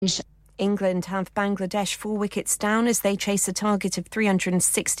England have Bangladesh 4 wickets down as they chase a target of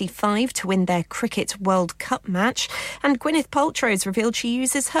 365 to win their Cricket World Cup match. And Gwyneth Paltrow's revealed she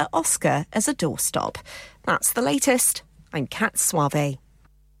uses her Oscar as a doorstop. That's the latest. I'm Kat Suave.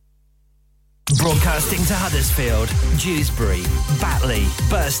 Broadcasting to Huddersfield, Dewsbury, Batley,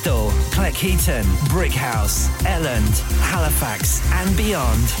 Birstall, Cleckheaton, Brickhouse, Elland, Halifax and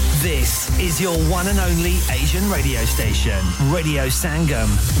beyond. This is your one and only Asian radio station. Radio Sangam,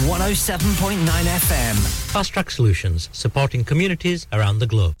 107.9 FM. Fast Track Solutions, supporting communities around the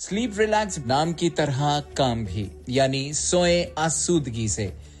globe. Sleep Relax नाम की तरह काम भी, यानी सोए आसूदगी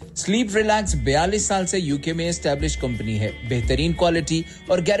से. Sleep relax 42 साल से यूके में एस्टैब्लिश कंपनी है बेहतरीन क्वालिटी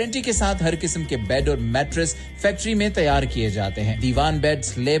और गारंटी के साथ हर किस्म के बेड और मैट्रेस फैक्ट्री में तैयार किए जाते हैं दीवान bed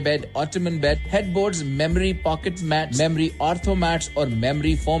slay bed ottoman bed headboards memory pocket mat memory ortho mats और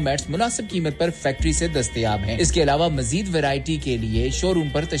मेमोरी फोम मैट्स मुनासिब कीमत पर फैक्ट्री से दस्तयाब हैं इसके अलावा मजीद वैरायटी के लिए शोरूम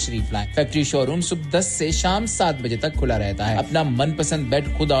पर तशरीफ लाएं फैक्ट्री शोरूम सुबह 10 से शाम 7 बजे तक खुला रहता है अपना मनपसंद बेड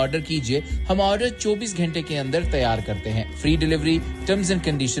खुद ऑर्डर कीजिए हम ऑर्डर 24 घंटे के अंदर तैयार करते हैं free delivery terms and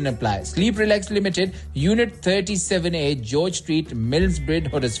condition apply. Sleep Relax Limited, Unit 37A, George Street, Millsbridge,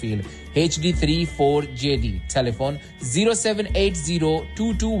 Huddersfield, HD34JD. Telephone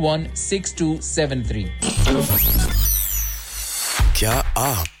 07802216273. क्या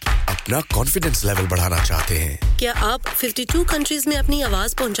आप अपना कॉन्फिडेंस लेवल बढ़ाना चाहते हैं? क्या आप 52 कंट्रीज में अपनी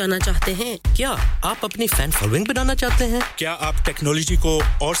आवाज पहुंचाना चाहते हैं? क्या आप अपनी फैन फॉलोइंग बनाना चाहते हैं? क्या आप टेक्नोलॉजी को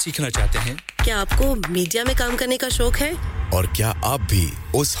और सीखना चाहते हैं? क्या आपको मीडिया में काम करने का शौक है? और क्या आप भी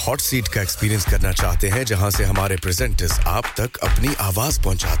उस हॉट सीट का एक्सपीरियंस करना चाहते हैं जहां से हमारे प्रेजेंटर्स आप तक अपनी आवाज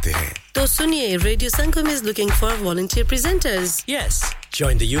पहुंचाते हैं? तो सुनिए, Radio Sangam is looking for volunteer presenters. Yes,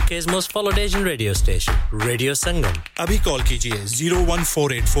 join the UK's most followed Asian radio station, Radio Sangam. अभी कॉल कीजिए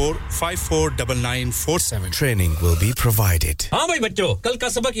 01484549947. Training will be provided. हाँ भाई बच्चों, कल का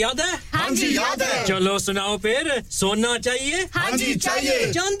सबक याद है? हाँ जी याद है. चलो सुनाओ फिर. सोना चाहिए? हाँ जी चाहिए.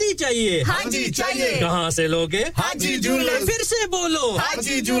 चांदी चाहिए? हाँ जी चाहिए. कहाँ से लोगे? हाँ जी जूलर्स. फिर से बोलो. हाँ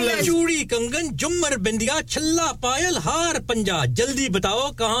जी जूलर्स. चूड़ी, कंगन, झुमर, बिंदिया, छल्ला, पायल, हार, पंजा. जल्दी बताओ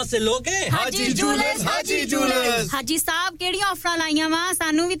कहाँ से लोगे? हाजी जूलर्स. हाजी जूलर्स. हाजी साहब केड़ी ऑफर लाईया वा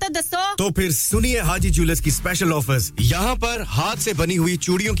सानू भी तो दसो. तो फिर सुनिए हाजी जूलर्स की स्पेशल ऑफर्स. यहाँ पर हाथ से बनी हुई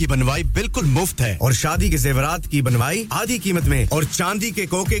चूड़ियों की बनवाई बिल्कुल मुफ्त है और शादी के जेवरात की बनवाई आधी कीमत में और चांदी के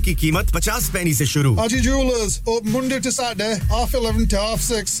कोके की कीमत 50 पैसे से शुरू. Haji Jewellers open Monday to Saturday, 11:30 to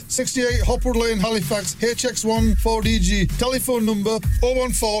 6:30, 68 Hopwood Lane, Halifax, HX1 4DG. Telephone number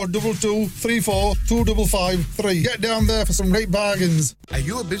 01422342553. Get down there for some great bargains. Are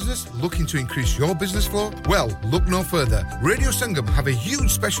you a business looking to increase your business flow? Well, look no further. Radio Sangam have a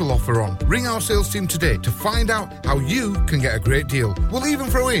huge special offer on. Ring our sales team today to find out how you can get a great deal. We'll even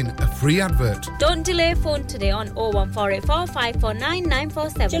throw in a free advert. Don't delay, phone today on 01484 549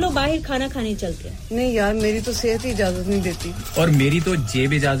 947. चलो बाहर खाना खाने चलते हैं. नहीं यार, मेरी तो सेहत ही इजाजत नहीं देती. और मेरी तो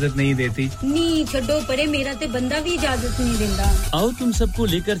जेब इजाजत नहीं देती. नहीं छोड़ो परे, मेरा ते बंदा भी इजाजत नहीं देता. आओ तुम सबको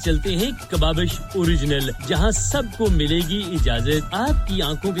लेकर चलते हैं कबाबिश ओरिजिनल, जहां सबको मिलेगी इजाजत. आपकी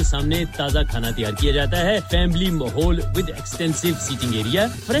आंखों के सामने ताजा खाना तैयार किया जाता है. फैमिली माहौल with extensive seating area.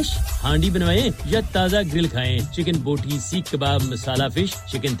 Fresh हांडी बनवाएं या ताजा ग्रिल खाएं. चिकन बोटी, सीख कबाब, मसाला fish,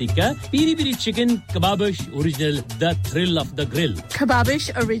 chicken tikka, Piri Piri chicken. Kababish original, the thrill of the grill. Kababish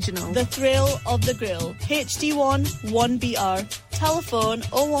Original, the thrill of the grill. HD1 1BR. Telephone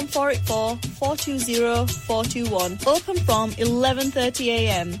 01484 420 421. Open from 11:30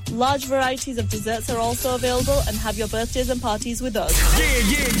 a.m. Large varieties of desserts are also available and have your birthdays and parties with us.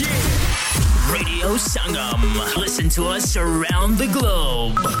 Yeah. Radio Sangam. Listen to us around the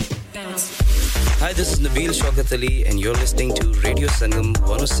globe. Hi, this is Nabil Shaukat Ali and you're listening to Radio Sangam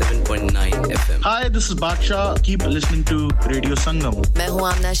 107.9 FM. Hi, this is Baksha. Keep listening to Radio Sangam. मैं हूँ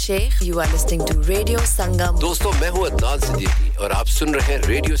आमना Sheikh. You are listening to Radio Sangam. दोस्तों, मैं हूँ अदनान सिद्दीकी और आप सुन रहे हैं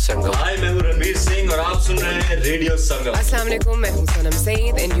radio संगम. Hi, मैं हूँ रणवीर सिंह और आप सुन रहे हैं रेडियो संगम. अस्सलाम वालेकुम, मैं हूँ सनम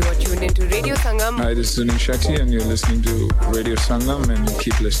Saeed and you are tuned into Radio Sangam. Hi, this is Sunil Shetty and you're listening to Radio Sangam and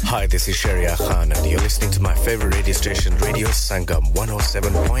keep listening. Hi, this is Sharia Khan and you're listening to my favorite radio station, Radio Sangam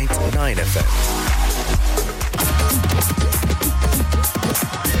 107.9 FM.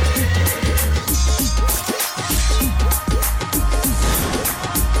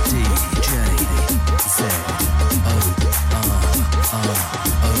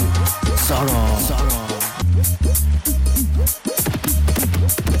 Zorro.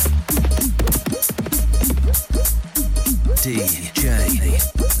 DJ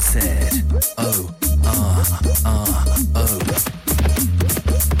Z-O-R-R-O.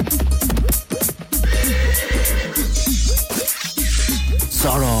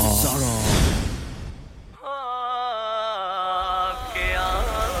 Zorro.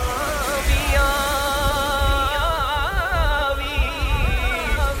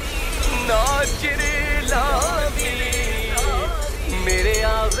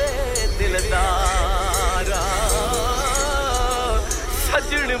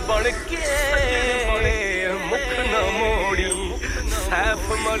 सजन बन के मुख न मोड़ी सैफ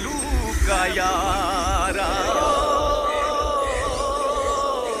मलूका यारा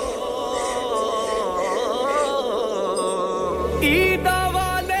ईदा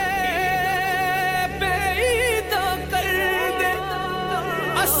वाले बेईदा कर दे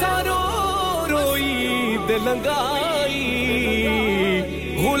असरो रोई दिल लंगाई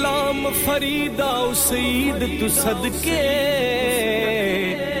गुलाम फरीदा उस ईद तु सदके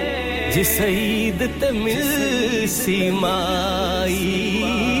जिस ईद ते मिल सी माई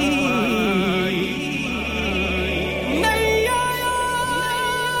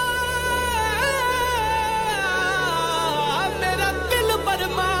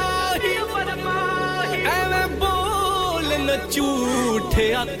झूठे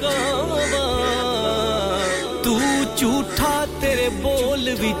अकावा तू झूठा तेरे बोल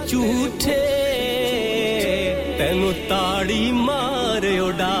भी झूठे तेनू ताड़ी मारे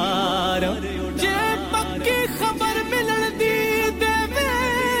उडार जे पक्की खबर मिलन दी देवे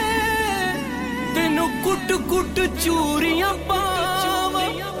तेनू कुट कुट चूरियां पाव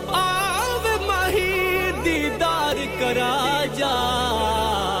आवे माही दीदार करा जा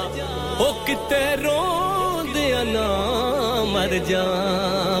ओ किते रोंदे ना मर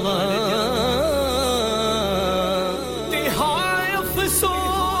जावा तिहाय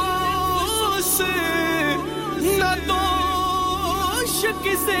अफसोस न दोष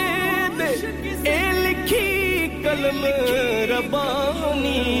किसे दे ए लिखी कलम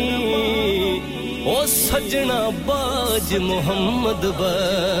रबानी ओ सजना बाज मोहम्मद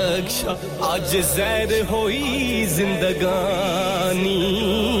बख्शा आज ज़हर होई जिंदगानी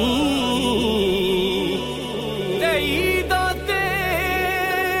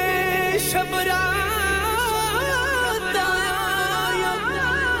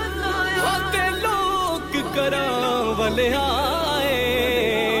वले आए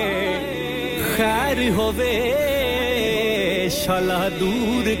खैर होवे शाला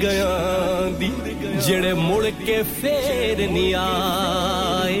दूर गया दी जेड़े मुड़ के फेर नहीं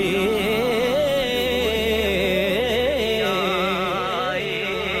आए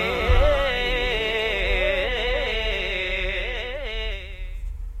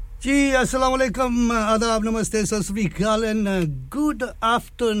अस्सलाम वालेकुम आदाब नमस्ते सत श्री अकाल एंड गुड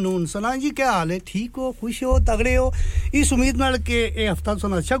आफ्टरनून सना जी क्या हाल है ठीक हो खुश हो तगड़े हो इस उम्मीद नाल के ए हफ्ता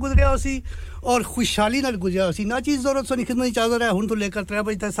सोना अच्छा गुजरिया होसी और खुशहाली नाल गुजरिया होसी ना चीज जरूरत सोनी खिदमत चाहता है हुन तो लेकर 3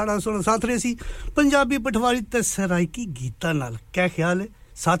 बजे तक 16:30 साथ रहे सी पंजाबी पटवारी ते सराइकी गीता नाल क्या ख्याल है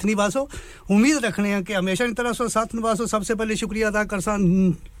साथ निभासो उम्मीद रखने हैं कि हमेशा की तरह साथ निभासो सबसे पहले शुक्रिया अदा करसा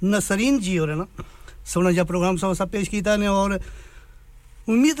नसरीन जी और ना सोना जा प्रोग्राम सब पेश कीता ने और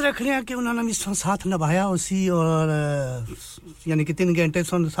उम्मीद रख रहे हैं कि उन्होंने भी साथ निभाया उसी और यानी कि 3 घंटे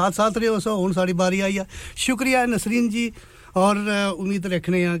साथ रहे हो सो हुन सारी बारी आई है शुक्रिया नसरीन जी और उम्मीद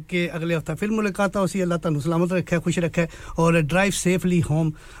रखने हैं कि अगले हफ्ता फिर मुलाकात होसी अल्लाह तानु सलामत रखे खुश रखे और ड्राइव सेफली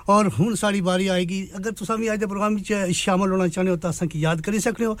होम और हुन सारी बारी आएगी अगर तुसा भी आज दे प्रोग्राम में शामिल होना चाहते हो तो असन की याद करी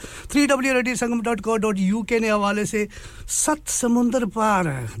सकते हो www.radiosangam.co.uk ने हवाले से 7 समुंदर पार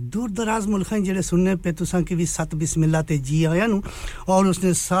दूर दराज मुल्क हैं जेड़े सुनने पे तुसा की भी 7 बिस्मिल्लाह ते जी आया नु और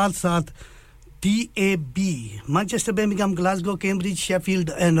उसने साथ DAB Manchester Birmingham Glasgow Cambridge Sheffield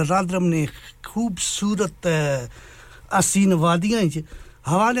and Rotherham ने खूबसूरत असीन वादियां च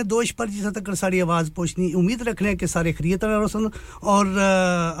हवा ने दोष पर जिस तक सारी आवाज पहुंचनी उम्मीद रखने हैं कि सारे खरीद रहे हो और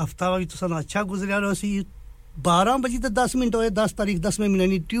हफ्ता भी तो अच्छा गुजरिया रहो सी 12 बजे तो 10 मिनट होए 10 तारीख 10वें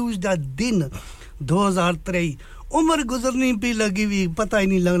महीने ट्यूसडे दिन 2023 उम्र गुजरनी भी लगी हुई पता ही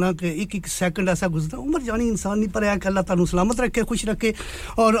नहीं लगना कि एक सेकंड ऐसा गुजरता उम्र जानी इंसान नहीं पर है कि अल्लाह तानु सलामत रखे खुश रखे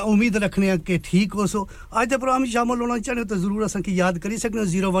और उम्मीद रखने हैं कि ठीक हो सो आज दे प्रोग्राम में शामिल होना चाहते हो तो जरूर असन की याद करी सकते हो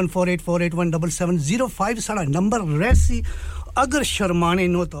 01484817705 साडा नंबर रेसी अगर शर्माने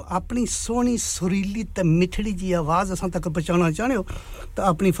नो तो अपनी सोनी सुरीली ते मिठड़ी जी आवाज असन तक पहुंचाना चाहते हो तो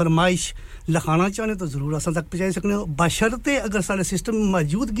अपनी फरमाइश लिखाना चाहते हो तो जरूर असन तक पहुंचा सकते हो बशर्ते अगर सारे सिस्टम में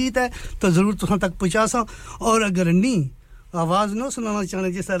मौजूद गीत है तो जरूर तुम तक पहुंचा सा और अगर नहीं आवाज न सुनाना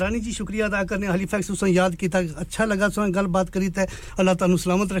चाहते जैसा रानी जी शुक्रिया अदा करने हैलिफैक्स उसे याद किया अच्छा लगा सुन गल बात करी थे अल्लाह तानु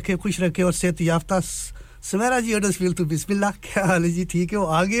सलामत रखे खुश रखे और सेहत याफ्ता समेरा जी हडर्सफील्ड तो बिस्मिल्लाह क्या हाल है जी ठीक है हो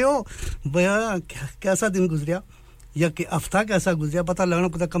आगे हो भैया कैसा दिन गुजरिया या कि हफ्ता कैसा गुजरा पता लगना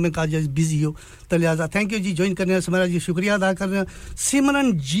पता कम काज बिजी हो तो लिहाजा थैंक यू जी ज्वाइन करने समेरा जी शुक्रिया अदा कर रहे हैं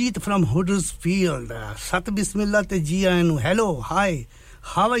सिमरन जीत फ्रॉम हडर्सफील्ड सत बिस्मिल्लाह ते जी आयन hello hi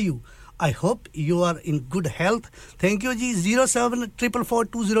how are you I hope you are in good health. Thank you ji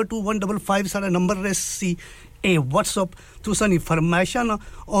 07442021555 साडा नंबर है सी ए WhatsApp तुसा नी फरमाइशां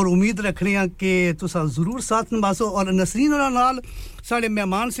और उम्मीद रखने हैं कि तुसा जरूर साथ निभासो और नसरीन और नाल साडे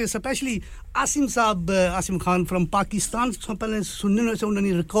मेहमान से स्पेशली आसिम साहब आसिम खान फ्रॉम पाकिस्तान पहले सुनने से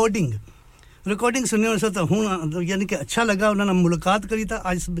उन्होंने रिकॉर्डिंग सुनने से तो हूं यानी कि अच्छा लगा उन्होंने मुलाकात करी था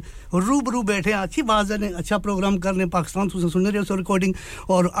आज रूबरू बैठे अच्छी बात है अच्छा प्रोग्राम करने पाकिस्तान तुम सुन रहे हो रिकॉर्डिंग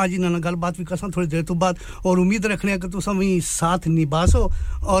और आज इन्होंने गलबात भी करसा थोड़ी देर तो बाद और उम्मीद रखने कि तुम भी साथ निभासो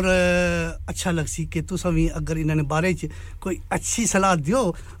और अच्छा लगसी कि तुम भी अगर इन्होंने बारे च कोई अच्छी सलाह दियो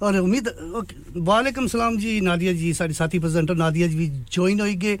और उम्मीद वालेकुम सलाम जी नादिया जी साडी साथी प्रेजेंटर नादिया जी भी ज्वाइन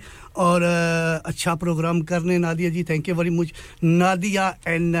होइगे और अच्छा प्रोग्राम करने Nadia ji thank you very much Nadia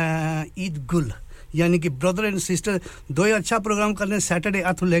and Eid Gul यानी कि ब्रदर एंड सिस्टर दो ही अच्छा प्रोग्राम करने सैटरडे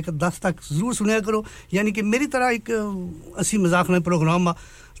आठ लेकर 10 तक जरूर सुनया करो यानी कि मेरी तरह एक हंसी मजाक में प्रोग्राम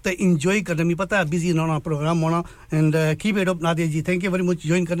तो एंजॉय करने में पता है बिजी ना प्रोग्राम होना and keep it up Nadia ji thank you very much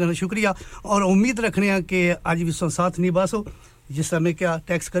join करने का शुक्रिया और उम्मीद रखने हैं कि आज भी साथ निभासो जिस समय क्या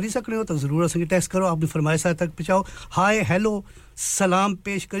टेक्स्ट कर ही सकते हो तो जरूर असं टेक्स्ट करो अपनी फरमाइश तक पहुंचाओ हाय हेलो सलाम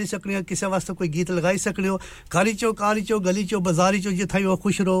पेश कर सकते हो किसी वास्ते कोई गीत लगाई सकते हो काली चो गली चो बाजारी चो जिथे हो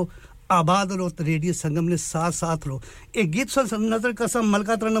खुश रहो आबाद रहो तो रेडियो संगम ने साथ रहो एक गीत सुन नजर कसम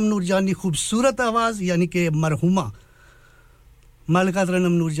मलका तरन्नुम नूरजानी खूबसूरत आवाज यानी कि मरहुमा मलका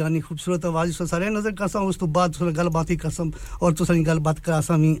तरन्नुम नूरजानी खूबसूरत आवाज सुन सारे नजर कसम उस तो बाद सुन गलबात ही कसम और तो सही गलबात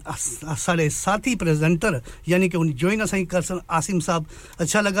करासा मी सारे साथी प्रेजेंटर यानी कि उन जॉइन सही करसन आसिम साहब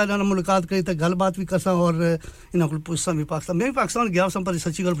अच्छा लगा ना मुलाकात करी तो गलबात भी करसा और इन को पूछसा भी पाकिस्तान मैं भी पाकिस्तान गया सम पर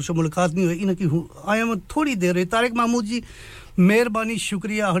सच्ची गल पूछो मुलाकात नहीं हुई इनकी आया मैं थोड़ी देर तारिक महमूद जी मेहरबानी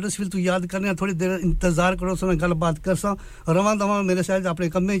शुक्रिया हडर्सफील्ड तू याद करने थोड़ी देर इंतजार करो सुन गलबात करसा रवां दवा मेरे साथ अपने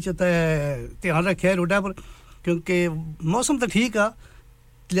काम में ध्यान रखे रोड पर क्योंकि मौसम तो ठीक है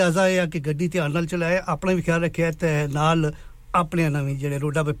लिहाजा है कि गड्डी ध्यान नाल चलाए अपना भी ख्याल रखे ते नाल अपने नवी जेड़े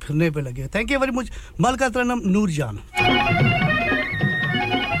रोडा पे फिरने पे लगे थैंक यू वेरी मच मलका तरन्नुम नूरजान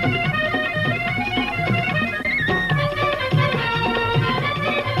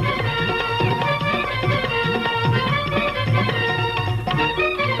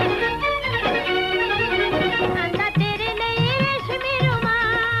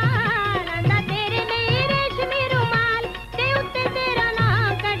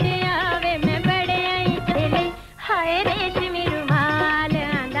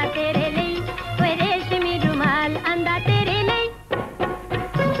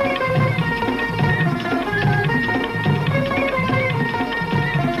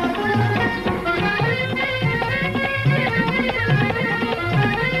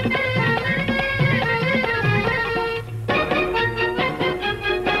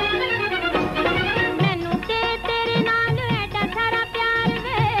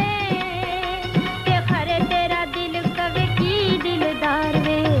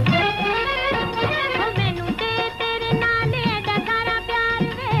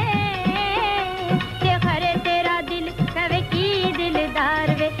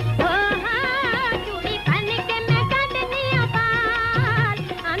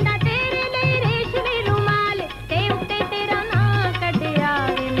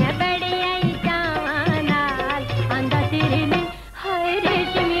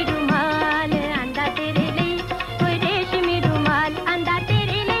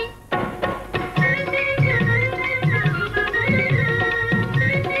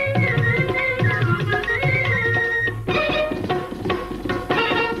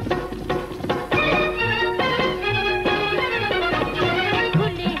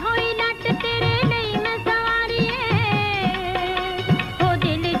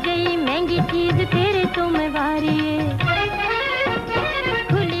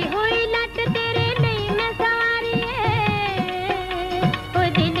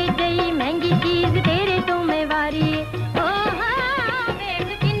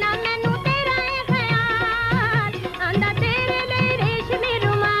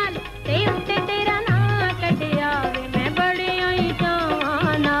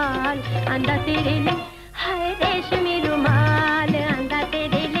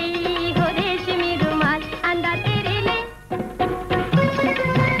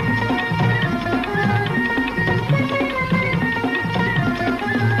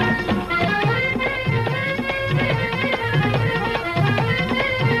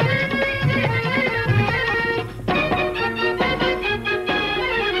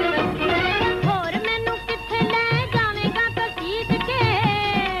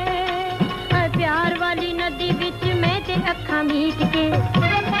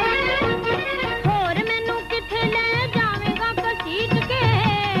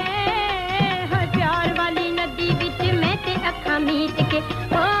मीट के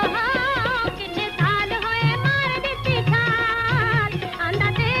ओ कितने साल होए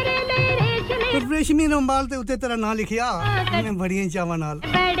रेशमी रुमाल ते उत्ते तेरा नाम लिखिया मैं बड़ी चावा नाल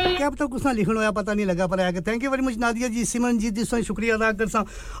क्या पता कुछ ना लिखण होया पता नहीं लगा पर आके thank you very much Nadia जी सिमरनजीत जी सो शुक्रिया अदा करसा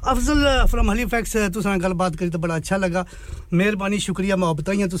अफजल फ्रॉम हैलिफैक्स तुसा गल बात करी तो बड़ा अच्छा लगा मेहरबानी शुक्रिया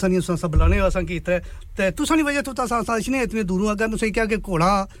मोहब्बतां तुसा नहीं सब बुलाने वासा की ते तुसा नहीं वजह तो ता इतने इतने दूरों अगर मुझे क्या कि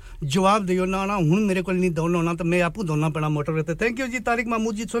घोड़ा जवाब दियो ना ना हुन मेरे को नहीं दौड़ना होना तो मैं आपको दौड़ना पड़ा मोटर पे थैंक यू जी तारिक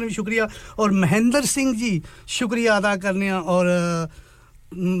महमूद जी सोने भी शुक्रिया और महेंद्र सिंह जी शुक्रिया अदा करने और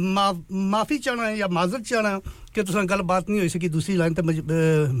माफी चाहना है या माजरत चाहना कि तुसा गल बात नहीं होई सकी दूसरी लाइन ते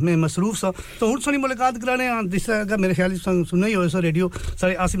मैं मसरूफ सा तो हुन सोनी मुलाकात कराने जिस अगर मेरे ख्याल सुनना ही हो सो रेडियो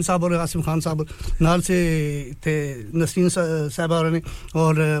सारे आसिम साहब और आसिम खान साहब नाल से थे नसरीन साहब और ने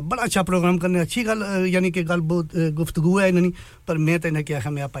और बड़ा अच्छा प्रोग्राम करने अच्छी गल यानी कि गल बहुत गुफ्तगू है इन्होंने पर मैं तो इन्हें क्या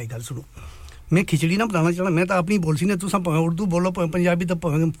मैं आप भाई गल सुनो मैं खिचड़ी ना बनाना चाहना मैं तो अपनी बोलसी ने तुसा उर्दू बोलो पंजाबी तो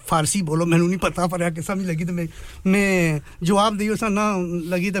फारसी बोलो मैंने नहीं पता पर कि समझ लगी तो मैं जवाब दियो सा ना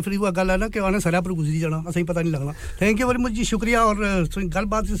लगी तो फिर वो गल है ना कि उन्हें सरा पर गुजरी जाना असं पता नहीं लगना थैंक यू वेरी मच जी शुक्रिया और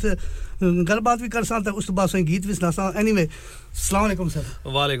गलबात भी कर सा तो उस बाद से गीत भी सुना सा एनीवे अस्सलाम वालेकुम सर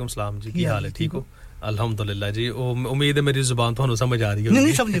वालेकुम सलाम जी की हाल है ठीक हो अल्हम्दुलिल्लाह जी उम्मीद है मेरी जुबान ਤੁਹਾਨੂੰ समझ आ रही है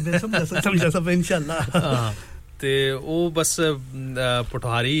नहीं समझ सब इंशाल्लाह ਤੇ ਉਹ ਬਸ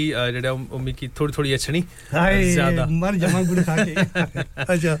ਪਟਵਾਰੀ ਜਿਹੜਾ ਉਮੀ ਕੀ ਥੋੜੀ ਅਛਣੀ ਜ਼ਿਆਦਾ ਮਰ ਜਮਾ ਗੁੜ ਖਾ ਕੇ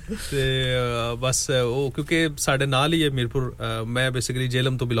ਅੱਛਾ ਤੇ ਬਸ ਉਹ ਕਿਉਂਕਿ ਸਾਡੇ ਨਾਲ ਹੀ ਹੈ ਮੀਰਪੁਰ ਮੈਂ ਬੇਸਿਕਲੀ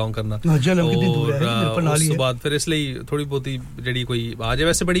ਜੇਲਮ ਤੋਂ ਬਿਲੋਂਗ ਕਰਨਾ ਜੇਲਮ ਕਿੰਨੀ ਦੂਰ ਹੈ ਮੀਰਪੁਰ ਨਾਲ ਹੀ ਉਸ ਤੋਂ ਬਾਅਦ ਫਿਰ ਇਸ ਲਈ ਥੋੜੀ ਬਹੁਤੀ ਜਿਹੜੀ ਕੋਈ ਆ ਜਾਏ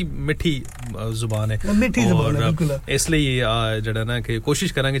ਵੈਸੇ ਬੜੀ ਮਿੱਠੀ ਜ਼ੁਬਾਨ ਹੈ ਮਿੱਠੀ ਜ਼ੁਬਾਨ ਹੈ ਬਿਲਕੁਲ ਇਸ ਲਈ ਜਿਹੜਾ ਨਾ ਕਿ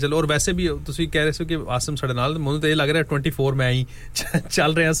ਕੋਸ਼ਿਸ਼ ਕਰਾਂਗੇ ਚਲੋ ਔਰ ਵੈਸੇ ਵੀ ਤੁਸੀਂ ਕਹਿ ਰਹੇ ਸੀ ਕਿ ਆਸਮ ਸਾਡੇ ਨਾਲ ਮੈਨੂੰ ਤਾਂ ਇਹ ਲੱਗ ਰਿਹਾ 24 ਮੈਂ ਹੀ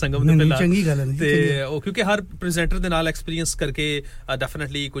ਚੱਲ ਰਿਹਾ ਸੰਗਮ ਦੇ ਪਹਿਲਾਂ ਚੰਗੀ ਗੱਲ ਹੈ ਤੇ ਉਹ ਕਿਉਂਕਿ ਹਰ प्रेजेंटर ਦੇ ਨਾਲ ਐਕਸਪੀਰੀਅੰਸ ਕਰਕੇ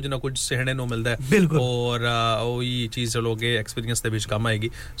ਡੈਫੀਨਿਟਲੀ ਕੁਝ ਨਾ ਕੁਝ ਸਿੱਖਣੇ ਨੂੰ ਮਿਲਦਾ ਹੈ ਔਰ ਉਹ ਹੀ ਚੀਜ਼ ਚਲੋਗੇ ਐਕਸਪੀਰੀਅੰਸ ਦੇ ਵਿੱਚ ਕੰਮ ਆਏਗੀ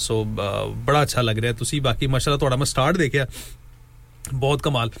ਸੋ ਬੜਾ ਅੱਛਾ ਲੱਗ ਰਿਹਾ ਤੁਸੀਂ ਬਾਕੀ ਮਾਸ਼ਾਅੱਲਾ ਤੁਹਾਡਾ ਮੈਂ ਸਟਾਰਟ ਦੇਖਿਆ ਬਹੁਤ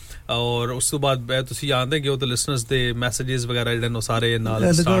ਕਮਾਲ ਔਰ ਉਸ ਤੋਂ ਬਾਅਦ ਤੁਸੀਂ ਆਂਦੇ ਕਿ ਉਹ ਤੇ ਲਿਸਨਰਸ ਦੇ ਮੈਸੇजेस ਵਗੈਰਾ ਜਿਹੜੇ ਨੇ ਸਾਰੇ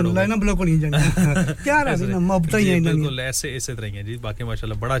ਨਾਲ ਸਟਾਰਟ ਹੋ ਲਾਈਨ ਬਲੌਕ ਨਹੀਂ ਜਾਣੀ ਕੀ ਰਾਜ਼ੀ ਨਾ ਮੁਹੱਬਤਾਂ ਹੀ ਇਹਨਾਂ ਬਿਲਕੁਲ ਐਸੇ ਤਰ੍ਹਾਂ ਹੀ ਹੈ ਜੀ ਬਾਕੀ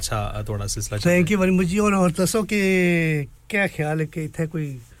ਮਾਸ਼ਾਅੱਲਾ ਬੜਾ ਅੱਛਾ ਤੁਹਾਡਾ ਸਿਲਸਿਲਾ ਥੈਂਕ ਯੂ ਵੈਰੀ ਮਚ और ਦੱਸੋ ਕਿ ਕੀ ਖਿਆਲ ਹੈ ਕਿ ਇੱਥੇ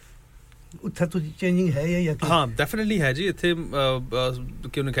ਕੋਈ ਉੱਥੇ ਤੋਂ ਚੇਂਜਿੰਗ ਹੈ ਜਾਂ ਕਿ ਹਾਂ ਡੈਫੀਨਿਟਲੀ ਹੈ ਜੀ ਇੱਥੇ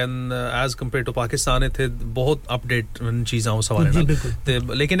ਕਿਉਂ ਨਾ can as compare to Pakistan ਇੱਥੇ ਬਹੁਤ ਅਪਡੇਟ ਚੀਜ਼ਾਂ ਉਸ ਹਵਾਲੇ ਨਾਲ ਤੇ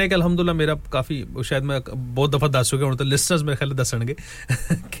ਲੇਕਿਨ ਇੱਕ ਅਲਹਮਦੁਲਿਲਾ ਮੇਰਾ ਕਾਫੀ ਸ਼ਾਇਦ ਮੈਂ ਬਹੁਤ ਦਫਾ ਦੱਸ ਚੁੱਕਿਆ ਹੁਣ ਤਾਂ ਲਿਸਨਰਸ ਮੇਰੇ ਖਿਆਲ ਦੱਸਣਗੇ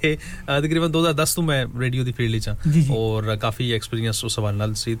ਕਿ ਤਕਰੀਬਨ 2010 ਤੋਂ ਮੈਂ ਰੇਡੀਓ ਦੀ ਫੀਲਡ 'ਚ ਹਾਂ ਔਰ ਕਾਫੀ ਐਕਸਪੀਰੀਅੰਸ ਉਸ ਹਵਾਲੇ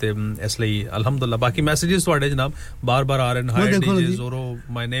ਨਾਲ ਸੀ ਤੇ ਇਸ ਲਈ ਅਲਹਮਦੁਲਿਲਾ ਬਾਕੀ ਮੈਸੇजेस ਤੁਹਾਡੇ ਜਨਾਬ ਬਾਰ-ਬਾਰ ਆ ਰਹੇ ਨੇ high DJ Zorro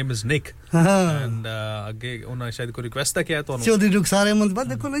my name is ਨਿਕ ਐਂਡ ਅੱਗੇ ਉਹਨਾਂ ਸ਼ਾਇਦ ਕੋਈ ਰਿਕੁਐਸਟ ਤਾਂ ਕਿਹਾ ਤੁਹਾਨੂੰ ਚੌਧਰੀ रुखसार अहमद बात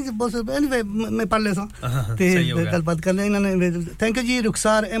देखो नहीं बस एनीवे मैं पढ़ लेता ते गलबात कर ले इन्होंने थैंक यू जी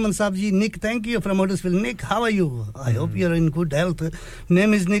रुखसार अहमद साहब जी निक thank you from Huddersfield Nick how are you I hope you are in good health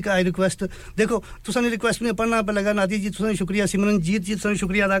name is Nick I request देखो तुसाने रिक्वेस्ट में पढ़ना पे लगा नादी जी तुसाने शुक्रिया सिमरनजीत जी तुसाने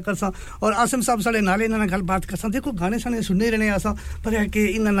शुक्रिया अदा करसा और आसिम साहब साडे नाले इन्हां नाल गलबात करसा देखो गाने साने सुनने रहने आसा पर है कि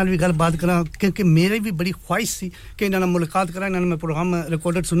इन्हां नाल भी गलबात करा क्योंकि मेरे भी बड़ी ख्वाहिश सी कि इन्हां नाल मुलाकात करा इन्हां मैं प्रोग्राम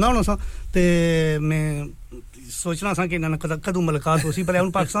रिकॉर्डेड सुनना होना सा ते मैं सोचना था कि ना कदू मुलाकात होसी पर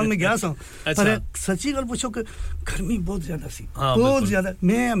हम पाकिस्तान में गया सा पर सच्ची गल पूछो कि गर्मी बहुत ज्यादा सी बहुत ज्यादा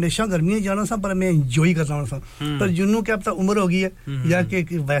मैं हमेशा गर्मी में जाना सा पर मैं एंजॉय कर रहा सा पर जिन्हों क्या पता उम्र हो गई है या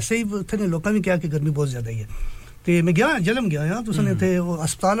कि वैसे ही थे लोगों ने क्या कि गर्मी बहुत ज्यादा ही है ਤੇ ਮੈਂ ਗਿਆ ਜਲਮ ਗਿਆ ਹਾਂ ਤੁਸੀਂ ਨੇ ਤੇ ਉਹ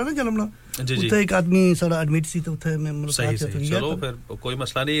ਹਸਪਤਾਲ ਹੈ ਨਾ ਜਲਮ ਨਾ ਉੱਥੇ ਇੱਕ ਆਦਮੀ ਸਾਡਾ ਐਡਮਿਟ ਸੀ ਤੇ ਉੱਥੇ ਮੈਂ ਮੁਲਾਕਾਤ ਕੀਤੀ ਚਲੋ ਫਿਰ ਕੋਈ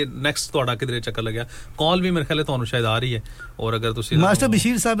ਮਸਲਾ ਨਹੀਂ ਨੈਕਸਟ ਤੁਹਾਡਾ ਕਿਧਰੇ ਚੱਕਰ ਲੱਗਿਆ ਕਾਲ ਵੀ ਮੇਰੇ ਖਿਆਲ ਤੁਹਾਨੂੰ ਸ਼ਾਇਦ ਆ ਰਹੀ ਹੈ ਔਰ ਅਗਰ ਤੁਸੀਂ ਮਾਸਟਰ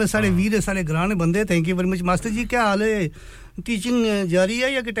ਬਸ਼ੀਰ ਸਾਹਿਬ ਸਾਡੇ ਵੀਰ ਸਾਡੇ ਗਰਾਣੇ ਬੰਦੇ thank you very much master ji ਕੀ ਹਾਲ ਹੈ टीचिंग जारी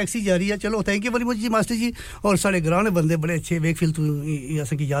है या कि टैक्सी जारी है चलो थैंक यू वेरी मच जी मास्टर जी और सारे ग्राने बंदे बड़े अच्छे वेकफील तू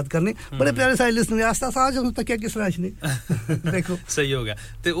ऐसे की याद करने बड़े प्यारे सारे लिस्टनर आस्ता साज हम तक क्या किस राश ने देखो सही हो गया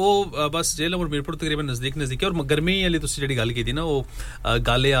ਤੇ ਉਹ ਬਸ ਜੇਲ੍ਹ ਔਰ ਮੀਰਪੁਰ ਤਕਰੀਬਨ ਨਜ਼ਦੀਕ ਔਰ ਗਰਮੀ ਵਾਲੀ ਤੁਸੀਂ ਜਿਹੜੀ ਗੱਲ ਕੀਤੀ ਨਾ ਉਹ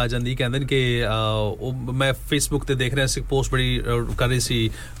ਗਾਲੇ ਆ ਜਾਂਦੀ ਕਹਿੰਦੇ ਨੇ ਕਿ ਉਹ ਮੈਂ ਫੇਸਬੁੱਕ ਤੇ ਦੇਖ ਰਿਹਾ ਸੀ ਪੋਸਟ ਬੜੀ ਕਰ ਰਹੀ ਸੀ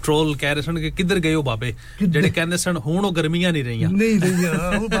ਟ੍ਰੋਲ ਕਹਿ ਰਹੇ ਸਨ ਕਿ ਕਿੱਧਰ ਗਏ ਹੋ ਬਾਬੇ ਜਿਹੜੇ ਕਹਿੰਦੇ ਸਨ ਹੁਣ ਉਹ ਗਰਮੀਆਂ ਨਹੀਂ ਰਹੀਆਂ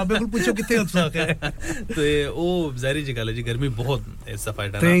ਉਹ ਬਾਬੇ ਕੋਲ ਪੁੱਛੋ ਕਿੱਥੇ ਅਫਸਰ ਹੈ ਤੇ ਉਹ ਜ਼ਾਹਿਰ ਜੀ ਗੱਲ ਹੈ गर्मी बहुत इस दफा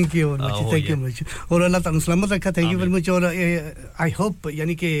थैंक यू मच और अल्लाह ताला सलामत रखा थैंक यू वेरी मच और आई होप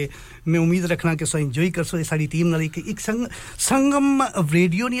यानी कि मैं उम्मीद रखना कि सो एंजॉय कर सो सारी टीम नाल एक संगम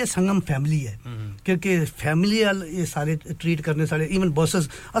रेडियो नहीं है संगम फैमिली है क्योंकि फैमिली ये सारे ट्रीट करने सारे इवन बॉसेस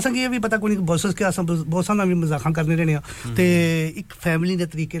असा ये भी पता कोई नहीं बॉसेस के असा बॉसां नाल भी मजाकां करने रहने ते एक फैमिली दे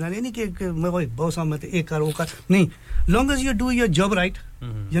तरीके नाल नहीं कि मैं बॉस मैं ते एक कर वो कर नहीं long as you do your job right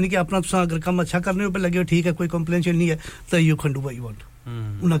यानी कि अपना तुसा अगर काम अच्छा करने पे लगे हो ठीक है कोई कंप्लेंट नहीं है तो you can do what you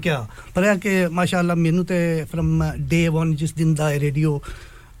want उन्हें क्या पर है कि माशाल्लाह मेनू ते फ्रॉम डे 1 जिस दिन दा रेडियो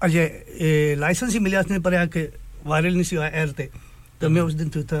अजे लाइसेंस ही मिला इसने पर है कि वायरल नहीं सी एयर ते तो मैं उस दिन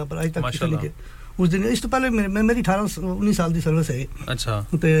था पर आज तक किसी ने उस दिन इस तो पहले मेरी 18-19 साल दी सर्विस है अच्छा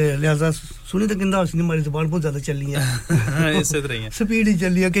ते लिहाजा सुनी तो किंदा उसने हमारी जुबान बहुत ज्यादा चल रही है इससे रही है स्पीड ही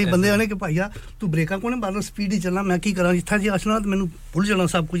चल रही है कई बंदे आने के भैया तू ब्रेका कोने मारना स्पीड ही चलना मैं की करा इथा जी असना तो मैंने भूल जाना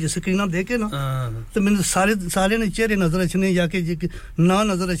सब कुछ स्क्रीना देख के ना तो मैंने सारे ने चेहरे नजर रचने जाके जी ना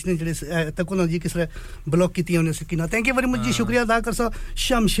नजर रचने जेड़े तको ना जी किस तरह ब्लॉक कीती उन्हें स्क्रीना थैंक यू वेरी मच जी शुक्रिया अदा करसा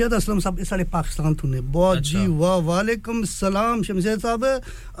शमशेद असलम साहब सारे पाकिस्तान थुने बहुत जी वाह वालेकुम सलाम शमशेद साहब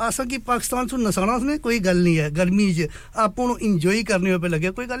आसा की पाकिस्तान से नसाना ने कोई गल नहीं है गर्मी च आपो एंजॉय करने पे लगे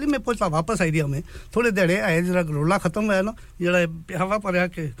कोई गल नहीं मैं पहुंचा वापस आई दिया हमें थोड़े देड़े आए जरा रोला खत्म होया ना जड़ा हवा भरया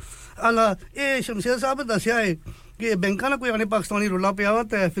के अला ए शमशेद साहब दसया है कि बैंका ना कोई आने पाकिस्तानी रोला पे आवा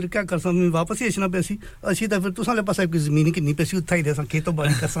ते फिर क्या कर सकते वापस ही आना पैसी अच्छी तो फिर तुसाले पास कोई जमीन कितनी पैसी उठा ही दे सा खेतों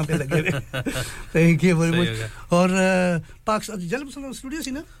बाड़ी करसा पे लगे थैंक यू वेरी मच और पाकिस्तान जेलम स्टूडियो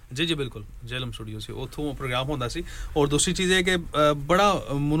सी ना जी जी बिल्कुल जेलम स्टूडियो सी उथों प्रोग्राम होंदा सी और दूसरी चीज है कि बड़ा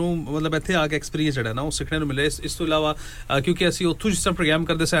मनु मतलब ਇੱਥੇ ਆ ਕੇ ਐਕਸਪੀਰੀਅੰਸ ਜਿਹੜਾ ਨਾ ਉਹ ਸਿੱਖਣ ਨੂੰ ਮਿਲੇ ਇਸ ਤੋਂ ਇਲਾਵਾ ਕਿਉਂਕਿ ਅਸੀਂ ਉੱਥੋਂ ਜਿਸ ਤਰ੍ਹਾਂ ਪ੍ਰੋਗਰਾਮ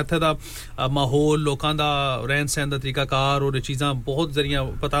ਕਰਦੇ ਸੀ ਇੱਥੇ ਦਾ ਮਾਹੌਲ ਲੋਕਾਂ ਦਾ ਰਹਿਣ ਸਹਿਣ ਦਾ ਤਰੀਕਾਕਾਰ ਔਰ ਚੀਜ਼ਾਂ ਬਹੁਤ ਜ਼ਰੀਆਂ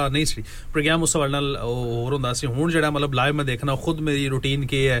ਪਤਾ ਨਹੀਂ ਸੀ ਪ੍ਰੋਗਰਾਮ ਉਸ ਵੱਲ ਨਾਲ ਹੋਰ ਹੁੰਦਾ ਸੀ ਹੁਣ ਜਿਹੜਾ ਮਤਲਬ ਲਾਈਵ ਮੈਂ ਦੇਖਣਾ ਖੁਦ ਮੇਰੀ ਰੂਟੀਨ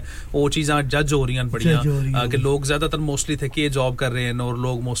ਕੀ ਹੈ ਉਹ ਚੀਜ਼ਾਂ ਜੱਜ ਹੋ ਰਹੀਆਂ ਬੜੀਆਂ ਕਿ ਲੋਕ ਜ਼ਿਆਦਾਤਰ ਮੋਸਟਲੀ ਥੇ ਕੀ ਜੌਬ ਕਰ ਰਹੇ ਹਨ ਔਰ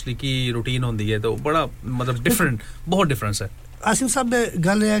ਲੋਕ ਮੋਸਟਲੀ ਕੀ ਰੂਟੀਨ ਹੁੰਦੀ ਹੈ ਤਾਂ ਬੜਾ ਮਤਲਬ ਡਿਫਰੈਂਟ ਬਹੁਤ ਡਿਫਰੈਂਸ ਹੈ आसिम साहब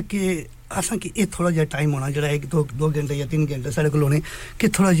गल है कि असा कि ये थोड़ा जिहा टाइम होना जड़ा 1-2 घंटे या 3 घंटे साडे कोल होने कि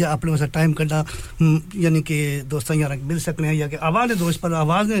थोड़ा जिहा अपने वास्ते टाइम कड्ढा यानी कि दोस्तां यारां मिल सकने या कि आवाज़ दे दोस्त पर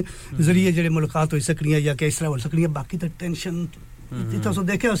आवाज़ दे जरिए जेड़े मुलाकात होई सकनी है या कि इस तरह हो सकनी है बाकी तो टेंशन जितना सो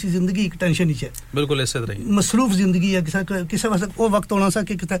देखे उसी जिंदगी एक टेंशन ही है बिल्कुल ऐसे रही मसरूफ जिंदगी है किसी वास्ते वो वक्त होना सा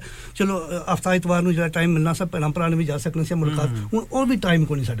कि चलो हफ्ता इतवार नु जरा टाइम मिलना सा भैन भरा ने भी जा सकने से मुलाकात हुन और भी टाइम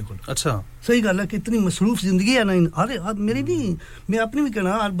को नहीं साडे कोल अच्छा सही गल है कि इतनी मसरूफ जिंदगी है ना अरे मेरी भी मैं अपनी भी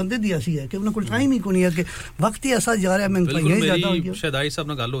कहना हर बंदे दी ऐसी है कि उन्हें कोल टाइम ही को नहीं है कि वक्त ही ऐसा जा रहा है महंगाई ज्यादा हो गई शायद आई साहब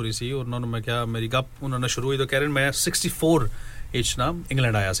ने गल हो रही सी और उन्होंने मैं क्या मेरी गप उन्होंने शुरू हुई तो कह रहे मैं 64 एच ना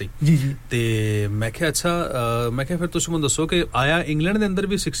इंग्लैंड आया सी जी जी ते मैं क्या अच्छा मैं क्या फिर तुसी मुझे दसो कि आया इंग्लैंड दे अंदर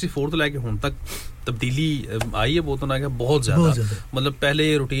भी 64 तो लेके हुन तक तब्दीली आई है बहुत ना कि बहुत ज्यादा मतलब पहले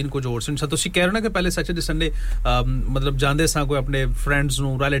रूटीन को जोड़ सन तुसी कह रहे ना कि पहले सैटरडे संडे मतलब जांदे सा कोई अपने फ्रेंड्स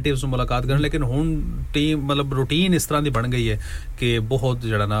नु रिलेटिव्स नु मुलाकात करन लेकिन हुन टीम मतलब रूटीन इस तरह दी बन गई है कि बहुत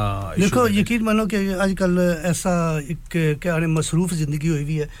जड़ा ना देखो यकीन मानो कि आजकल ऐसा एक क्या है मसरूफ जिंदगी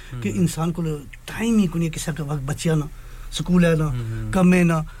हुई है कि इंसान को टाइम ही कोनी किसी का वक्त बचिया ना स्कूल है ना कम है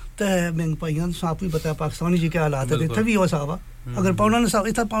ना ते मैं भाइयां साफ भी बताया पाकिस्तानी जी के हालात है इथे भी हो सावा अगर पौना ने साफ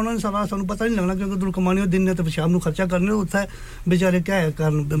इथा पौना ने सावा सानू पता नहीं लगना क्योंकि दूर कमाने दिन ने तो शाम नु खर्चा करने उठा बेचारे क्या है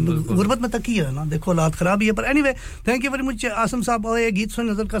कारण गुरबत में तकी है ना देखो हालात खराब ही है पर anyway thank you very much Assam साहब और ये गीत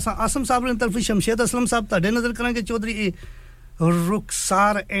सुन नजर करसा आसम साहब ने तरफ शमशेद असलम साहब ताडे नजर करांगे चौधरी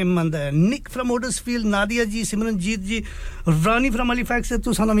रुखसार अहमद निक from ओडर्सफील्ड Nadia ji Simranjeet ji Rani from Halifax से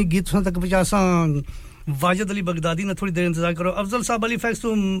तू साना में गीत सुन तक पहुंचासा वाजिद अली बगदादी ने थोड़ी देर इंतजार करो अफजल साहब हैलिफैक्स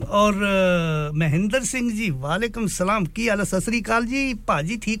तुम और महेंद्र सिंह जी वालेकुम सलाम की हाल सत श्री अकाल जी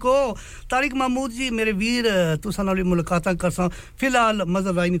पाजी ठीक हो तारिक महमूद जी मेरे वीर तुसा नाल मुलाकातां करसा फिलहाल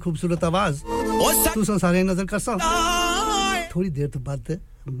मजर राय नी खूबसूरत आवाज तुसा सारे नजर करसा थोड़ी देर तो बाद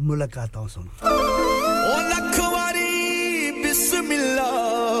मुलाकातां सुन ओ लखवारी बिस्मिल्लाह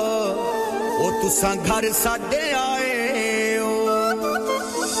ओ तुसा घर साडे आए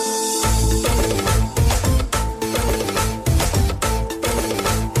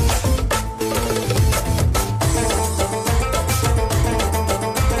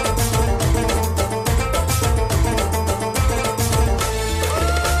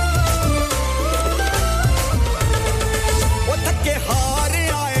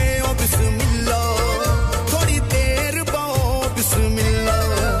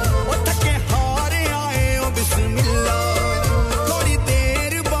बिस्मिल्लाह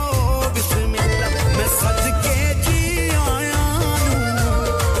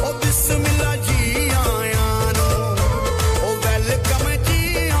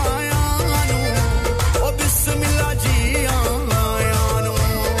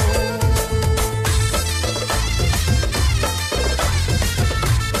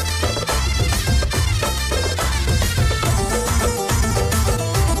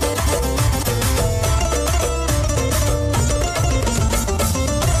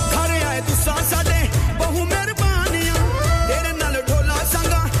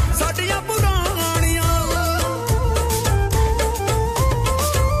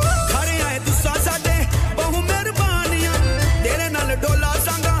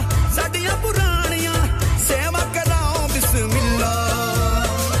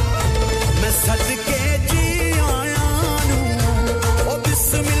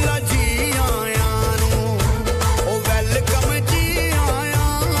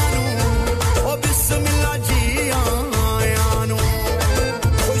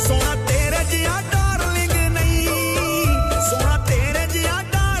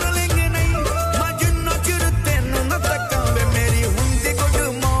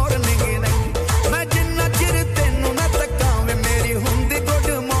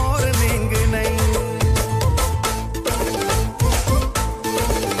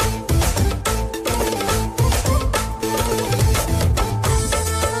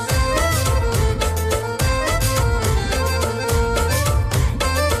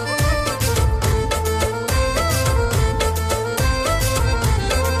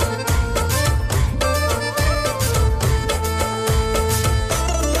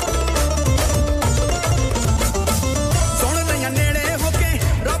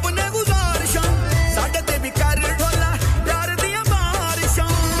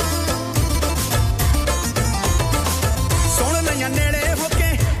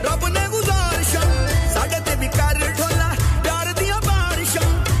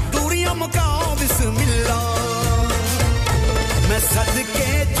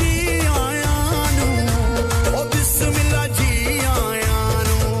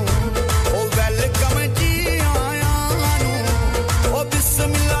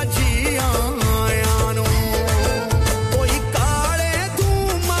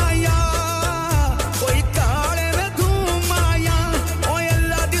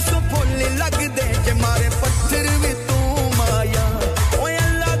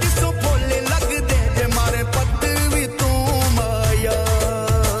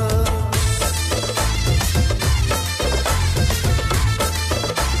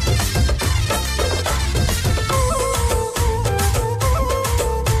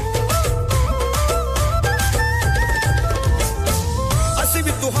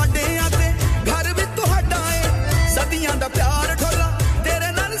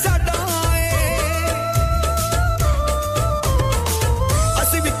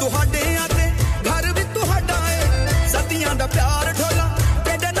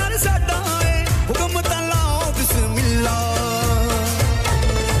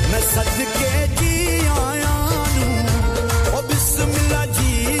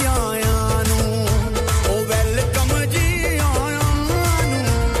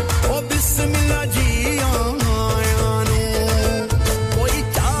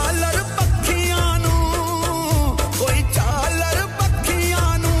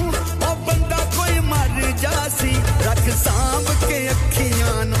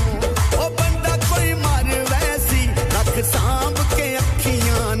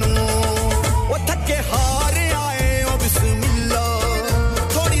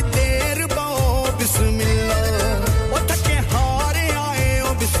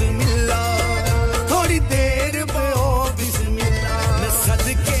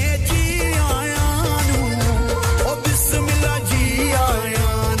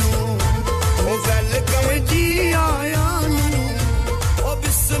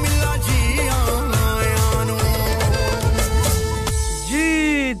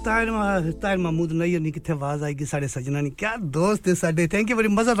ताहिर महमूद नहीं नहीं किथे आवाज आएगी साडे सजना नहीं क्या दोस्त है साडे थैंक यू वेरी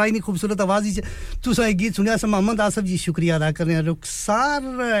मजा आई नहीं खूबसूरत आवाज ही तुसा एक गीत सुनिया मोहम्मद आसिफ जी शुक्रिया अदा कर रहे हैं रुखसार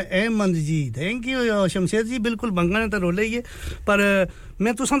अहमद जी थैंक यू शमशेर जी बिल्कुल बंगाने तो रोले ही पर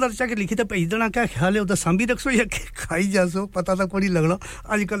मैं तुसा दर्चा के लिखी तो भेज देना क्या ख्याल है उधर सांभी रखसो या खाई जासो पता तो कोई लगना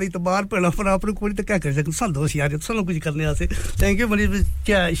आजकल तो बाहर पड़ा पर आप कोई तो क्या कर सकते सन दोस्त यार तुसा कुछ करने वास्ते थैंक यू मरी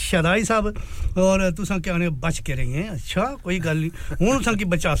क्या शराई साहब और तुसा क्या ने बच के रही हैं अच्छा कोई गल नहीं हुन तुसा की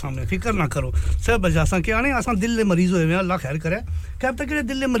बचा सामने फिकर ना करो सब बचा सा क्या ने असा दिल दे मरीज होए अल्लाह खैर करे क्या तक के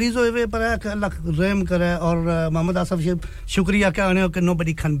दिल दे मरीज होए पर अल्लाह रहम करे और मोहम्मद आसिफ शुक्रिया क्या ने कि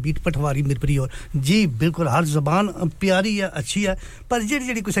नोबडी खान बीट पटवारी मिरपरी और जी बिल्कुल हर ज़बान प्यारी है अच्छी है पर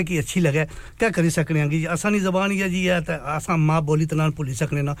जेडी कुछ की अच्छी लगे क्या करी सकने हैं जी आसानी ज़बान है जी है तो आसा माँ बोली तो ना भूल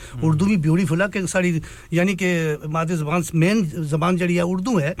सकने ना उर्दू भी ब्यूटीफुल है कि साड़ी यानी कि मादरी ज़बान मेन ज़बान जड़ी है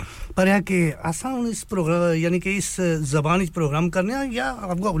उर्दू है पर है कि आसा इस प्रोग्राम यानी कि इस ज़बान इस प्रोग्राम करने हैं या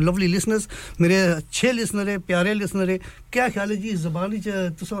आपको लवली लिसनर्स मेरे अच्छे लिसनर है प्यारे लिसनर है क्या ख्याल है जी ज़बान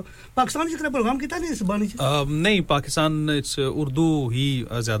तो पाकिस्तान की तरह प्रोग्राम किया नहीं ज़बान नहीं पाकिस्तान इट्स उर्दू ही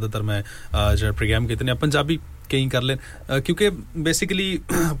ज़्यादातर मैं जो प्रोग्राम कितने पंजाबी कहीं कर लें क्योंकि बेसिकली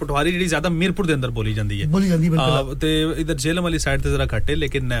पटवारी जी ज्यादा मीरपुर दे अंदर बोली जाती है बिल्कुल ते इधर जेलम वाली साइड ते जरा घट है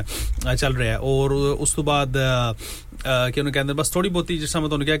लेकिन चल रहा है और उस तो बाद कि उन्हें कहते बस थोड़ी बहुती जिस समय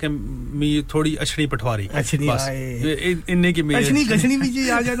तो उन्होंने कहा कि मी थोड़ी अछड़ी पटवारी बस इन्ने की अछड़ी गछड़ी भी जी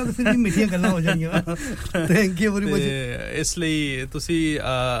आ जाए तो फिर भी मिठियां गल्लां हो जाणियां थैंक यू वेरी मच इसलिए तुसी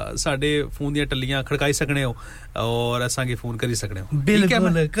साडे फोन दी टल्लियां खड़काई सकने हो और असां के फोन करी सकने हो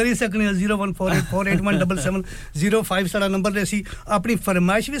बिल्कुल करी सकने हो 01484817705 साडा नंबर ले सी अपनी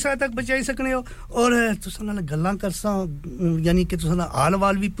फरमाइश भी साथ तक बचाई सकने हो और तुसां नाल गल्लां करसां यानी कि तुसां हाल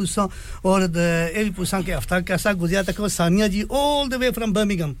वाल भी पूछसां और ए भी पूछसां कि हफ्ता कैसा गुजरा तक Sania ji all the way from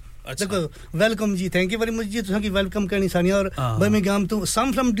Birmingham देखो वेलकम जी थैंक यू वेरी मच जी तुसा की वेलकम करनी सानिया और बर्मिंघम तो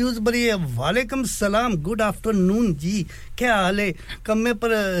सम फ्रॉम ड्यूसबरी वालेकुम सलाम गुड आफ्टरनून जी क्या हाल है कम्मे पर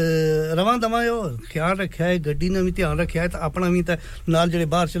रवां दवायो ख्याल रखया है गड्डी ने भी ध्यान रखया है तो अपना भी तो नाल जेड़े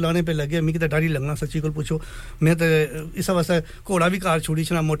बाहर चलाने पे लगे मिकी तो डर ही लगना सच्ची को पूछो मैं तो इस वास्ते घोड़ा भी कार छोड़ी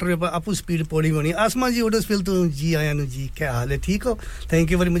छना मोटरवे पर आपू स्पीड पौड़ी होनी आसमा जी ओडसफील्ड तो जी आया नु जी क्या हाल है ठीक हो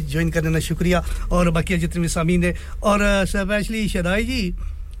thank you very much join करने का शुक्रिया और बाकी जितने भी सामीन है और स्पेशली शदाई जी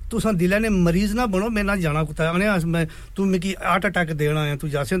तुसा दिल ने मरीज ना बनो मैं ना जाना कुता आने मैं तू मिकी हार्ट अटैक देना है तू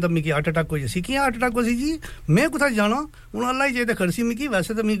जासे तब मिकी हार्ट अटैक कोई सी की हार्ट अटैक कोसी जी मैं कुता जाना उन अल्लाह ही जे खड़सी मिकी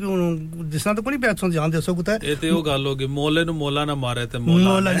वैसे तो मिकी जिसना तो कोनी पैसों जान दे सो कुता ए ते ओ गल होगी मोले नु मोला ना मारे ते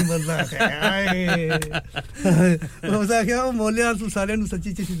मोला नहीं मरदा है ओ सा क्या मोले तू सारे नु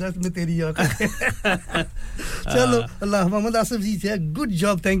सच्ची चीज दस में तेरी याद चलो अल्लाह मोहम्मद आसिफ जी से good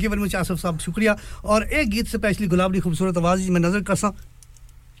job thank you very much Asif साहब शुक्रिया और एक गीत स्पेशली गुलाब दी खूबसूरत आवाज में नजर करसा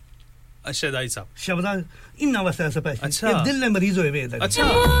शहदाई साहब शहदा इन्ना वैसा स्पेशल अच्छा दिल ने मरीज होए वे अच्छा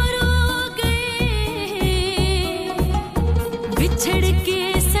बिछड़ के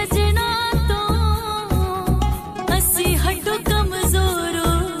सजना तो हंसी हटो कमजोर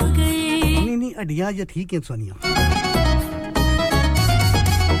हो गए नहीं हड्डियां ये ठीक है सोनिया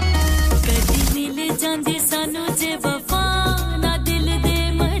कदी मिल जांदी सानू जे वफा ना दिल दे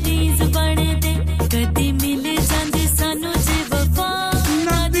मरीज बन दे कदी मिल जांदी सानू जे वफा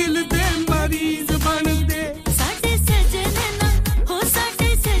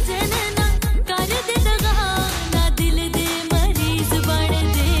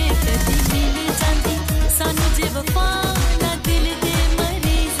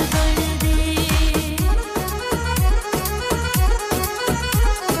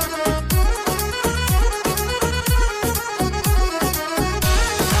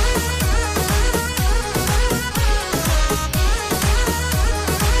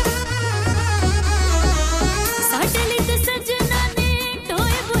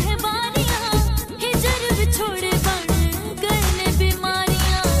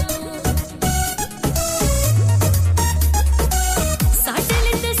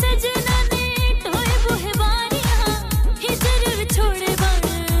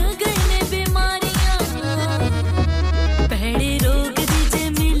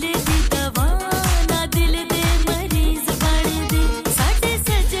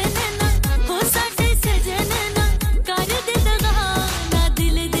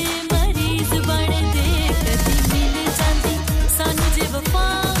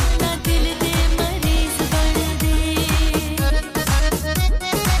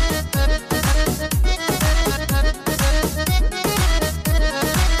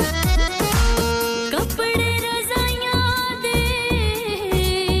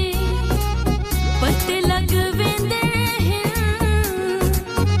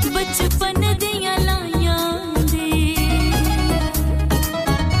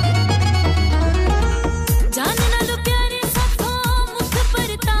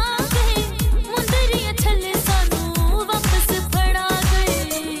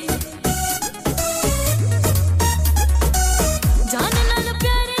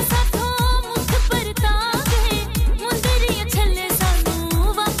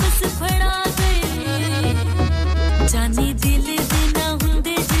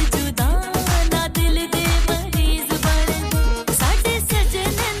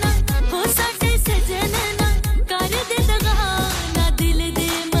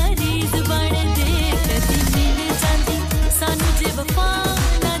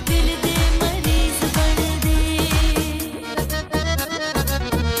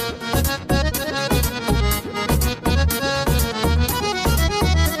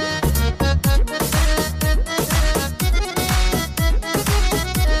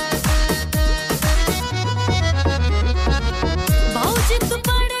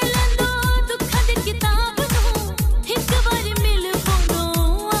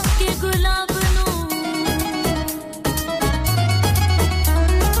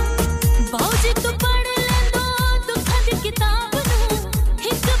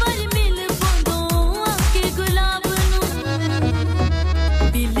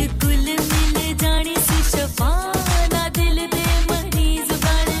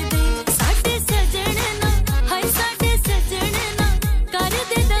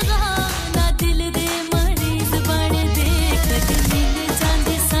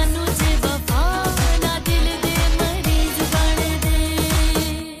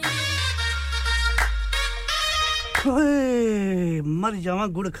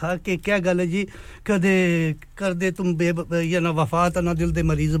मावा गुड़ खा के क्या गल है जी कदे कर दे तुम या ना वफात ना दिल दे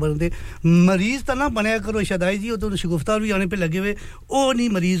मरीज बनदे मरीज ता ना बनया करो शदाई जी ओ तो शगुफ्ता भी आने पे लगे हुए ओ नहीं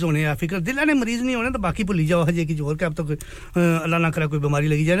मरीज होने आ फिकर दिल ने मरीज नहीं होने तो बाकी भूली जाओ हजे की जोर के अब तक अल्लाह ना करे कोई बीमारी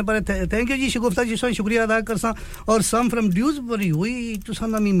लगी जाने पर थैंक यू जी शगुफ्ता जी सो शुक्रिया अदा करसा और सम फ्रॉम ड्यूसबरी हुई तुसा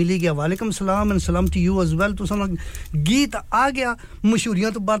ना मी मिली गया वालेकुम सलाम एंड सलाम टू यू एज वेल तुसा ना गीत आ गया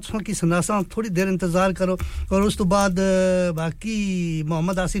मशहूरियां तो बाद तुसा की सुनासा थोड़ी देर इंतजार करो और उस तो बाद बाकी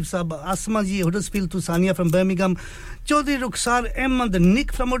मोहम्मद आसिफ साहब आसमा जी Huddersfield to Sania from Birmingham Chaudhary Rukhsar Ahmad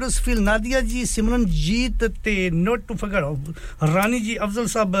Nick from Huddersfield Nadia जी सिमरन जीत ते नोट टू फॉरगेट रानी जी अफजल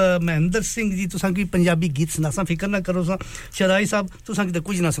साहब महेंद्र सिंह जी तुसा की पंजाबी गीत सुनासा फिकर ना करो सा शदाई साहब तुसा की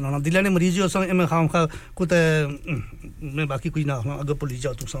कुछ ना सुनाना दिल ने मरीज हो सा मैं खाम खा कुत मैं बाकी कुछ ना अगर भूल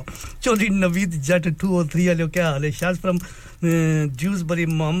जाओ तुसा चौधरी नवीद जट 2 और 3 वाले क्या हाल है Shaz from Dewsbury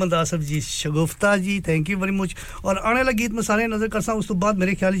Mohammad Asif ji Shagufta ji thank you very much और आने वाला गीत में सारे नजर करसा उस तो बाद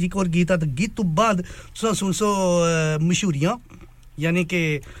मेरे ख्याल जी एक और गीत आ तो गीत तो बाद तुसा सुन सो मशहूरियां यानी कि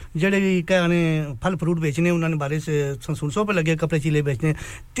जेड़े भी कहने फल फ्रूट बेचने उन्होंने बारे से सुन सो पे लगे कपड़े चीले बेचने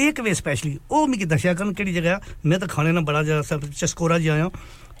टेक अवे स्पेशली ओ मिकी दस्या करन केड़ी जगह मैं तो खाने ना बड़ा ज्यादा सब चस्कोरा जी आया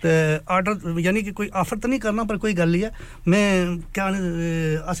तो ऑर्डर यानी कि कोई ऑफर तो नहीं करना पर कोई गल नहीं है मैं क्या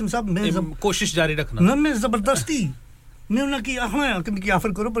आसिम साहब मैं कोशिश जारी रखना मैं जबरदस्ती मैं उन्हें की हाँ कि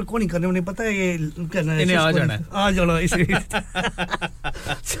ऑफर करो पर कोई नहीं करने उन्हें पता है ये कहना है इन्हें आ जाना इसे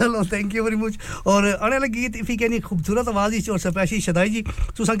चलो थैंक यू वेरी मच और आने वाला गीत इफी कहनी खूबसूरत आवाज ही और स्पेशली शदाई जी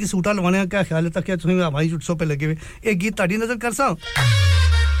तुसा की सूटा लवाने क्या ख्याल है तक क्या तुम हवाई जुटसों पे लगे हुए एक गीत ताड़ी नजर कर सा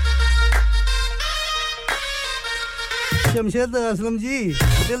शमशेद असलम जी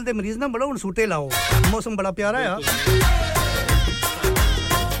दिल दे मरीज ना बड़ा हुन सूटे लाओ मौसम बड़ा प्यारा है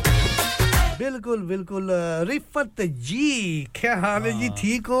बिल्कुल बिल्कुल रिफत जी क्या हाल है जी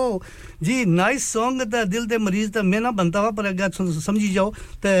ठीक हो जी नाइस सॉन्ग द दिल दे मरीज ता मैं ना बनता हुआ पर अगर समझी जाओ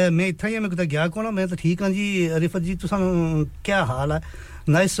ते मैं इत्था ही मैं कुछ गया कोना मैं तो ठीक हां जी रिफत जी तुसा क्या हाल है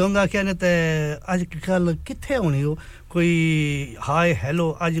नाइस सॉन्ग आख्या ने ते आज कल किथे होनी हो कोई हाय हेलो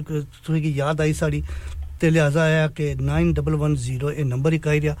आज तुसी याद आई साड़ी ते लिहाजा आया कि 9110 ए नंबर ही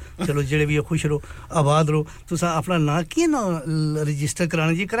कही रहा चलो जेड़े भी खुश रहो आबाद रहो तुसा अपना नाम की ना रजिस्टर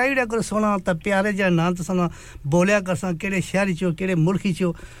कराना जी कराई दिया करो सोना ता प्यारे जा नाम तुसा ना बोलिया करसा केड़े शहर च हो केड़े मुल्क च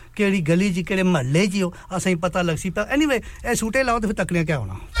हो केड़ी गली च केड़े महल्ले च हो असाई पता लगसी पर एनीवे ए सूटे लाओ ते फिर तकने क्या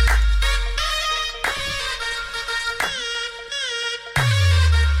होना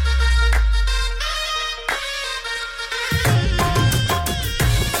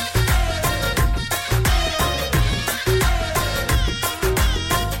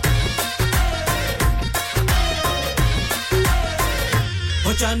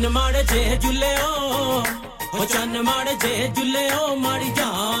चन्न माड़े जे जुल्ले ओ चन्न माड़े जे जुल्ले ओ माड़ी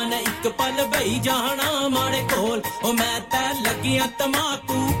जान एक पल बई जाना माड़े कोल ओ मैं ते लगियां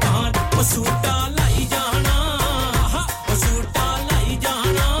तमाकू खान ओ सूटा लाई जाना ओ सूटा लाई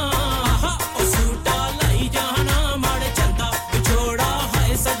जाना ओ सूटा लाई जाना माड़े चंदा विछोड़ा है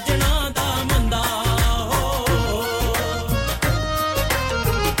सजना दा मंदा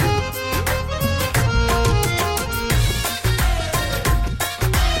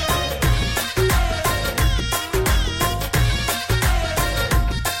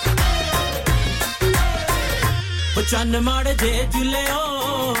चन्न माड़े जे जुल्ले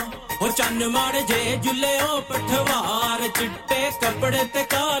ओ चन्न माड़े जे जुल्ले ओ पठवार चिट्टे कपड़े ते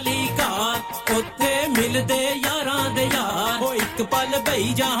काली कार ओथे मिलदे यारां दे यार ओ एक पल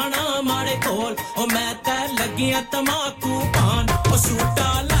बई जाना माड़े कोल ओ मैं ते लगियां तमाकू पान ओ सूटा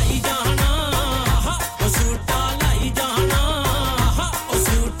लाई जाना ओ सूटा लाई जाना ओ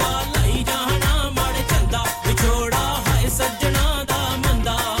सूटा लाई जाना माड़े चंदा विछोड़ा है सजना दा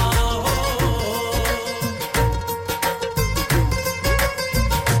मंदा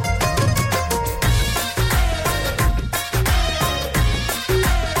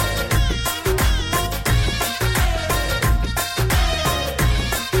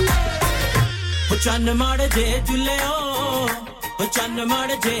चन्न माड़े जे जुल्ले ओ चन्न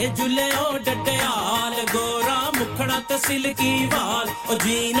माड़े जे जुल्ले ओ डड्याल गोरा मुखड़ा ते सिल्की वाल ओ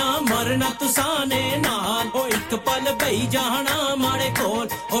जीना मरना तुसाने नाल ओ एक पल बई जाना माड़े कोल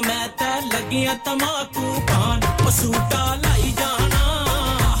ओ मैं ते लगियां तमाकू पान ओ सूटा लाई जाना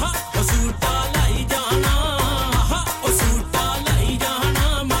ओ सूटा लाई जाना ओ सूटा लाई जाना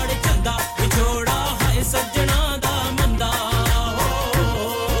माड़े चंदा विछोड़ा है सजना दा मंदा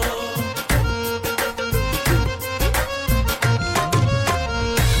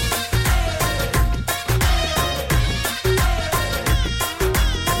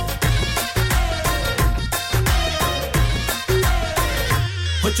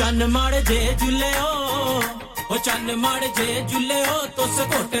चन्न माड़े जे जुल्ले ओ ओ चन्न मड़ जे जुल्ले ओ तुस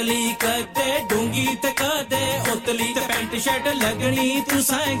कोटली कदे डूंगी ते कदे उतली ते पैंट शर्ट लगनी तू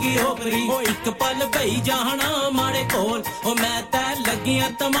सांगी ओपरी ओ एक पल बई जाना माड़े कोल ओ मैं ते लगियां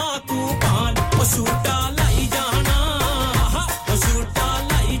तमाकू पान ओ सूटा लाई जाना ओ सूटा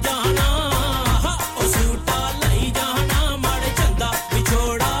लाई जाना ओ सूटा लाई जाना माड़े चंदा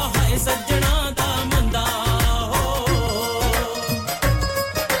विछोड़ा है सज्जना दा मंदा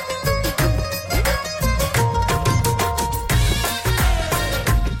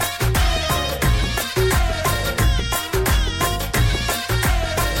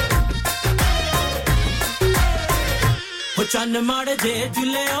चन्न मड़ जे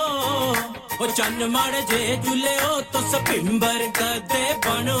जुल्ले ओ चन्न मड़ जे जुल्ले ओ तुस पिंबर कदे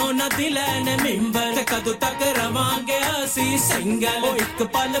बनो न दिलैन मिंबर ते कदों तक रवांगे असी सिंगल ओ एक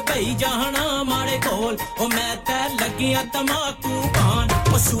पल बई जाना माड़े कोल ओ मैं ते लगियां तमाकू पान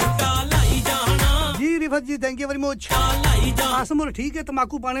ओ सूटा लाई जाना जी Rifat ji thank you very much Assam और ठीक है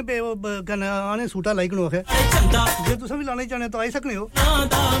तमाकू पाने पे आने सूटा लाई कनो है जे तुसा भी लाने चाहने तो आई सकने हो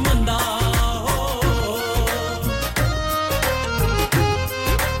दा मंदा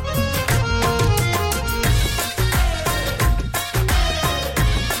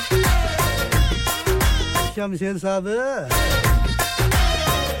शमशेर साहब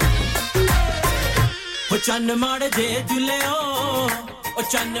ओ चन्न माड़ जे जुल्ले ओ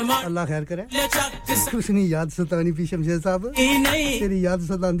चन्न माड़ अल्लाह खैर करे कुछ नहीं याद सतानी पी शमशेर साहब तेरी याद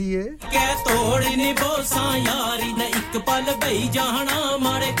सतांदी है के तोड़ी नी बोसा यारी न एक पल बई जाना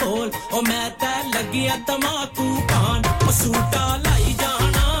मारे कोल ओ मैं ते लगियां तमाकू पान ओ सूटा लाई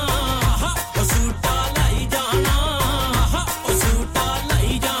जाना ओ सूटा लाई जाना ओ सूटा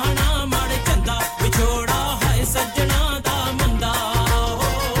लाई जाना मारे चंदा विछोड़ा है सज्जना दा मंदा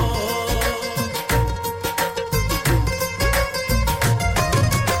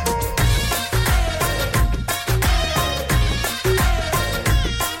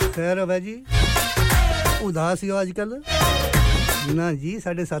खैर है जी उदास हो आजकल ना जी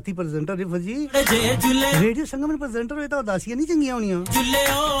साडे साथी प्रेजेंटर रिफत जी रेडियो संगम में प्रेजेंटर होए तो उदासियां नहीं चंगियां होनियां जुल्ले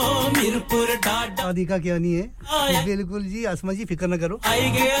ओ मीरपुर डाडा आदि का क्या नहीं है बिल्कुल जी आसमा जी फिक्र ना करो आई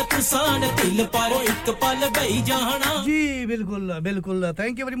गया तुसान दिल पर एक पल बई जाना जी बिल्कुल बिल्कुल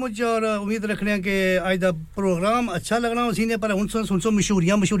थैंक यू वेरी मच और उम्मीद रखने हैं कि आज दा प्रोग्राम अच्छा लगना उसी ने पर हुन सुन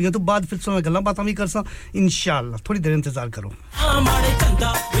मशहूरियां तो बाद फिर सुन गल्लां बातां भी करसा इंशाल्लाह थोड़ी देर इंतजार करो हमारे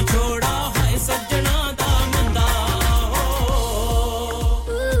चंदा विछोड़ा है सज्जना दा मंदा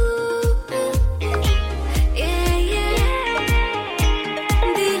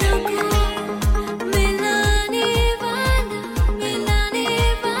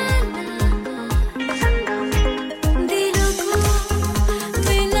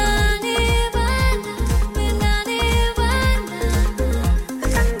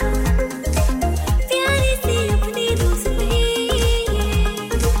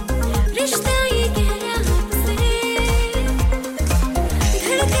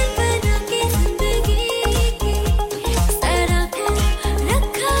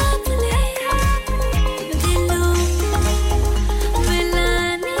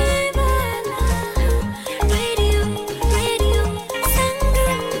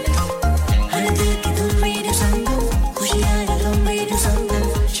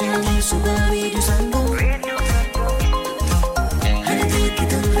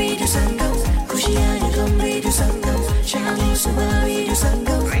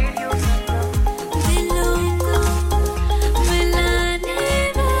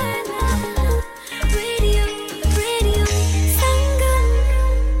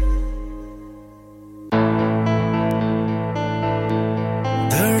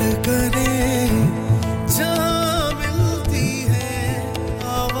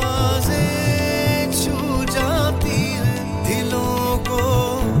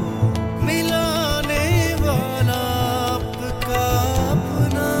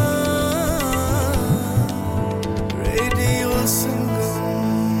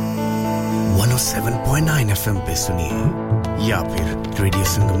FM पे सुनिए या फिर रेडियो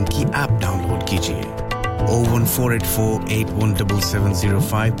संगम की ऐप डाउनलोड कीजिए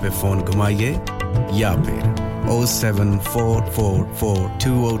 01484817705 पे फोन घुमाइए या फिर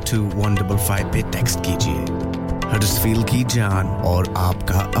 07444202155 पे टेक्स्ट कीजिए हडर्सफील्ड की जान और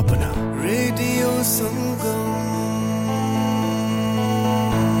आपका अपना रेडियो संगम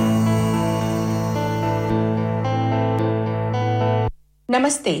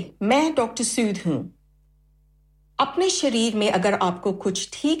नमस्ते मैं डॉक्टर सूद हूं अपने शरीर में अगर आपको कुछ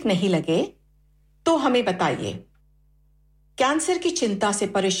ठीक नहीं लगे तो हमें बताइए कैंसर की चिंता से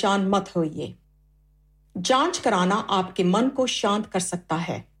परेशान मत होइए जांच कराना आपके मन को शांत कर सकता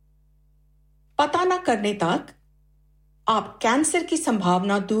है पता न करने तक आप कैंसर की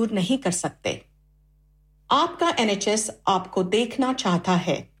संभावना दूर नहीं कर सकते आपका NHS आपको देखना चाहता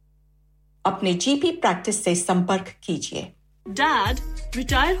है अपने GP प्रैक्टिस से संपर्क कीजिए डैड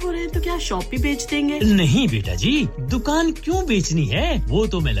रिटायर हो रहे हैं तो क्या शॉप भी बेच देंगे नहीं बेटा जी दुकान क्यों बेचनी है वो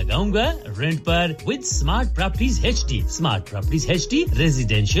तो मैं लगाऊंगा रेंट पर with smart properties HD smart properties HD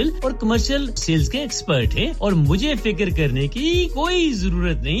residential और कमर्शियल सेल्स के एक्सपर्ट हैं और मुझे फिक्र करने की कोई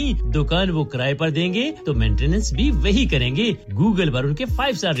जरूरत नहीं दुकान वो किराए पर देंगे तो मेंटेनेंस भी वही करेंगे गूगल पर उनके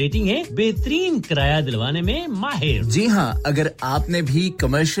 5 स्टार रेटिंग है बेहतरीन किराया दिलवाने में माहिर जी हां अगर आपने भी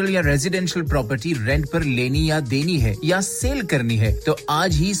कमर्शियल या रेजिडेंशियल प्रॉपर्टी रेंट पर लेनी या देनी है या सेल करनी है तो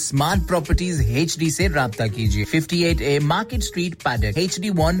आज ही स्मार्ट प्रॉपर्टीज HD से राब्ता कीजिए 58A market street Paddock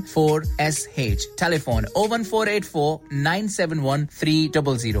HD14SH telephone 01484 971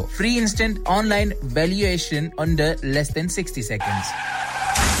 300 free instant online valuation under less than 60 seconds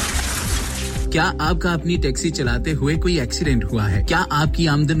क्या आपका अपनी टैक्सी चलाते हुए कोई एक्सीडेंट हुआ है क्या आपकी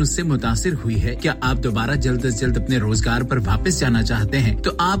आमदन उससे मुतासिर हुई है क्या आप दोबारा जल्द से जल्द अपने रोजगार पर वापस जाना चाहते हैं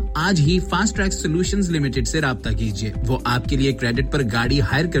तो आप आज ही फास्ट ट्रैक सॉल्यूशंस लिमिटेड से राब्ता कीजिए वो आपके लिए क्रेडिट पर गाड़ी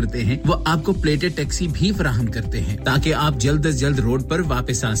हायर करते हैं वो आपको प्लेटेड टैक्सी भी फराहम करते हैं ताकि आप जल्द से जल्द रोड पर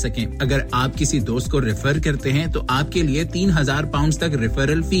वापस आ सकें अगर आप किसी दोस्त को रेफर करते हैं तो आपके लिए 3000 पाउंड तक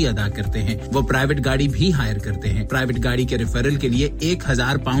रेफरल फी अदा करते हैं वो प्राइवेट गाड़ी भी हायर करते हैं प्राइवेट गाड़ी के रेफरल के लिए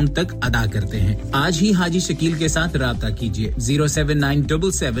 1000 पाउंड तक अदा करते हैं आज ही हाजी शकील के साथ राब्ता कीजिए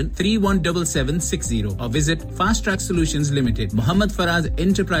 07977317760 और visit fast track solutions limited Mohammed Faraz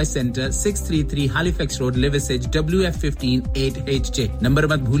enterprise centre 633 Halifax road Liversedge WF15 8HJ number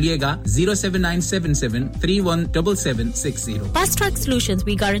मत भूलिएगा 07977317760 Fast Track Solutions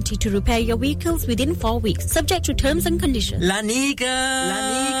we guarantee to repair your vehicles within 4 weeks subject to terms and conditions लानिका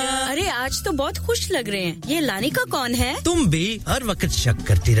अरे आज तो बहुत खुश लग रहे हैं ये लानिका कौन है तुम भी हर वक्त शक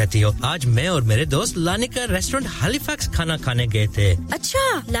करती रहती हो आज मैं और मेरे दोस्त लानिका रेस्टोरेंट हैलिफैक्स खाना खाने गए थे अच्छा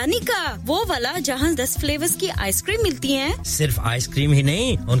लानिका वो वाला जहां 10 फ्लेवर्स की आइसक्रीम मिलती है सिर्फ आइसक्रीम ही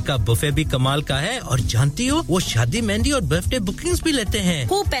नहीं उनका बुफे भी कमाल का है और जानती हो वो शादी मेहंदी और बर्थडे बुकिंग्स भी लेते हैं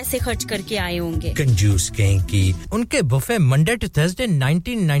खूब पैसे खर्च करके आए होंगे कंजूस कहीं की उनके buffet Monday to Thursday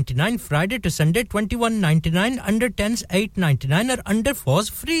 1999 Friday to Sunday 2199 under 10s 899 और अंडर 4s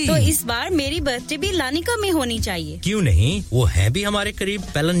फ्री तो इस बार मेरी बर्थडे भी लानिका में होनी चाहिए क्यों नहीं वो है भी हमारे करीब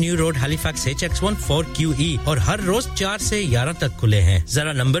पेलन new road Halifax HX1 4QE और हर रोज 4 से 11 तक खुले हैं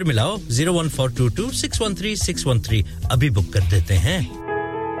जरा नंबर मिलाओ 01422613613 अभी बुक कर देते हैं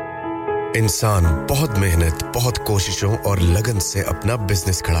इंसान बहुत मेहनत बहुत कोशिशों और लगन से अपना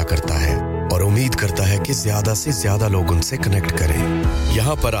बिजनेस खड़ा करता है और उम्मीद करता है कि ज्यादा से ज्यादा लोग उनसे कनेक्ट करें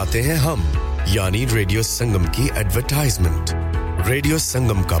यहाँ पर आते हैं हम यानी रेडियो संगम की एडवर्टाइजमेंट रेडियो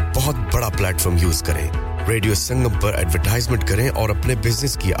संगम का बहुत बड़ा प्लेटफॉर्म यूज करें रेडियो संगम पर एडवर्टाइजमेंट करें और अपने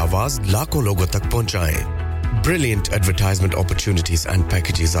बिजनेस की आवाज लाखों लोगों तक पहुंचाएं Brilliant advertisement opportunities and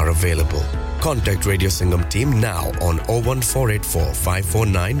packages are available. Contact Radio Sangam team now on 01484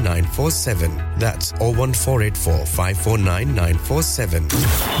 549 947. That's 01484 549 947.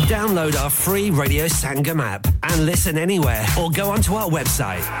 Download our free Radio Sangam app and listen anywhere or go onto our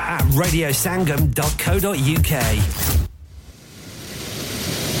website at radiosangam.co.uk.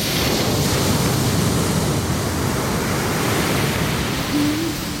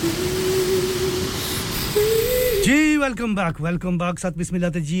 Ji welcome back साथ बिस्मिल्लाह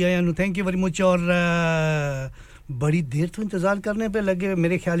ते जी आया नु thank you very much और बड़ी देर तो इंतजार करने पे लगे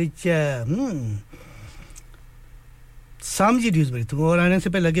मेरे ख्याल सामजी न्यूज़ बड़ी तो और आने से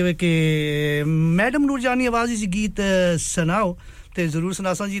पहले लगे हुए कि मैडम नूरजानी आवाज इस गीत सुनाओ ते जरूर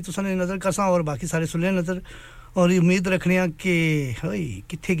सुनासा जी तुसने नजर करसा और बाकी सारे सुन ले नजर और उम्मीद रखने कि होई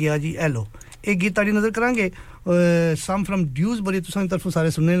किथे गया जी हेलो एक गीत ताड़ी नजर करांगे सम फ्रॉम ड्यूज बड़ी तुसां तरफ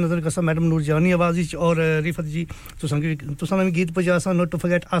सारे सुनने नजर करसा मैडम नूरजानी आवाज विच और रिफत जी तुसां भी गीत पजासा not to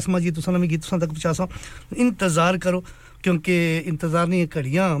forget Asma ji तुसां भी गीत तुसां तक पहुंचासा इंतजार करो क्योंकि इंतजार नहीं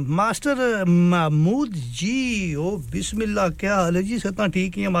घड़ियां मास्टर महमूद जी ओ बिस्मिल्लाह क्या हाल है जी सता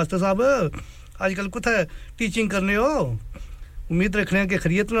ठीक ही है मास्टर साहब आजकल कुछ टीचिंग करने हो उम्मीद रखने हैं कि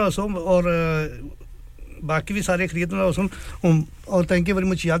खैरियत ना हो और बाकी भी सारे खरीदना और थैंक यू वेरी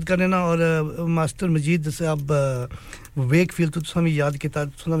मच याद करने ना और मास्टर मजीद साहब वेकफील्ड तो तुम याद किया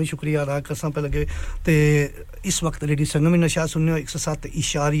तुम भी शुक्रिया अदा करसा पे लगे ते इस वक्त रेडियो संगम में नशा सुनने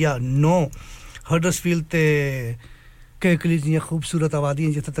 107.9 हडर्सफील्ड ते के कलीजियां खूबसूरत आबादी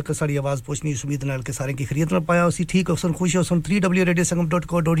हैं जिथे तक साड़ी आवाज पहुंचनी इस उम्मीद नाल के सारे की खरीदना पाया उसी ठीक अफसर खुश हो सुन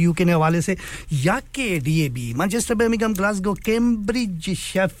 3w.radiosangam.co.uk ने हवाले से या के DAB Manchester Birmingham Glasgow Cambridge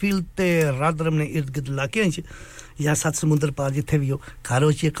Sheffield ते रादरम ने इर्द-गिर्द इलाके हैं या सात समुंदर पार जिथे भी हो कारो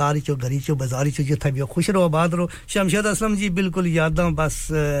च कार च गरी च बाजार च जिथे भी हो खुश रहो आबाद रहो शमशेद असलम जी बिल्कुल यादां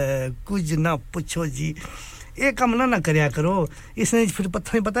बस कुछ ना पूछो जी ਇਹ ਕੰਮ ਨਾ ਕਰਿਆ ਕਰੋ इसने फिर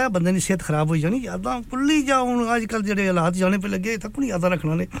पता है बंदे ਦੀ ਸਿਹਤ ਖਰਾਬ ਹੋ ਜਾਣੀ ਯਾਦਾਂ ਭੁੱਲੀ ਜਾ ਹੁਣ ਅੱਜ ਕੱਲ ਜਿਹੜੇ ਹਾਲਾਤ ਜਾਣੇ ਪੇ ਲੱਗੇ ਤੱਕ ਨਹੀਂ ਯਾਦਾਂ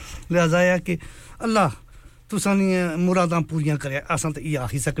ਰੱਖਣਾ ਨੇ ਲਿਹਾਜ਼ਾ ਹੈ ਕਿ ਅੱਲਾਹ तुसां नी मुरादां पूरियां करे असां ते ई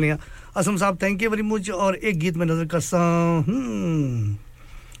आखी सकने आ असम साहब थैंक यू वेरी मच और एक गीत में नजर करसा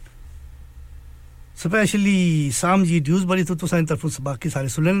स्पेशली साम जी ड्यूज बड़ी तो तुसां तरफ से बाकी सारे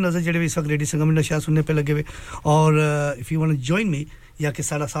सुनने नजर जेडे इस वक्त रेडियो संगम में शायद सुनने पे लगे हुए और if you want to join me या कि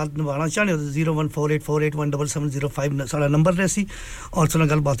सारा साथ निभाना चाहते हो तो 01484817705 सारा नंबर रहसी और सुना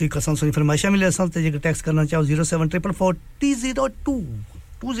गल बात हुई कसां सुनी फरमाइशा मिले असां ते जे टेक्स्ट करना चाहो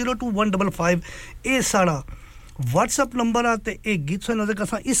 07444T02102155 ए सारा व्हाट्सएप नंबर आते एक गीत सुन नजर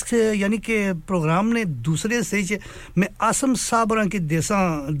कसा इस यानी कि प्रोग्राम ने दूसरे स्टेज में आसम साहब की देसा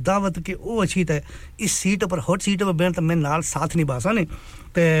दावत के ओ अच्छी है इस सीट पर हॉट सीट पर बैठ मैं नाल साथ निभासा ने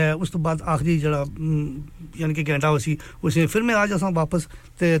ते उस तो बाद आखिरी जरा यानी कि घंटा होसी उसे फिर मैं आज असां वापस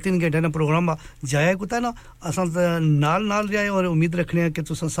ते 3 घंटे ना प्रोग्राम जाया कुता ना असां नाल रहे और उम्मीद रखने कि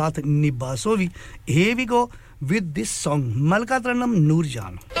तुसां साथ निभासो भी हे we go with this song मलका तरनम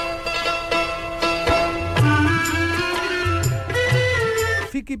नूरजान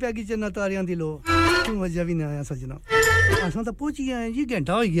फिक्की पैगी चन्ना तारियां दी लो तू वजह भी ना आया सजना असां तो पहुंच गए हैं जी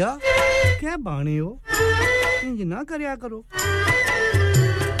घंटा हो गया क्या बाणे हो इंज ना करया करो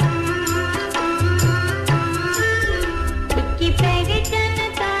फिक्की पैगी चन्ना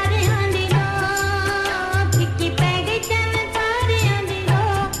तारियां दी लो फिक्की पैगी चन्ना तारियां दी लो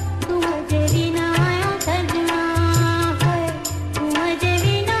तू वजह भी ना आया सजना तू वजह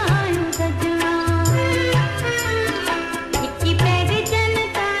भी ना आया सजना फिक्की पैगी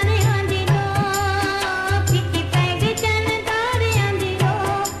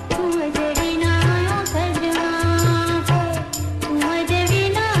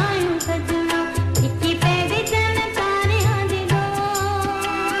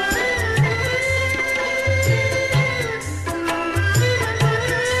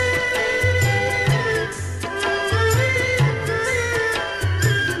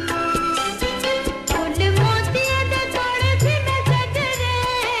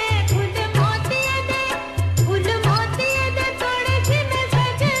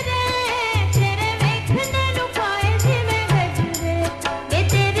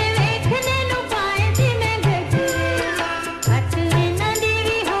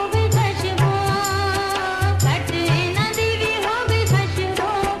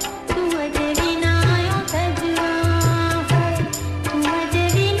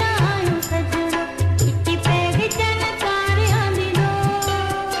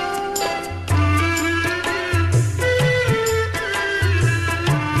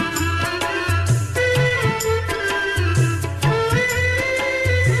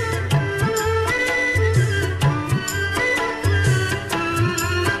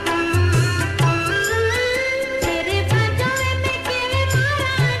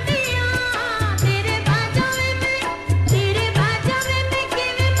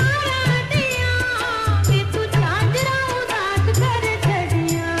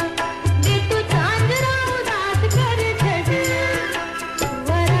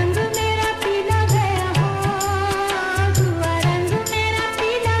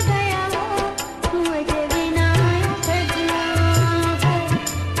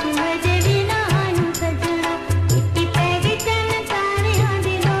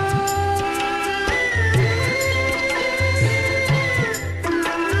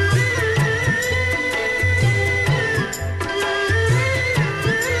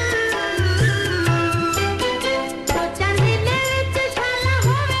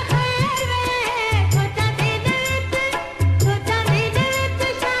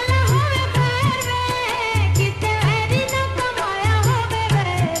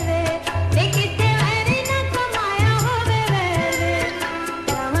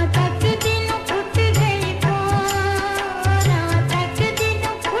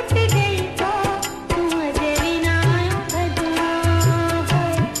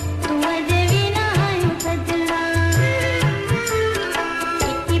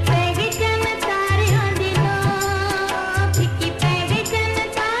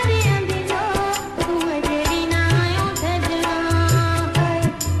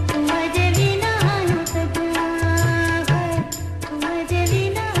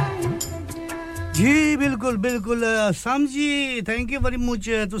बिल्कुल समझी थैंक यू वेरी मच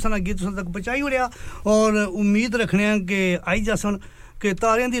तुसां गीत तुसां तक पहुंचाई उड़िया और उम्मीद रखने कि आई जासन कि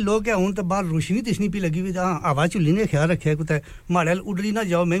तारियां दी लोक है हुन ते बाहर रोशनी दिसनी पी लगी हुई हां हवा चुल्ली ने ख्याल रखया कुते माड़ल उड़री ना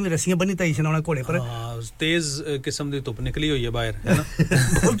जाओ मैं भी रस्सियां बनी तई सुनाना घोड़े पर तेज किस्म दी धूप निकली हुई है बाहर है ना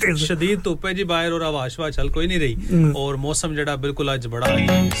बहुत तेज शदीद धूप है जी बाहर और हवा शवा चल कोई नहीं रही और मौसम जड़ा बिल्कुल आज बड़ा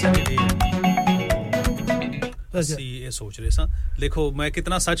ਅਸੀਂ ਇਹ ਸੋਚ ਰਹੇ ਸਾਂ ਦੇਖੋ ਮੈਂ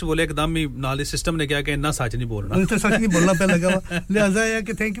ਕਿਤਨਾ ਸੱਚ ਬੋਲੇ ਇੱਕਦਮ ਹੀ ਨਾਲੇ ਸਿਸਟਮ ਨੇ ਕਿਹਾ ਕਿ ਇੰਨਾ ਸੱਚ ਨਹੀਂ ਬੋਲਣਾ ਉਹ ਤਾਂ ਸੱਚ ਨਹੀਂ ਬੋਲਣਾ ਪੈ ਲੱਗਾ ਵਾ ਲਿਹਾਜ਼ਾ ਹੈ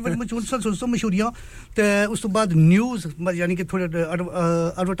ਕਿ ਥੈਂਕ ਯੂ ਵੈਰੀ ਮਚ ਉਨਸਾ ਸੁਣਸੋ ਮਸ਼ਹੂਰੀਆਂ ਤੇ ਉਸ ਤੋਂ ਬਾਅਦ ਨਿਊਜ਼ ਯਾਨੀ ਕਿ ਥੋੜੇ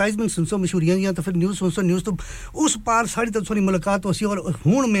ਐਡਵਰਟਾਈਜ਼ਮੈਂਟ ਸੁਣਸੋ ਮਸ਼ਹੂਰੀਆਂ ਜਾਂ ਤਾਂ ਫਿਰ ਨਿਊਜ਼ ਸੁਣਸੋ ਨਿਊਜ਼ ਤੋਂ ਉਸ ਪਾਰ ਸਾਡੀ ਤਾਂ ਥੋੜੀ ਮੁਲਾਕਾਤ ਹੋਸੀ ਔਰ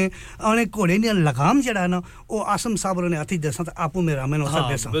ਹੁਣ ਮੈਂ ਆਣੇ ਘੋੜੇ ਨੇ ਲਗਾਮ ਜਿਹੜਾ ਨਾ ਉਹ ਆਸਮ ਸਾਹਿਬ ਨੇ ਆਤੀ ਦੱਸਾਂ ਤਾਂ ਆਪੂ ਮੇਰਾ ਮੈਨੂੰ ਸਭ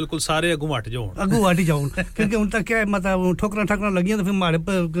ਦੱਸਾਂ ਬਿਲਕੁਲ ਸਾਰੇ ਅਗੂ ਹਟ ਜਾਓ ਅਗੂ ਹਟ ਜਾਓ ਕਿਉਂਕਿ ਹੁਣ ਤੱਕ ਹੈ ਮਤਲਬ ਠੋਕਰਾਂ ਲੱਗੀਆਂ ਤਾਂ ਫਿਰ ਮਾੜੇ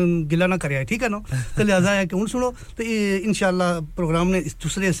ਗਿਲਾ ਨਾ ਕਰਿਆ ਠੀਕ ਹੈ ਨਾ ਤੇ ਲਿਹਾਜ਼ਾ ਹੈ ਕਿ ਹੁਣ ਸੁਣੋ ਤੇ इंशाल्लाह प्रोग्राम ने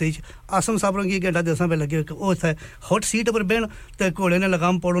दूसरे स्टेज आसम साहब की घंटा दसा पे लगे वो था हॉट सीट पर बैठ ते घोड़े ने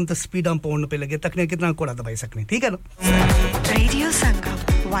लगाम पौड़न ते स्पीड पौड़न पे लगे तकने कितना घोड़ा दबाई सकने ठीक है ना रेडियो संगम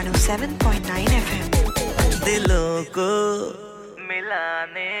 107.9 FM दिलों को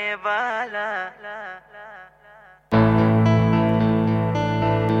मिलाने वाला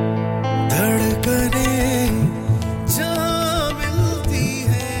धड़कने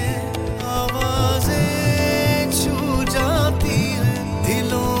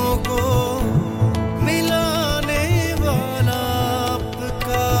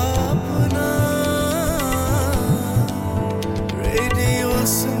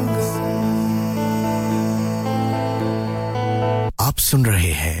सुन रहे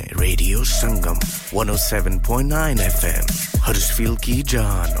हैं रेडियो संगम 107.9 FM हडर्सफील्ड की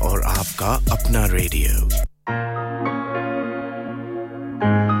जान और आपका अपना रेडियो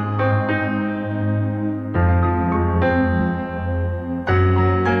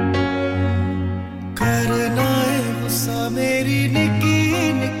करना है गुस्सा मेरी निकी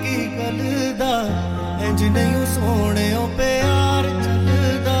निकी गल दा इंज नहीं सोने ओ प्यार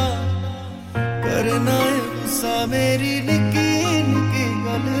चलदा करना है गुस्सा मेरी निकी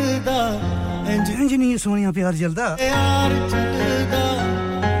इंजीनियर सोनिया प्यार चलदा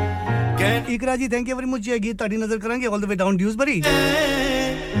इकरा जी थैंक यू वेरी मच गीत ताड़ी नजर करेंगे all the way down Dewsbury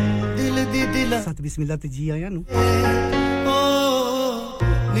दिल दी दिल सत बिस्मिल्लाह ते जी आया नु ओ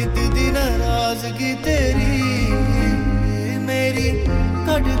नित दी नाराजगी तेरी मेरी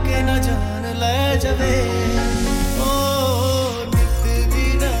कट के ना जान ले जावे ओ नित दी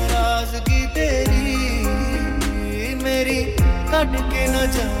नाराजगी तेरी मेरी कट के ना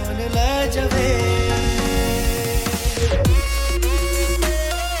जान ले जावे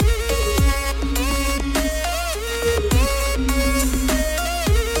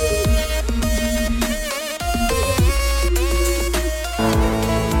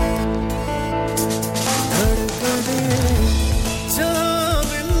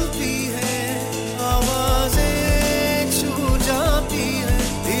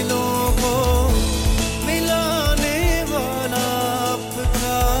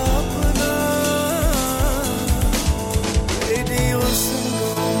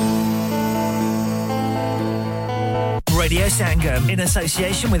Radio Sangam in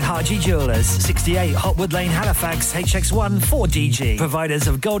association with Haji Jewellers, 68 Hotwood Lane, Halifax, HX1 4DG. Providers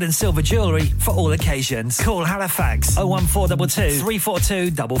of gold and silver jewellery for all occasions. Call Halifax 01422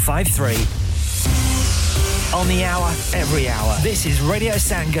 342 553. On the hour, every hour. This is Radio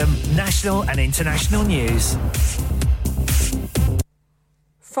Sangam, national and international news.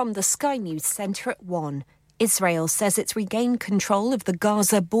 From the Sky News Centre at 1. Israel says it's regained control of the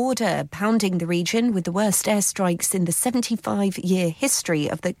Gaza border, pounding the region with the worst airstrikes in the 75-year history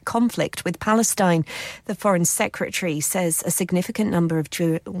of the conflict with Palestine. The Foreign Secretary says a significant number of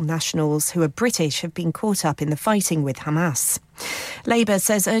dual nationals who are British have been caught up in the fighting with Hamas. Labour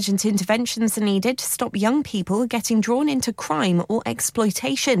says urgent interventions are needed to stop young people getting drawn into crime or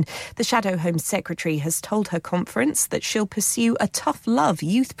exploitation. The Shadow Home Secretary has told her conference that she'll pursue a tough love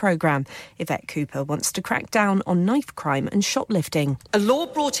youth programme. Yvette Cooper wants to crack down on knife crime and shoplifting. A law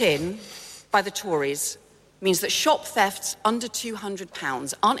brought in by the Tories means that shop thefts under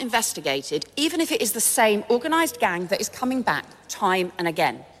 £200 aren't investigated, even if it is the same organised gang that is coming back time and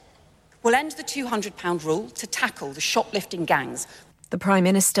again. We'll end the £200 rule to tackle the shoplifting gangs. The Prime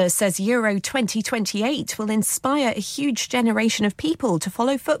Minister says Euro 2028 will inspire a huge generation of people to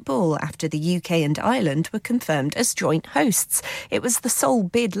follow football after the UK and Ireland were confirmed as joint hosts. It was the sole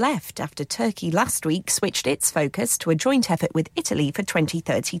bid left after Turkey last week switched its focus to a joint effort with Italy for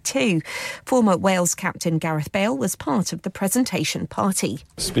 2032. Former Wales captain Gareth Bale was part of the presentation party.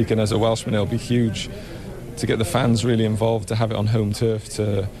 Speaking as a Welshman, it'll be huge to get the fans really involved, to have it on home turf,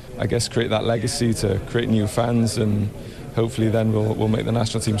 to, I guess, create that legacy, to create new fans, and hopefully then we'll make the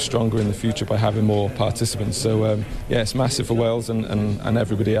national team stronger in the future by having more participants. So, yeah, it's massive for Wales and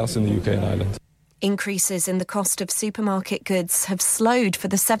everybody else in the UK and Ireland. Increases in the cost of supermarket goods have slowed for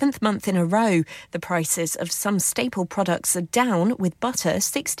the 7th month in a row. The prices of some staple products are down, with butter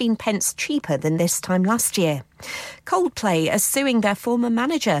 16 pence cheaper than this time last year. Coldplay are suing their former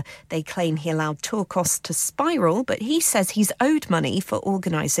manager. They claim he allowed tour costs to spiral, but he says he's owed money for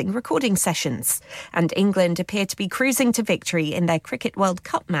organising recording sessions. And England appear to be cruising to victory in their Cricket World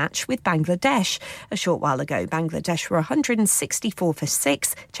Cup match with Bangladesh. A short while ago, Bangladesh were 164 for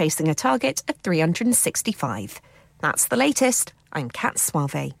 6, chasing a target of 365. That's the latest. I'm Kat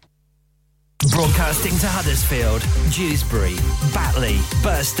Suave. Broadcasting to Huddersfield, Dewsbury, Batley,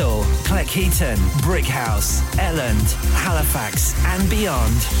 Birstall, Cleckheaton, Brickhouse, Elland, Halifax and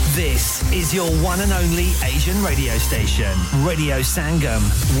beyond. This is your one and only Asian radio station. Radio Sangam,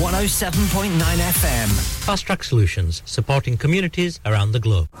 107.9 FM. Fast Track Solutions, supporting communities around the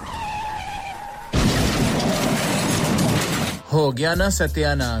globe. हो गया ना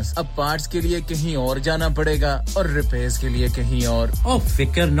सत्यानाश अब parts के लिए कहीं और जाना पड़ेगा और रिपेयर्स के लिए कहीं और ओ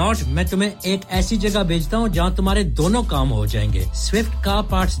फिकर नॉट मैं तुम्हें एक ऐसी जगह भेजता हूं जहां तुम्हारे दोनों काम हो जाएंगे स्विफ्ट कार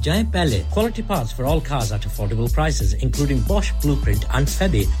पार्ट्स जाएं पहले quality parts for all cars at affordable prices including Bosch Blueprint and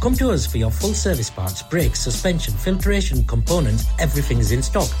Febby come to us for your full service parts brakes suspension filtration components everything is in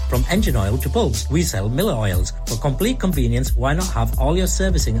stock from engine oil to bulbs we sell Miller oils for complete convenience why not have all your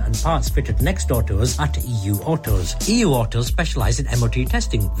servicing and parts fitted next door to us at EU Autos EU Autos specialise in MOT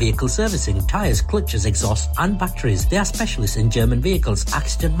testing, vehicle servicing, tyres, clutches, exhausts and batteries. They are specialists in German vehicles,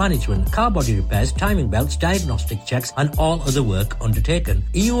 accident management, car body repairs, timing belts, diagnostic checks and all other work undertaken.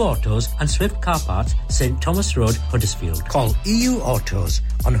 EU Autos and Swift Car Parts, St Thomas Road, Huddersfield. Call EU Autos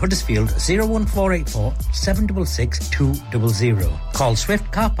on Huddersfield 01484 766 200. Call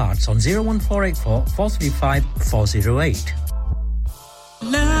Swift Car Parts on 01484 435 408.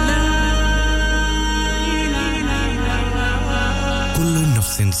 Kullu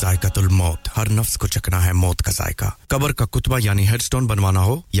नफ्सिन जायकातुल मौत हर नफ्स को चखना है मौत का जायका कब्र का कुतबा यानी हेडस्टोन बनवाना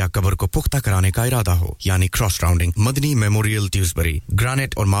हो या कब्र को पुख्ता कराने का इरादा हो यानी cross rounding Madani memorial Dewsbury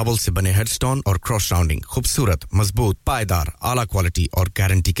granite और मार्बल से बने हेडस्टोन और क्रॉस राउंडिंग खूबसूरत मजबूत पायदार आला क्वालिटी और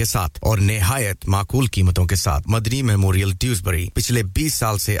गारंटी के साथ और निहायत माकूल कीमतों के साथ मदनी मेमोरियल ड्यूसबरी पिछले 20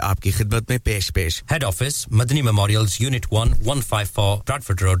 साल से आपकी खिदमत में पेश head office Madani memorials unit 1 154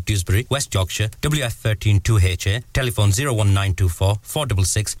 Bradford road Dewsbury West Yorkshire WF13 2HA telephone 01924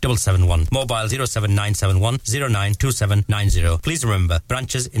 466 771 mobile 07971 092790 please remember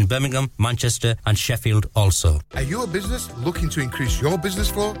branches in Birmingham Manchester and Sheffield also Are you a business looking to increase your business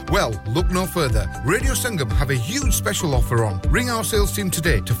flow well look no further Radio Sangam have a huge special offer on ring our sales team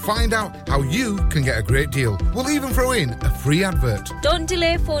today to find out how you can get a great deal we'll even throw in a free advert Don't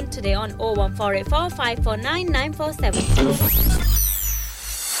delay phone today on 01484 549 947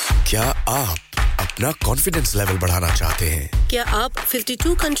 क्या आप अपना confidence level बढ़ाना चाहते हैं क्या आप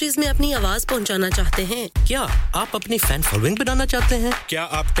 52 countries में अपनी आवाज पहुंचाना चाहते हैं क्या आप अपनी फैन फॉलोइंग बनाना चाहते हैं क्या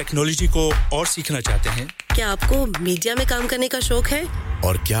आप टेक्नोलॉजी को और सीखना चाहते हैं क्या आपको मीडिया में काम करने का शौक है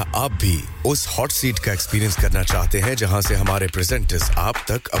और क्या आप भी उस हॉट सीट का एक्सपीरियंस करना चाहते हैं जहां से हमारे प्रेजेंटर्स आप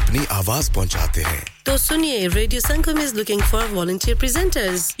तक अपनी आवाज पहुंचाते हैं तो सुनिए radio Sangam is looking for volunteer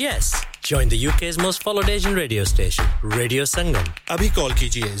presenters Yes join the UK's most followed Asian radio station Radio Sangam अभी कॉल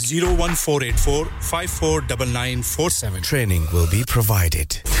कीजिए 01484 549947 Training will be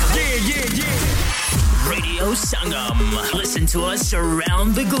provided Yeah Radio Sangam listen to us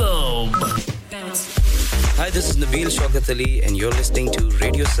around the globe Hi, this is Nabil Shaukat Ali and you're listening to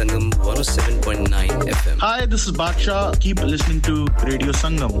Radio Sangam 107.9 FM. Hi, this is Baksha. Keep listening to Radio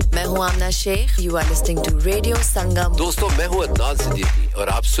Sangam. मैं हूँ आमना Sheikh. You are listening to Radio Sangam. दोस्तों मैं हूँ अदनान सिद्दीकी और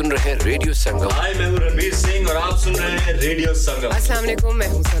आप सुन रहे हैं Radio Sangam. Hi, मैं हूँ रणवीर सिंह और आप सुन रहे हैं Radio Sangam. Assalamu alaikum, मैं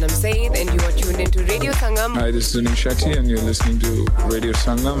हूँ सनम Saeed and you are tuned into Radio Sangam. Hi, this is Zunin Shetty and you're listening to Radio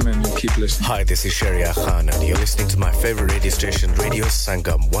Sangam and keep listening. Hi, this is Sharia Khan and you're listening to my favorite radio station Radio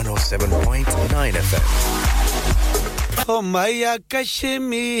Sangam 107.9 FM. ओ माया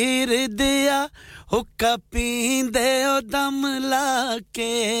कश्मीर दिया हुक्का पींदे ओ दम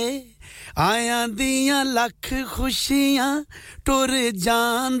लाके आया दियां लख खुशियां टुर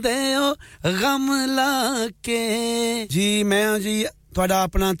जांदे ओ गम लाके जी मैं जी ਤੁਹਾਡਾ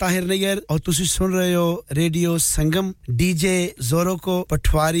ਆਪਣਾ ਤਾਹਿਰ ਨਈਰ ਔਰ ਤੁਸੀਂ ਸੁਣ ਰਹੇ ਹੋ ਰੇਡੀਓ ਸੰਗਮ ਡੀਜੇ ਜ਼ੋਰੋ ਕੋ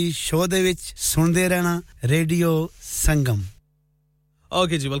ਪਟਵਾਰੀ ਸ਼ੋਅ ਦੇ ਵਿੱਚ ਸੁਣਦੇ ਰਹਿਣਾ radio Sangam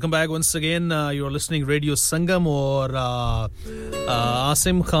Okay ji welcome back once again you are listening Radio Sangam और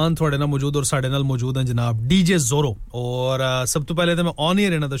आसिम खान थोड़े ना मौजूद और साडे नाल मौजूद हैं जनाब DJ Zorro और सब तो पहले तो मैं ऑन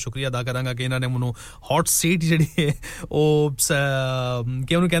एयर इना दा शुक्रिया अदा करांगा कि इन्होंने मनु हॉट सीट जेडी है ओ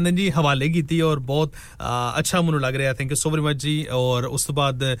कि उन्होंने कहंदे जी हवाले कीती और बहुत अच्छा मनु लग रहा है thank you so very much जी और उस तो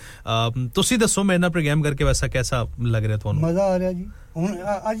बाद तुसी दसो मैं ना प्रोग्राम करके वैसा कैसा लग रहा ਤੁਹਾਨੂੰ मजा आ रहा जी ਹੁਣ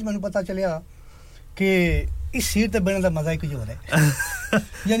ਅੱਜ ਮੈਨੂੰ ਪਤਾ ਚੱਲਿਆ ਕਿ इस सीट ते बैठने दा मजा ही कुछ और है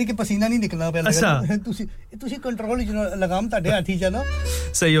यानी कि पसीना नहीं निकलना पहले अच्छा ਤੁਸੀਂ ਕੰਟਰੋਲ लगाम ਤੁਹਾਡੇ ਹੱਥੀ ਚ ਨਾ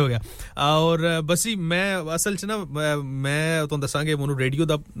ਸਹੀ ਹੋ ਗਿਆ ਔਰ ਬਸ ਹੀ ਮੈਂ ਅਸਲ ਚ ਨਾ ਮੈਂ ਤੁਹਾਨੂੰ ਦੱਸਾਂਗੇ ਮੈਨੂੰ ਰੇਡੀਓ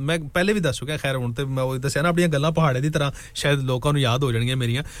ਦਾ ਮੈਂ ਪਹਿਲੇ ਵੀ ਦੱਸ ਚੁੱਕਿਆ ਖੈਰ ਹੁਣ ਤੇ ਮੈਂ ਉਹ ਦੱਸਿਆ ਨਾ ਆਪਣੀਆਂ ਗੱਲਾਂ ਪਹਾੜੇ ਦੀ ਤਰ੍ਹਾਂ ਸ਼ਾਇਦ ਲੋਕਾਂ ਨੂੰ ਯਾਦ ਹੋ ਜਾਣਗੀਆਂ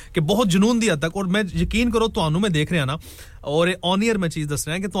ਮੇਰੀਆਂ ਕਿ ਬਹੁਤ ਜਨੂਨ ਦੀ ਹੱਦ ਤੱਕ ਔਰ ਮੈਂ ਯਕੀਨ ਕਰੋ ਤੁਹਾਨੂੰ ਮੈਂ ਦੇਖ ਰਿਹਾ ਨਾ और ऑन ईयर मैं चीज दस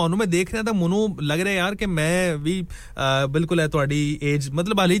रहा है कि ਤੁਹਾਨੂੰ मैं देख रहा था मनु लग रहा है यार कि मैं भी बिल्कुल है ਤੁਹਾਡੀ एज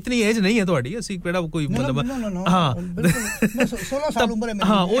मतलब हाले इतनी एज नहीं है ਤੁਹਾਡੀ ਅਸੀਂ ਕਿਹੜਾ ਕੋਈ मतलब हां 16 साल उम्र है मेरी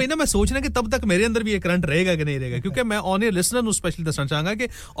हां वो ना मैं सोच रहा कि तब तक मेरे अंदर भी ये करंट रहेगा कि नहीं रहेगा क्योंकि मैं ऑन ईयर लिसनर ਨੂੰ स्पेशली ਦੱਸਣਾ ਚਾਹਾਂਗਾ कि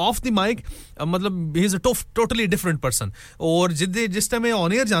ऑफ द माइक मतलब ही is a totally different person और जिस टाइम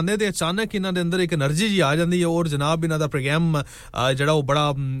ऑन ईयर ਜਾਂਦੇ ਤੇ ਅਚਾਨਕ ਇਹਨਾਂ ਦੇ ਅੰਦਰ ਇੱਕ એનર્ਜੀ ਜੀ ਆ ਜਾਂਦੀ ਹੈ और जनाब ਇਹਨਾਂ ਦਾ ਪ੍ਰੋਗਰਾਮ ਜਿਹੜਾ ਉਹ ਬੜਾ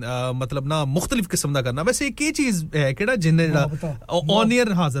मतलब ਨਾ ਮੁxtਲਿਫ ਕਿਸਮ ਦਾ ਕਰਨਾ ਵੈਸੇ ਕੀ ਚੀਜ਼ ਹੈ ਕਿਹੜਾ ਜਿੰਨੇ ਜਿਹੜਾ ਔਨ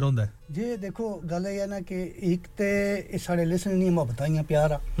ਈਅਰ ਹਾਜ਼ਰ ਹੁੰਦਾ ਹੈ ਜੀ ਦੇਖੋ ਗੱਲ ਇਹ ਹੈ ਨਾ ਕਿ ਇੱਕ ਤੇ ਇਹ ਸਾਡੇ ਲਿਸਨਰ ਨਹੀਂ ਮੁਹੱਬਤਾਂ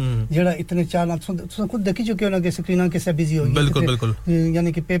ਪਿਆਰ ਆ ਜਿਹੜਾ ਇਤਨੇ ਚਾਹ ਨਾਲ ਤੁਸੀਂ ਖੁਦ ਦੇਖੀ ਚੁੱਕੇ ਹੋ ਨਾ ਕਿ ਸਕਰੀਨਾਂ ਕਿਵੇਂ ਬਿਜ਼ੀ ਹੋ ਗਈ ਬਿਲਕੁਲ ਬਿਲਕੁਲ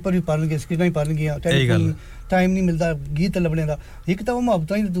ਯਾਨੀ ਕਿ ਪੇਪਰ ਵੀ ਪੜਨਗੇ ਸਕਰੀਨਾਂ ਵੀ ਪੜਨਗੀਆਂ ਟੈਲੀਫੋਨ ਟਾਈਮ ਨਹੀਂ ਮਿਲਦਾ ਗੀਤ ਲੱਭਣੇ ਦਾ ਇੱਕ ਤਾਂ ਉਹ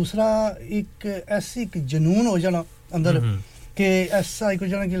ਮੁਹੱਬਤਾਂ ਹੀ ਦੂਸਰਾ ਇੱਕ ਐਸੀ ਇੱਕ ਜਨੂਨ ਹੋ ਜਾਣਾ ਅੰਦਰ ਕਿ ਐਸਾ ਇੱਕ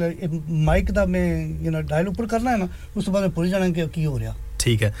ਜਾਣਾ ਕਿ ਮਾਈਕ ਦਾ ਮੈਂ ਡਾਇਲ ਉੱਪਰ ਕਰਨਾ ਹੈ ਨਾ ਉਸ ਤੋਂ ਬਾਅਦ ਭੁੱਲ ਜਾਣਾ ਕਿ ਕੀ ਹੋ ਰਿਹਾ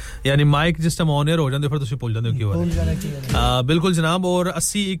ठीक है यानी माइक जिस टाइम ऑन एयर हो ਜਾਂਦੇ ਫਿਰ ਤੁਸੀਂ ਭੁੱਲ ਜਾਂਦੇ ਹੋ ਕੀ ਹੋ ਰਿਹਾ ਬਿਲਕੁਲ ਜਨਾਬ ਔਰ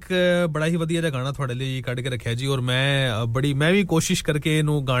ਅਸੀਂ ਇੱਕ ਬੜਾ ਹੀ ਵਧੀਆ ਜਿਹਾ ਗਾਣਾ ਤੁਹਾਡੇ ਲਈ ਕੱਢ ਕੇ ਰੱਖਿਆ ਜੀ ਔਰ ਮੈਂ ਵੀ ਕੋਸ਼ਿਸ਼ ਕਰਕੇ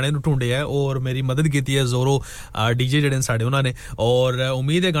ਇਹਨੂੰ ਗਾਣੇ ਨੂੰ ਢੂੰਡਿਆ ਔਰ ਮੇਰੀ ਮਦਦ ਕੀਤੀ ਹੈ ਜ਼ੋਰੋ ਡੀਜੇ ਜਿਹੜੇ ਸਾਡੇ ਉਹਨਾਂ ਨੇ ਔਰ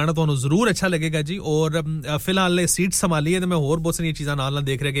ਉਮੀਦ ਹੈ ਗਾਣਾ ਤੁਹਾਨੂੰ ਜ਼ਰੂਰ ਅੱਛਾ ਲੱਗੇਗਾ ਜੀ ਔਰ ਫਿਲਹਾਲ ਸੀਟ ਸੰਭਾਲੀ ਹੈ ਤੇ ਮੈਂ ਹੋਰ ਬਹੁਤ ਸਾਰੀਆਂ ਚੀਜ਼ਾਂ ਨਾਲ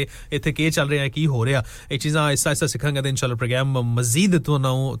ਦੇਖ ਰਿਹਾ ਕਿ ਇੱਥੇ ਕੀ ਚੱਲ ਰਿਹਾ ਹੈ ਕੀ ਹੋ ਰਿਹਾ ਇਹ ਚੀਜ਼ਾਂ ਆਹਿਸਤਾ ਸਿੱਖਾਂਗੇ ਤੇ ਇਨਸ਼ਾਅੱਲਾ ਪ੍ਰੋਗਰਾਮ ਮਜ਼ੀਦ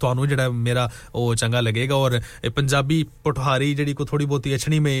ਤੁਹਾਨੂੰ ਜਿਹੜਾ ਮੇਰਾ ਉਹ ਚੰਗਾ ਲੱਗੇਗਾ ਔਰ ਇਹ ਪੰਜਾਬੀ ਪਠਾਰੀ ਜਿਹੜੀ ਕੋ ਥੋੜੀ ਬਹੁਤੀ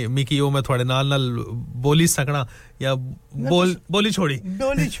ਅਛਣੀ ਮਿਕੀ ਉਹ ਮੈਂ ਤੁਹਾਡੇ ਨਾਲ ਬੋਲੀ ਸਕਣਾ या बोली छोड़ी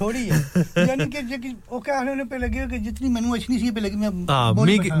है यानी कि ओ कहने ने पे लगे कि जितनी मैनू अच्छी सी पे लगी मैं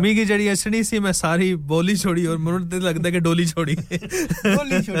हां मी जड़ी अच्छी सी मैं सारी बोली छोड़ी और मुझे तो लगता है कि डोली छोड़ी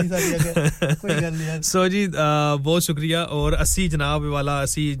सारी अगर कोई गल नहीं यार सो जी बहुत शुक्रिया और अस्सी जनाब वाला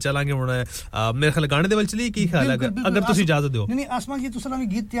अस्सी चलांगे हुन मेरे ख्याल गाने दे वल चली की ख्याल है अगर तुसी इजाजत दो नहीं आसमान जी तुसा भी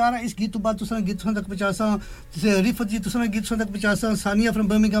गीत तैयार है इस गीत तो बाद तुसा गीत तक पहुंचासा रिफत जी तुसा गीत तक पहुंचासा सानिया फ्रॉम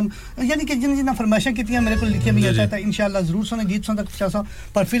बर्मिंघम यानी कि जिन फरमाइशां कीतियां मेरे को लिखे भी तो इंशाल्लाह जरूर सुने गीत सुन तक पहुंचा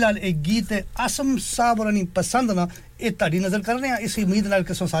पर फिलहाल एक गीत आसम साहब और नहीं पसंद ना ਇਹ ਤੁਹਾਡੀ ਨਜ਼ਰ ਕਰ ਰਹੇ ਆ ਇਸ ਉਮੀਦ ਨਾਲ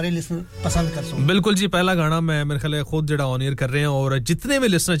ਕਿ ਸਾਰੇ ਲਿਸਨਰ ਪਸੰਦ ਕਰ ਸੋ ਬਿਲਕੁਲ ਜੀ ਪਹਿਲਾ ਗਾਣਾ ਮੈਂ ਮੇਰੇ ਖਿਆਲ ਖੁਦ ਜਿਹੜਾ ਔਨ 에ਅਰ ਕਰ ਰਹੇ ਹਾਂ ਔਰ ਜਿੰਨੇ ਵੀ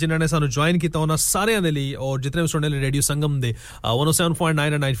ਲਿਸਨਰ ਜਿਨ੍ਹਾਂ ਨੇ ਸਾਨੂੰ ਜੁਆਇਨ ਕੀਤਾ ਉਹਨਾਂ ਸਾਰਿਆਂ ਦੇ ਲਈ ਔਰ ਜਿੰਨੇ ਵੀ ਸੁਣਨ ਵਾਲੇ ਰੇਡੀਓ ਸੰਗਮ ਦੇ 107.9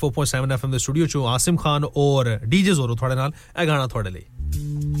 and 94.7 FM ਦੇ ਸਟੂਡੀਓ ਚੋਂ ਆਸਿਮ ਖਾਨ ਔਰ ਡੀਜੇ ਜ਼ੋਰੋ ਤੁਹਾਡੇ ਨਾਲ ਇਹ ਗਾਣਾ ਤੁਹਾਡੇ ਲਈ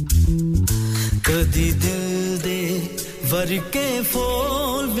ਕਦੀ ਦਿਲ ਦੇ ਵਰਕੇ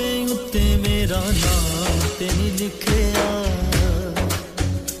ਫੋਲ ਵੇ ਉੱਤੇ ਮੇਰਾ ਨਾਮ ਤੇ ਨਹੀਂ ਲਿਖਿਆ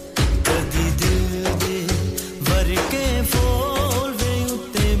के फूल वे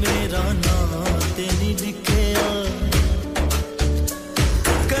उत्ते मेरा नाम ते नहीं लिखिया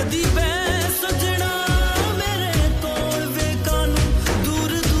कदी बै सजना मेरे कोल वे कानू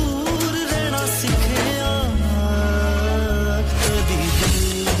दूर दूर रहना सिखिया कदी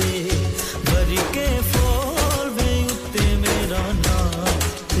दिल दे भर के फूल वे उत्ते मेरा नाम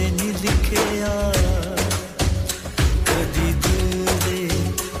ते नहीं लिखिया कदी दिल दे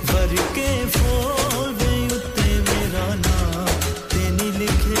भर के फूल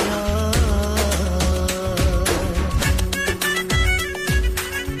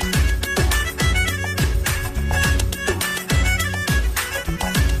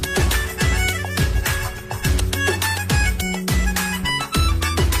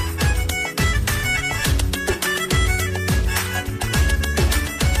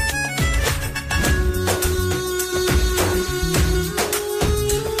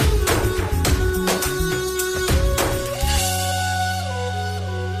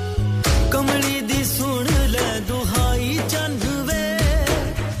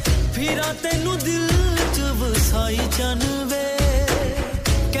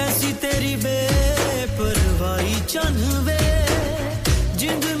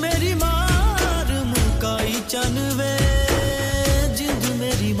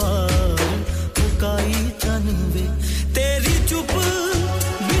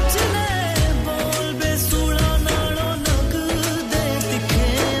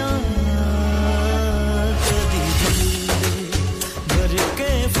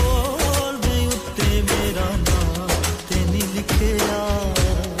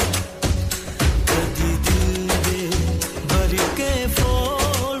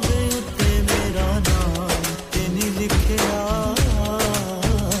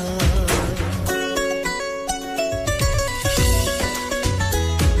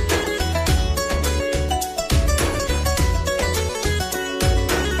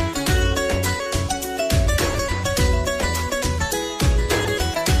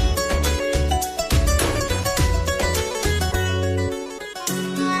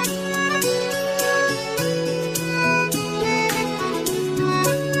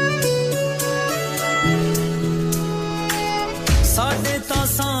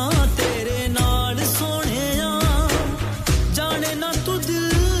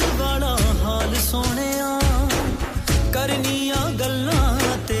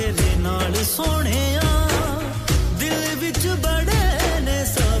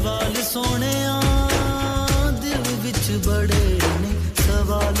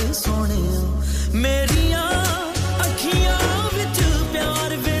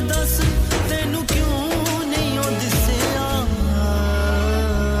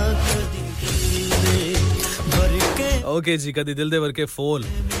ਓਕੇ ਜੀ ਕਦੀ ਦਿਲ ਦੇ ਵਰਕੇ ਫੋਲ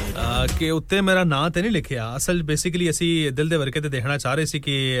ਕਿ ਉੱਤੇ ਮੇਰਾ ਨਾਂ ਤੇ ਨਹੀਂ ਲਿਖਿਆ ਅਸਲ ਬੇਸਿਕਲੀ ਅਸੀਂ ਦਿਲ ਦੇ ਵਰਕੇ ਤੇ ਦੇਖਣਾ ਚਾਹ ਰਹੇ ਸੀ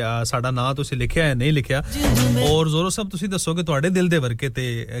ਕਿ ਸਾਡਾ ਨਾਂ ਤੁਸੀਂ ਲਿਖਿਆ ਹੈ ਨਹੀਂ ਲਿਖਿਆ ਔਰ ਜ਼ੋਰੋ ਸਾਹਿਬ ਤੁਸੀਂ ਦੱਸੋ ਕਿ ਤੁਹਾਡੇ ਦਿਲ ਦੇ ਵਰਕੇ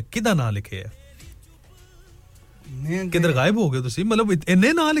ਤੇ ਕਿਹਦਾ ਨਾਂ ਲਿਖਿਆ ਹੈ ਕਿਧਰ ਗਾਇਬ ਹੋ ਗਏ ਤੁਸੀਂ ਮਤਲਬ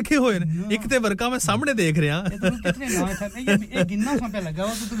ਇੰਨੇ ਨਾਂ ਲਿਖੇ ਹੋਏ ਨੇ ਇੱਕ ਤੇ ਵਰਕਾ ਮੈਂ ਸਾਹਮਣੇ ਦੇਖ ਰਿਹਾ ਕਿਤਨੇ ਨਾਂ ਹੈ ਇਹ ਗਿਣਨਾ ਸਾਂ ਪਿਆ ਲੱਗਾ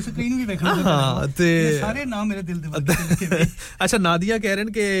ਉਹ ਤੁਸੀਂ ਸਕਰੀਨ ਵੀ ਵੇਖਣਾ ਹਾਂ ਤੇ ਸਾਰੇ ਨਾਮ ਮੇਰੇ ਦਿਲ ਦੇ ਵਰਕੇ ਅੱਛਾ ਨਾਦੀਆ ਕਹਿ ਰਹੇ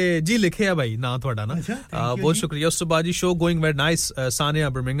ਨੇ ਕਿ ਜੀ ਲਿਖਿਆ ਭਾਈ ਨਾਂ ਤੁਹਾਡਾ ਨਾ ਬਹੁਤ ਸ਼ੁਕਰੀਆ ਉਸ ਤੋਂ ਬਾਅਦ ਜੀ show going very nice Sania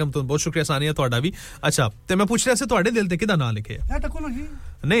Birmingham ਤੋਂ ਬਹੁਤ ਸ਼ੁਕਰੀਆ ਸਾਨੀਆ ਤੁਹਾਡਾ ਵੀ ਅੱਛਾ ਤੇ ਮੈਂ ਪੁੱਛ ਰਿਹਾ ਸੀ ਤੁਹਾਡੇ ਦਿਲ ਤੇ ਕਿਹਦਾ ਨਾਂ ਲਿਖਿਆ ਇਹ ਟਕੋ ਜੀ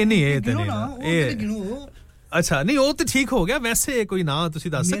ਨਹੀਂ ਇਹ ਤੇ ਨਹੀਂ ਇਹ ਅੱਛਾ ਨਹੀਂ ਉਹ ਤੇ ਠੀਕ ਹੋ ਗਿਆ ਵੈਸੇ ਕੋਈ ਨਾਂ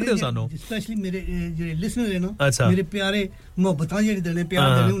ਤੁਸੀਂ ਦੱਸ ਸਕਦੇ ਹੋ ਸਾਨੂੰ ਸਪੈਸ਼ਲੀ ਮੇਰੇ ਜਿਹੜੇ ਲਿਸਨਰ ਨੇ ਨਾ ਮੇਰੇ ਪਿਆਰੇ ਮੁਹੱਬਤਾਂ ਜਿਹੜੀ ਦੇਣੇ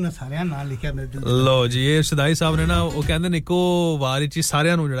ਪਿਆਰ ਦੇਣੇ ਉਹਨਾਂ ਸਾਰਿਆਂ ਨਾਂ ਲਿਖਿਆ ਮੇਰੇ ਦਿਲ ਤੇ ਲੋ ਜੀ ਇਹ ਸ਼ਦਾਈ ਸਾਹਿਬ ਨੇ ਨਾ ਉਹ ਕਹਿੰਦੇ ਨੇ ਇੱਕੋ ਵਾਰ ਚ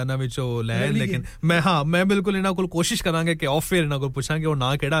ਸਾਰਿਆਂ ਨੂੰ ਜਿਹੜਾ ਨਾ ਵਿੱਚੋਂ ਲੈ ਲੇਕਿਨ ਮੈਂ ਬਿਲਕੁਲ ਇਹਨਾਂ ਕੋਲ ਕੋਸ਼ਿਸ਼ ਕਰਾਂਗੇ ਕਿ ਆਫ 에ਅਰ ਇਹਨਾਂ ਕੋਲ ਪੁੱਛਾਂਗੇ ਉਹ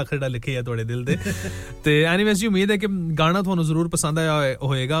ਨਾਂ ਕਿਹੜਾ ਅਖਰ ਲਿਖਿਆ ਹੈ ਤੁਹਾਡੇ ਦਿਲ ਤੇ ਤੇ ਐਨੀਵੇਜ਼ ਜੀ ਉਮੀਦ ਹੈ ਕਿ ਗਾਣਾ ਤੁਹਾਨੂੰ ਜ਼ਰੂਰ ਪਸੰਦ ਆਇਆ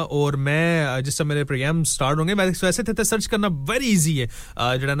ਹੋਏਗਾ ਔਰ ਮੈਂ ਜਿਸ ਸਮੇਂ ਮੇਰੇ ਪ੍ਰੋਗਰਾਮ ਸਟਾਰਟ ਹੋਣਗੇ ਵੈਸੇ ਤੇ ਸਰਚ ਕਰਨਾ ਵੈਰੀ ਈਜ਼ੀ ਹੈ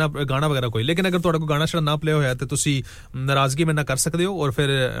ਜਿਹੜਾ ਨਾ ਗਾਣਾ ਵਗੈਰਾ ਕੋਈ ਲੇਕਿਨ ਅਗਰ ਤੁਹਾਡਾ ਕੋਈ ਗਾਣਾ ਸ਼ੜਾ ਨਾ ਪਲੇ ਹੋਇਆ ਤੇ ਤੁਸੀਂ ਨਾਰਾਜ਼ਗੀ ਮੇਰੇ ਨਾਲ ਕਰ ਸਕਦੇ ਹੋ ਔਰ ਫਿਰ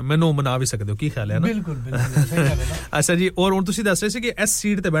ਮੈਨੂੰ ਮਨਾ ਵੀ ਸਕਦੇ ਹੋ ਕੀ ਖਿਆਲ ਹੈ ਨਾ ਬਿਲਕੁਲ ਸਹੀ ਗੱਲ ਹੈ ਅੱਛਾ ਜੀ ਔਰ ਹੁਣ ਤੁਸੀਂ ਦੱਸ ਰਹੇ ਸੀ ਕਿ ਇਸ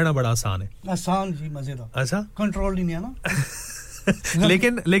ਸੀਟ ਤੇ ਬਹਿਣਾ ਬੜਾ ਆਸਾਨ ਹੈ ਆਸਾਨ ਜੀ ਮਜ਼ੇਦਾਰ ਅੱਛਾ ਕੰਟਰੋਲ ਨਹੀਂ ਹੈ ਨਾ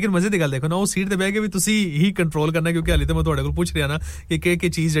ਲੇਕਿਨ ਮਜ਼ੇ ਦੀ ਗੱਲ ਦੇਖੋ ਨਾ ਉਹ ਸੀਟ ਤੇ ਬਹਿ ਕੇ ਵੀ ਤੁਸੀਂ ਹੀ ਕੰਟਰੋਲ ਕਰਨਾ ਕਿਉਂਕਿ ਹਾਲੇ ਤਾਂ ਮੈਂ ਤੁਹਾਡੇ ਕੋਲ ਪੁੱਛ ਰਿਹਾ ਨਾ ਕਿ ਕੀ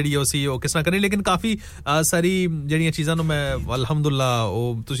ਚੀਜ਼ ਜਿਹੜੀ ਉਹ ਸੀ ਉਹ ਕਿਸ ਤਰ੍ਹਾਂ ਕਰਨੀ ਲੇਕਿਨ ਕਾਫੀ ਸਾਰੀ ਜਿਹੜੀਆਂ ਚੀਜ਼ਾਂ ਨੂੰ ਮੈਂ ਅਲਹਮਦੁਲਿਲਾ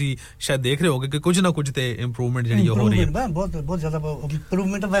ਉਹ ਤੁਸੀਂ ਸ਼ਾਇਦ ਦੇਖ ਰਹੇ ਹੋਗੇ ਕਿ ਕੁਝ ਨਾ ਕੁਝ ਤੇ ਇੰਪਰੂਵਮੈਂਟ ਜਿਹੜੀ ਹੋ ਰਹੀ ਹੈ ਬਹੁਤ ਜ਼ਿਆਦਾ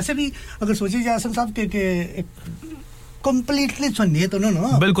ਇੰਪਰੂਵਮੈਂਟ ਵੈਸੇ ਵੀ ਅਗਰ ਸੋਚੀ ਜਾਏ ਅਸਲ ਸਾਹਿਬ ਕਿ completely sunny to no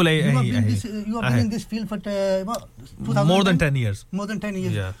bilkul you have been in this field for more than 10 years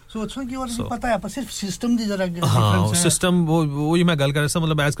yeah. So it's like you already pata hai par sirf system di zara difference hai system wo hi main gal kar raha था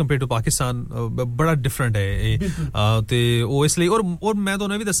मतलब as compared to Pakistan बड़ा different है ਤੇ ਉਹ ਇਸ ਲਈ ਔਰ ਮੈਂ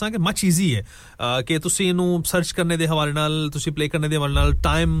ਤੁਹਾਨੂੰ ਇਹ ਵੀ ਦੱਸਾਂ ਕਿ much easy ਹੈ ਕਿ ਤੁਸੀਂ ਇਹਨੂੰ ਸਰਚ ਕਰਨੇ ਦੇ ਹਵਾਲੇ ਨਾਲ ਤੁਸੀਂ ਪਲੇ ਕਰਨੇ ਦੇ ਹਵਾਲੇ ਨਾਲ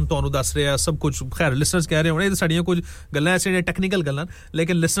ਟਾਈਮ ਤੁਹਾਨੂੰ ਦੱਸ ਰਿਹਾ ਸਭ ਕੁਝ ਖੈਰ ਲਿਸਨਰਸ ਕਹਿ ਰਹੇ ਹੋਣੇ ਇਹ ਸਾਡੀਆਂ ਕੁਝ ਗੱਲਾਂ ਐਸੀਆਂ ਟੈਕਨੀਕਲ ਗੱਲਾਂ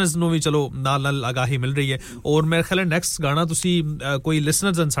ਲੇਕਿਨ ਲਿਸਨਰਸ ਨੂੰ ਵੀ ਚਲੋ ਨਾਲ ਆਗਾਹੀ ਮਿਲ ਰਹੀ ਹੈ ਔਰ ਮੇਰੇ ਖਿਆਲ ਨੈਕਸਟ ਗਾਣਾ ਤੁਸੀਂ ਕੋਈ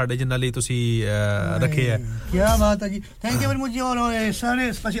ਲਿਸਨਰਸ ਹਨ ਸਾਡੇ ਜਿਨ੍ਹਾਂ ਲਈ ਤੁਸੀਂ ਰੱਖੇ ਹੈ ਕੀ ਬਾਤ ਹੈ ਜੀ ਥੈਂਕ ਯੂ ਵੈਰੀ ਮਚ ਔਰ ਸਾਰੇ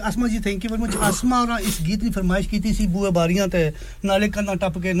ਅਸਮਾ ਜੀ thank you very much Asma ਔਰ ਇਸ ਗੀਤ ਦੀ ਫਰਮਾਇਸ਼ ਕੀਤੀ ਸੀ ਬੂਏ ਬਾਰੀਆਂ ਤੇ ਨਾਲੇ ਕੰਧਾਂ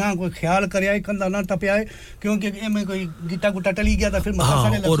ਟੱਪ ਕੇ ਨਾ ਕੋਈ ਖਿਆਲ ਕਰਿਆ ਕੰਧਾਂ ਨਾ ਟੱਪਿਆ ਕਿਉਂਕਿ ਇਹ ਮੈਂ ਕੋਈ ਗਿੱਟਾ ਗੁੱਟਾ ਟਲੀ ਗਿਆ ਤਾਂ ਫਿਰ ਮਸਾ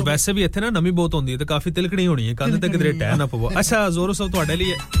ਸਾਰੇ ਔਰ ਵੈਸੇ ਵੀ ਇੱਥੇ ਨਾ ਨਮੀ ਬਹੁਤ ਹੁੰਦੀ ਹੈ ਤੇ ਕਾਫੀ ਤਿਲਕਣੀ ਹੋਣੀ ਹੈ ਕੰਧ ਤੇ ਕਿਧਰੇ ਟਹਿ ਨਾ ਪਵੋ ਅੱਛਾ ਜ਼ੋਰੋ ਸਾਹਿਬ ਤੁਹਾਡੇ ਲਈ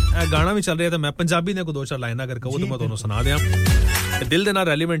ਇਹ ਗਾਣਾ ਵੀ ਚੱਲ ਰਿਹਾ ਤਾਂ ਮੈਂ ਪੰਜਾਬੀ ਦੇ ਕੋ ਦੋ ਚਾਰ ਲਾਈਨਾਂ ਅਗਰ ਕਹੋ ਤਾਂ ਮੈਂ ਤੁਹਾਨੂੰ ਸੁਣਾ ਦਿਆਂ ਦਿਲ ਦੇ ਨਾਲ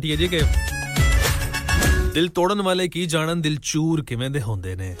ਰੈਲੇਵੈਂਟ ਹੀ ਹੈ ਜੀ ਕਿ ਦਿਲ ਤੋੜਨ ਵਾਲੇ ਕੀ ਜਾਣਨ ਦਿਲ ਚੂਰ ਕਿਵੇਂ ਦੇ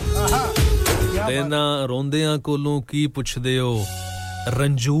ਹੁੰਦੇ ਨੇ ਤੇ ਨਾ ਰੋਂਦਿਆਂ ਕੋਲੋਂ ਕੀ ਪੁੱਛਦੇ ਹੋ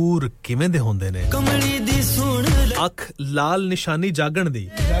ਰੰਜੂਰ ਕਿਵੇਂ ਦੇ ਹੁੰਦੇ ਨੇ ਕਮਲੀ ਦੀ ਸੁਣ ਅੱਖ ਲਾਲ ਨਿਸ਼ਾਨੀ ਜਾਗਣ ਦੀ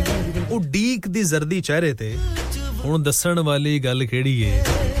ਉਹ ਡੀਕ ਦੀ ਜ਼ਰਦੀ ਚਿਹਰੇ ਤੇ ਹੁਣ ਦੱਸਣ ਵਾਲੀ ਗੱਲ ਕਿਹੜੀ ਏ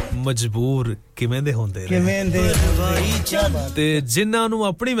ਮਜਬੂਰ ਕਿਵੇਂ ਦੇ ਹੁੰਦੇ ਨੇ ਤੇ ਜਿਨ੍ਹਾਂ ਨੂੰ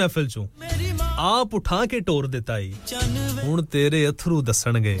ਆਪਣੀ ਮਹਿਫਿਲ ਚੋਂ ਆਪ ਉਠਾ ਕੇ ਟੋਰ ਦਿੱਤਾ ਈ ਹੁਣ ਤੇਰੇ ਅਥਰੂ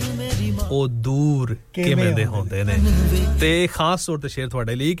ਦੱਸਣਗੇ ਉਹ ਦੂਰ ਕਿਵੇਂ ਦੇ ਹੁੰਦੇ ਨੇ ਤੇ ਖਾਸ ਤੌਰ ਤੇ ਸ਼ੇਅਰ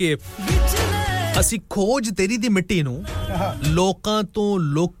ਤੁਹਾਡੇ ਲਈ ਕਿ ਅਸੀਂ ਖੋਜ ਤੇਰੀ ਦੀ ਮਿੱਟੀ ਨੂੰ ਲੋਕਾਂ ਤੋਂ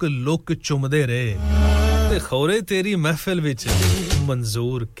ਲੁਕ ਚੁੰਮਦੇ ਰਹੇ ਤੇ ਖੋਰੇ ਤੇਰੀ ਮਹਿਫਿਲ ਵਿੱਚ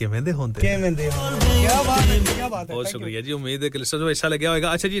मंजूर ਕਿਵੇਂ ਦੇ ਹੁੰਦੇ ਕੀ ਬਾਤ ਹੈ ਬਹੁਤ ਸ਼ੁਕਰੀਆ ਜੀ ਉਮੀਦ ਹੈ ਕਿ ਲਿਸਨਰ ਨੂੰ ਅੱਛਾ ਲੱਗਿਆ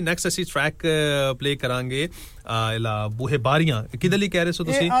ਹੋਵੇਗਾ ਅੱਛਾ ਜੀ ਨੈਕਸਟ ਅਸੀਂ ਟਰੈਕ ਪਲੇ ਕਰਾਂਗੇ ਲਾ ਬੂਹੇ ਬਾਰੀਆਂ ਕਿਹਦੇ ਲਈ ਕਹਿ ਰਹੇ ਸੋ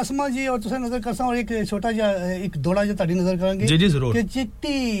ਤੁਸੀਂ ਆਸਮਾ ਜੀ ਔਰ ਤੁਸੀਂ ਨਜ਼ਰ ਕਰਸਾਂ ਔਰ ਇੱਕ ਛੋਟਾ ਜਿਹਾ ਇੱਕ ਦੋੜਾ ਜਿਹਾ ਤੁਹਾਡੀ ਨਜ਼ਰ ਕਰਾਂਗੇ ਜੀ ਜ਼ਰੂਰ ਕਿ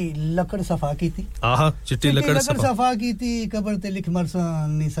ਚਿੱਟੀ ਲੱਕੜ ਸਫਾ ਕੀਤੀ ਆਹਾ ਚਿੱਟੀ ਲੱਕੜ ਸਫਾ ਕੀਤੀ ਕਬਰ ਤੇ ਲਿਖ ਮਰਸਾਂ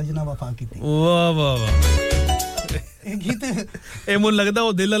ਨੀ ਸਜਣਾ ਵਫਾ ਕੀਤੀ ਵਾਹ ਵਾਹ ਵਾਹ ਇਹ ਗੀਤ ਇਹ ਮੈਨੂੰ ਲੱਗਦਾ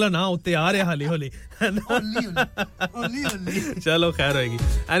ਉਹ ਦਿਲ ਵਾਲਾ ਨਾ ਉੱਤੇ ਆ ਰਿਹਾ ਹੌਲੀ ਹੌਲੀ ਚਲੋ ਖੈਰ ਹੋਏਗੀ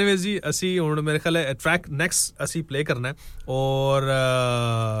ਐਨੀਵੇਜ਼ ਜੀ ਅਸੀਂ ਹੁਣ ਮੇਰੇ ਖਿਆਲ ਹੈ ਟਰੈਕ ਨੈਕਸਟ ਅਸੀਂ ਪਲੇ ਕਰਨਾ ਹੈ ਔਰ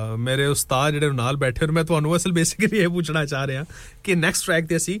ਮੇਰੇ ਉਸਤਾਦ ਜਿਹੜੇ ਨਾਲ ਬੈਠੇ ਔਰ ਮੈਂ ਤੁਹਾਨੂੰ ਅਸਲ ਬੇਸਿਕਲੀ ਇਹ ਪੁੱਛਣਾ ਚਾਹ ਰਿਹਾ ਕਿ ਨੈਕਸਟ ਟਰੈਕ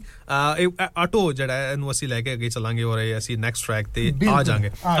ਤੇ ਅਸੀਂ ਆਟੋ ਜਿਹੜਾ ਇਹਨੂੰ ਅਸੀਂ ਲੈ ਕੇ ਅੱਗੇ ਚੱਲਾਂਗੇ ਔਰ ਅਸੀਂ ਨੈਕਸਟ ਟਰੈਕ ਤੇ ਆ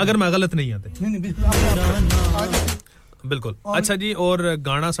ਜਾਾਂਗੇ ਅਗਰ ਮੈਂ ਗਲਤ ਨਹੀਂ ਹਾਂ ਤੇ ਬਿਲकुल अच्छा जी और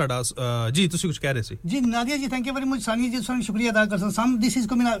गाना साडा जी ਤੁਸੀਂ ਕੁਝ ਕਹਿ ਰਹੇ ਸੀ जी Nadia ji thank you very much Sania ji ਤੁਹਾਨੂੰ ਸ਼ੁਕਰੀਆ ਅਦਾ ਕਰਦਾ ਸਮ ਦਿਸ ਇਜ਼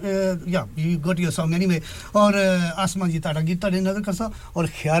ਕਮਿੰਗ या you got your song anyway और आसमान जी ਤੁਹਾਡਾ ਗੀਤ ਤੁਹਾਡੇ ਨਜ਼ਰ ਕਰਦਾ और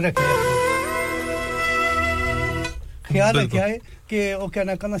ख्याल रखिया है कि ਉਹ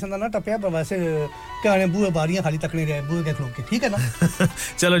ਕਹਿਣਾ ਕੰਨਾ ਸੰਦਾ ਨਾ ਟੱਪਿਆ ਪਰ ਵੈਸੇ ਕਹਾਣੇ ਬੂਹੇ ਬਾਰੀਆਂ ਖਾਲੀ ਤੱਕਣੇ ਰਹੇ ਬੂਹੇ ਕੇ ਖਲੋ ਕੇ ਠੀਕ ਹੈ ਨਾ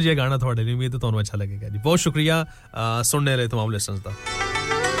ਚਲੋ ਜੀ ਇਹ ਗਾਣਾ ਤੁਹਾਡੇ ਲਈ ਉਮੀਦ ਹੈ ਤੁਹਾਨੂੰ ਅੱਛਾ ਲੱਗੇਗਾ ਜੀ ਬਹੁਤ ਸ਼ੁਕਰੀਆ ਸੁਣਨੇ ਲਈ तमाम ਲਿਸਨਰਸ ਦਾ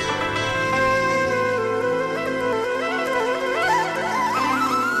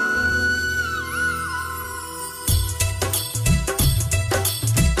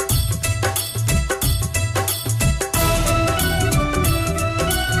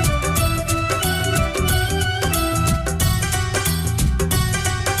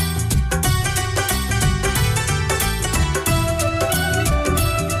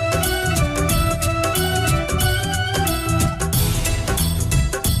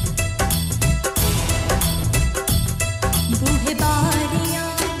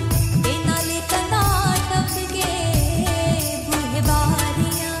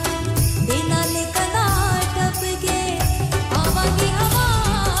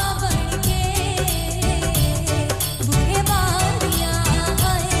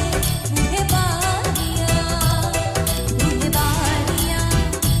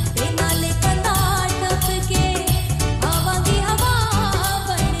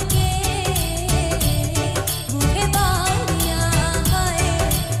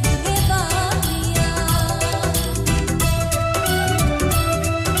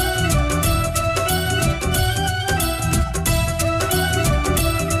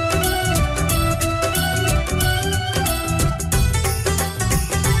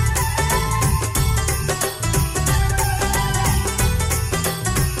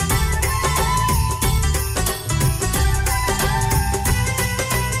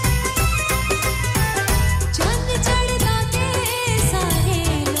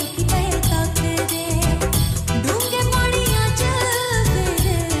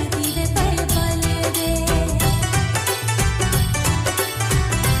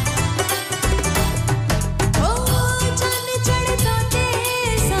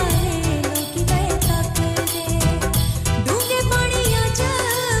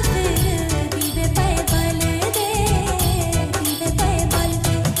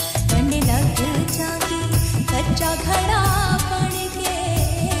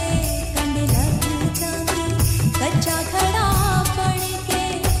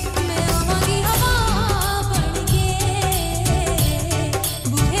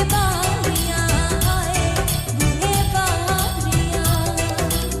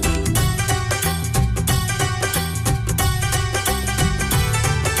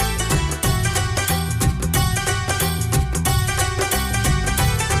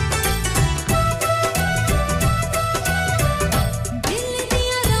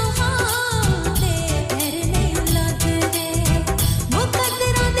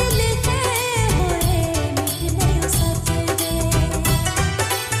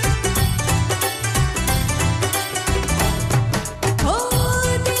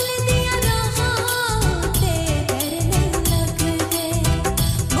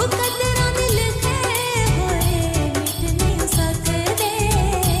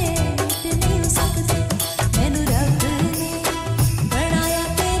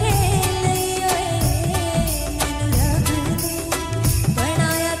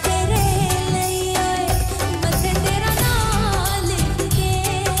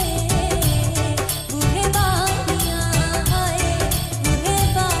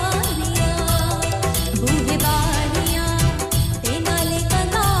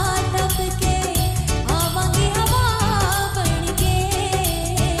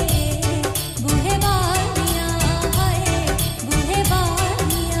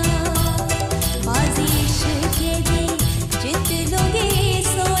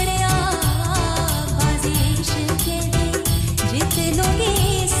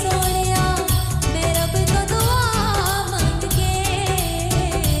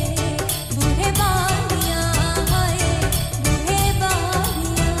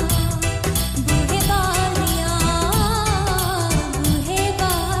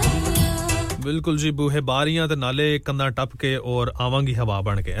बिल्कुल जी बूहे बारियां ते नाले कंधा टप के और आवांगी हवा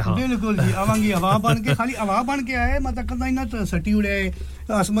बन के हां बिल्कुल जी आवांगी हवा बन के खाली हवा बन के आए मतलब कंधा इना सटी उड़े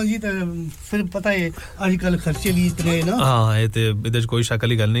आसमान जी ते फिर पता है आजकल खर्चे भी इतने ना हां ये ते इधर कोई शक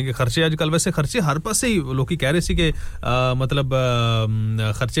वाली गल नहीं कि खर्चे आजकल वैसे खर्चे हर पासे ही लोकी कह रहे सी कि मतलब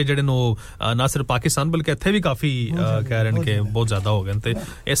खर्चे जेडे नो ना सिर्फ पाकिस्तान बल्कि इथे भी काफी कह रहे हैं कि बहुत ज्यादा हो गए ते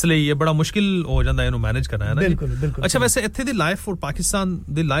इसलिए ये बड़ा मुश्किल हो जांदा है इनु मैनेज करना है ना बिल्कुल बिल्कुल अच्छा वैसे इथे दी लाइफ और पाकिस्तान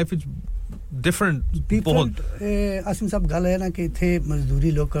दी लाइफ इज डिफरेंट बहुत आसिम साहब गल है ना कि इथे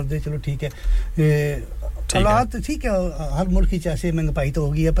मजदूरी लोग करदे चलो ठीक है हालात ठीक है हर मुल्क की ऐसे महंगाई तो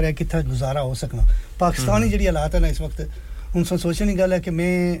होगी है पर कितना गुजारा हो सकना पाकिस्तानी जेडी हालात है ना इस वक्त उन सोचने की गल है कि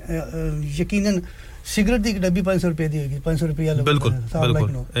मैं यकीनन सिगरेट दी डब्बी 500 रुपए दी होगी 500 रुपया बिल्कुल बिल्कुल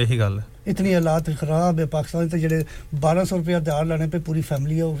यही गल है इतनी हालात खराब है पाकिस्तान तो जेडे 1200 रुपया दिहाड़ लाने पे पूरी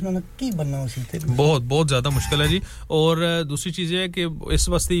फैमिली है उसने की बनना उसी थे बहुत बहुत ज्यादा मुश्किल है जी और दूसरी चीज है कि इस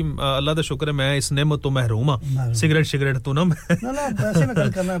वस्ती अल्लाह दा शुक्र है मैं इस नेमत तो महरूम हां सिगरेट तो ना वैसे में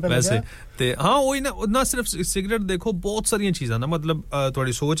गल करना पहले वैसे ते हां वही ना सिर्फ सिगरेट देखो बहुत सारी चीज़ां ना मतलब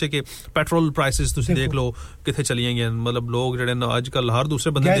थोड़ी सोच है कि पेट्रोल प्राइसेस तुसी देख लो किथे चली गए मतलब लोग जेडे आजकल हर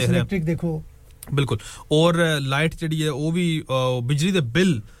दूसरे बंदे देख रहे हैं इलेक्ट्रिक देखो बिल्कुल और लाइट ਜਿਹੜੀ ਹੈ ਉਹ ਵੀ ਬਿਜਲੀ ਦੇ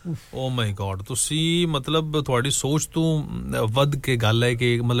ਬਿੱਲ ਓ ਮਾਈ ਗॉड ਤੁਸੀਂ ਮਤਲਬ ਤੁਹਾਡੀ ਸੋਚ ਤੋਂ ਵੱਧ ਕੇ ਗੱਲ ਹੈ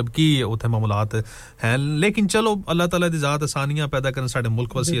ਕਿ ਮਤਲਬ ਕੀ ਉਥੇ ਮਾਮਲਾਤ ਹੈ ਲੇਕਿਨ ਚਲੋ ਅੱਲਾਹ ਤਾਲਾ ਦੀ ਜ਼ਾਤ ਆਸਾਨੀਆਂ ਪੈਦਾ ਕਰਨ ਸਾਡੇ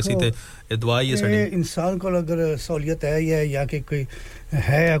ਮੁਲਕ ਵਾਸੀ ਅਸੀਂ ਤੇ ਇਹ ਦੁਆ ਹੀ ਹੈ ਸਾਡੀ इंसान को अगर सहूलियत है या कि कोई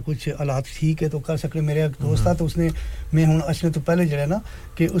है या कुछ हालात ठीक है तो कर सकते मेरे एक दोस्त था तो उसने मैं हुन असले तो पहले जड़ा ना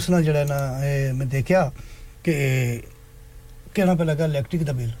कि उसने जड़ा ना मैं देखा कि कहना पे लगा इलेक्ट्रिक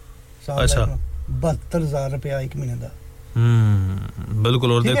दा बिल अच्छा 72000 रुपया एक महीने दा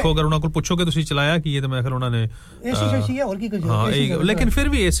बिल्कुल और देखो अगर उन्होंने को पूछोगे ਤੁਸੀਂ ਚਲਾਇਆ ਕੀ ਹੈ ਤੇ ਮੈਂ ਫਿਰ ਉਹਨਾਂ ਨੇ एसी सही है और की कुछ हां लेकिन फिर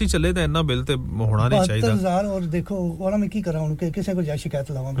भी एसी चले तो इतना बिल ते होना नहीं चाहिए 72000 और देखो और मैं की कर रहा हूं उनके किसी को जा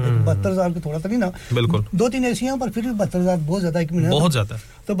शिकायत लाऊं 72000 को थोड़ा तो नहीं ना बिल्कुल दो तीन एसी हैं पर फिर भी 72000 बहुत ज्यादा एक महीने बहुत ज्यादा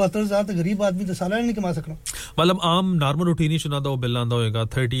तो 72000 तो गरीब आदमी तो सालाना नहीं कमा सकना मतलब आम नॉर्मल रूटीन ही सुना दो बिल आंदा होएगा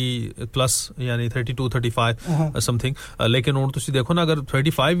 30 प्लस यानी 32 35 समथिंग लेकिन और ਤੁਸੀਂ देखो ना अगर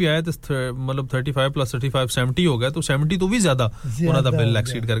 35 भी आया तो मतलब 35 प्लस 35 70 हो गया तो 70 तो भी ज्यादा ਉਹਨਾਂ ਦਾ ਬਿੱਲ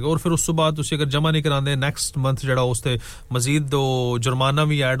ਐਕਸੀਡ ਕਰਕੇ ਔਰ ਫਿਰ ਉਸ ਤੋਂ ਬਾਅਦ ਤੁਸੀਂ ਅਗਰ ਜਮਾ ਨਹੀਂ ਕਰਾਉਂਦੇ ਨੈਕਸਟ ਮੰਥ ਜਿਹੜਾ ਉਸ ਤੇ ਮਜ਼ੀਦ ਦੋ ਜੁਰਮਾਨਾ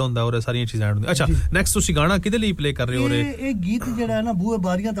ਵੀ ਐਡ ਹੁੰਦਾ ਔਰ ਸਾਰੀਆਂ ਚੀਜ਼ਾਂ ਐਡ ਹੁੰਦੀਆਂ ਅੱਛਾ ਨੈਕਸਟ ਤੁਸੀਂ ਗਾਣਾ ਕਿਹਦੇ ਲਈ ਪਲੇ ਕਰ ਰਹੇ ਹੋ ਰੇ ਇਹ ਗੀਤ ਜਿਹੜਾ ਹੈ ਨਾ ਬੂਏ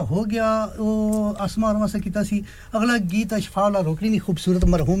ਬਾਰੀਆਂ ਤਾਂ ਹੋ ਗਿਆ ਉਹ ਅਸਮਾਨ ਵਾਸਤੇ ਕੀਤਾ ਸੀ ਅਗਲਾ ਗੀਤ ਅਸ਼ਫਾਲਾ ਰੋਕਣੀ ਦੀ ਖੂਬਸੂਰਤ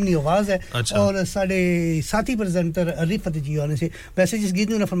ਮਰਹੂਮ ਦੀ ਆਵਾਜ਼ ਹੈ ਔਰ ਸਾਡੇ ਸਾਥੀ ਪ੍ਰੈਜ਼ੈਂਟਰ ਰਿਫਤ ਜੀ ਉਹਨੇ ਸੀ ਵੈਸੇ ਜਿਸ ਗੀਤ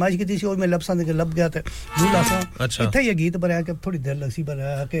ਨੂੰ ਫਰਮਾਇਸ਼ ਕੀਤੀ ਸੀ ਉਹ ਮੈਂ ਲਬਸਾਂ ਦੇ ਲੱਭ ਗਿਆ ਤੇ ਭੁੱਲ ਆਸਾਂ ਇੱਥੇ ਇਹ ਗੀਤ ਬਣਾ ਕੇ ਥੋੜੀ ਦੇਰ ਲੱਗਸੀ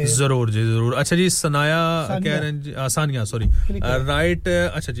ਬਣਾ ਕੇ ਜ਼ਰੂਰ ਜੀ ਜ਼ਰੂਰ ਅੱਛਾ ਜੀ ਸਨਾਇਆ ਕਹਿ ਰਹੇ ਆਸਾਨੀਆਂ ਸੌਰੀ राइट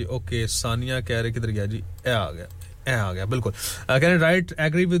अच्छा जी ओके सानिया कह रहे किधर गया जी आ गया बिल्कुल can right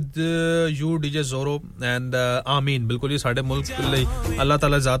agree with you DJ Zoro and Amin बिल्कुल ये साडे मुल्क ਲਈ अल्लाह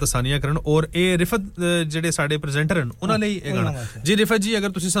ताला ਜ਼ਾਤ ਆਸਾਨੀਆਂ ਕਰਨ ਔਰ ਇਹ ਰਿਫਤ ਜਿਹੜੇ ਸਾਡੇ ਪ੍ਰੈਜ਼ੈਂਟਰ ਹਨ ਉਹਨਾਂ ਲਈ ਇਹ ਗਾਣਾ ਜੀ ਰਿਫਤ ਜੀ ਅਗਰ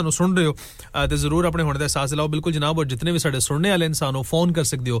ਤੁਸੀਂ ਸਾਨੂੰ ਸੁਣ ਰਹੇ ਹੋ ਤੇ ਜ਼ਰੂਰ ਆਪਣੇ ਹੋਣ ਦਾ ਅਹਿਸਾਸ ਦਿਲਾਓ ਬਿਲਕੁਲ ਜਨਾਬ ਔਰ ਜਿੰਨੇ ਵੀ ਸਾਡੇ ਸੁਣਨੇ ਵਾਲੇ ਇਨਸਾਨ ਹੋ ਫੋਨ ਕਰ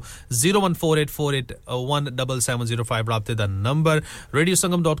ਸਕਦੇ ਹੋ 01484817705 राब्ते दा नंबर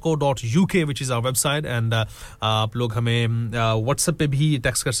radiosangam.co.uk which is our website and आप लोग हमें WhatsApp पे भी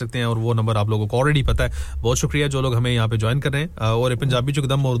टेक्स्ट कर सकते हैं और वो नंबर आप लोगों को ऑलरेडी पता है बहुत शुक्रिया जो लोग हमें यहाँ पे ज्वाइन कर रहे हैं और पंजाबी जो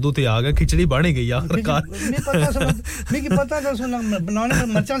एकदम उर्दू थे आ गए खिचड़ी बन गई यार मैं पता था सुन बनाने में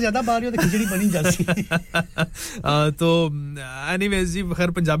मिर्चा ज्यादा बाहर हो तो खिचड़ी बनी जाती तो एनीवेज जी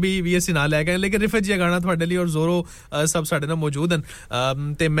खैर पंजाबी भी ਅਸੀਂ ਨਾਲ ਲੈ ਗਏ ਲੇਕਿਨ ਰਿਫਤ ਜੀ ਗਾਣਾ ਤੁਹਾਡੇ ਲਈ ਔਰ ਜ਼ੋਰੋ ਸਭ ਸਾਡੇ ਨਾਲ ਮੌਜੂਦ ਹਨ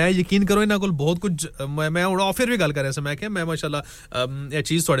ਤੇ ਮੈਂ ਯਕੀਨ ਕਰੋ ਇਹਨਾਂ ਕੋਲ ਬਹੁਤ ਕੁਝ ਮੈਂ ਹੁਣ ਆਫਰ ਵੀ ਗੱਲ ਕਰ ਰਿਹਾ ਸੀ ਮੈਂ ਕਿਹਾ ਮੈਂ ਮਾਸ਼ਾਅੱਲਾ ਇਹ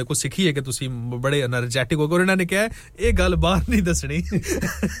ਚੀਜ਼ ਤੁਹਾਡੇ ਕੋਲ ਸਿੱਖੀ ਹੈ ਕਿ ਤੁਸੀਂ ਬੜੇ એનર્ਜੈਟਿਕ ਹੋ ਗਏ ਇਹਨਾਂ ਨੇ ਕਿਹਾ ਇਹ ਗੱਲ ਬਾਹਰ ਨਹੀਂ ਦੱਸਣੀ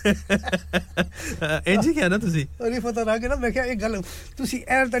ਇੰਜ ਕਿਹਾ ਨਾ ਤੁਸੀਂ अरे पता रहा कि ना मैं क्या एक गल तुसी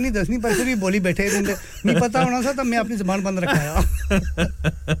ऐर तो नहीं दसनी पर फिर भी बोली बैठे रहंदे नहीं पता होना सा तो मैं अपनी जुबान बंद रखाया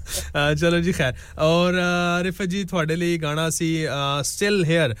चलो जी खैर और रिफत जी ਤੁਹਾਡੇ ਲਈ ਗਾਣਾ ਸੀ ਸਟਿਲ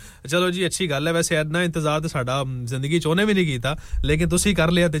ਹੇਅਰ ਚਲੋ ਜੀ ਅੱਛੀ ਗੱਲ ਹੈ ਵੈਸੇ ਇੰਨਾ ਇੰਤਜ਼ਾਰ ਤਾਂ ਸਾਡਾ ਜ਼ਿੰਦਗੀ ਚ ਉਹਨੇ ਵੀ ਨਹੀਂ ਕੀਤਾ ਲੇਕਿਨ ਤੁਸੀਂ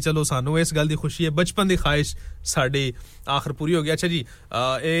ਕਰ ਲਿਆ ਤੇ ਚਲੋ ਸਾਨੂੰ ਇਸ ਗੱਲ ਦੀ ਖੁਸ਼ੀ ਹੈ ਬਚਪਨ ਦੀ ਖਾਹਿਸ਼ ਸਾਡੀ ਆਖਰ ਪੂਰੀ ਹੋ ਗਈ ਅੱਛਾ ਜੀ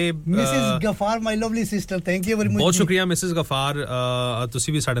ਇਹ Mrs Ghaffar my Lovely sister thank you very much ਬਹੁਤ ਸ਼ੁਕਰੀਆ ਮਿਸਿਸ ਗਫਾਰ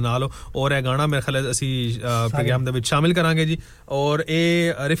ਤੁਸੀਂ ਵੀ ਸਾਡੇ ਨਾਲ ਹੋ ਔਰ ਇਹ ਗਾਣਾ ਮੇਰੇ ਖਿਆਲ ਅਸੀਂ प्रोग्राम ਦੇ ਵਿੱਚ ਸ਼ਾਮਿਲ ਕਰਾਂਗੇ ਜੀ ਔਰ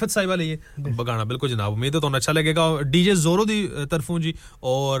ਇਹ ਰਿਫਤ ਸਾਹਿਬਾ ਲਈ ਗਾਣਾ ਬਿਲਕੁਲ ਜਨਾਬ ਉਮੀਦ ਹੈ ਤੁਹਾਨੂੰ ਅੱਛਾ ਲੱਗੇਗਾ ਡੀਜੇ ਜ਼ੋਰੋ ਦੀ ਤਰਫੋਂ ਜੀ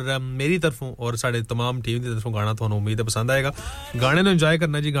ਔਰ ਮੇਰੀ ਤਰਫੋਂ ਔਰ ਸਾਡੇ तमाम ਟੀਮ ਦੀ ਤਰਫੋਂ ਗਾਣਾ ਤੁਹਾਨੂੰ ਉਮੀਦ ਹੈ ਪਸੰਦ ਆਏਗਾ ਗਾਣੇ ਨੂੰ ਇੰਜੋਏ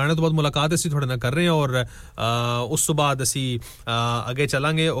ਕਰਨਾ ਜੀ ਗਾਣੇ ਤੋਂ ਬਾਅਦ ਮੁਲਾਕਾਤ ਅਸੀਂ ਤੁਹਾਡੇ ਨਾਲ ਕਰ ਰਹੇ ਹਾਂ ਔਰ ਉਸ ਤੋਂ ਬਾਅਦ ਅਸੀਂ ਅੱਗੇ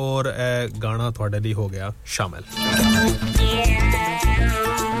ਚੱਲਾਂਗੇ ਔਰ ਇਹ ਗਾਣਾ ਤੁਹਾਡੇ ਲਈ ਹੋ ਗਿਆ ਸ਼ਾਮਿਲ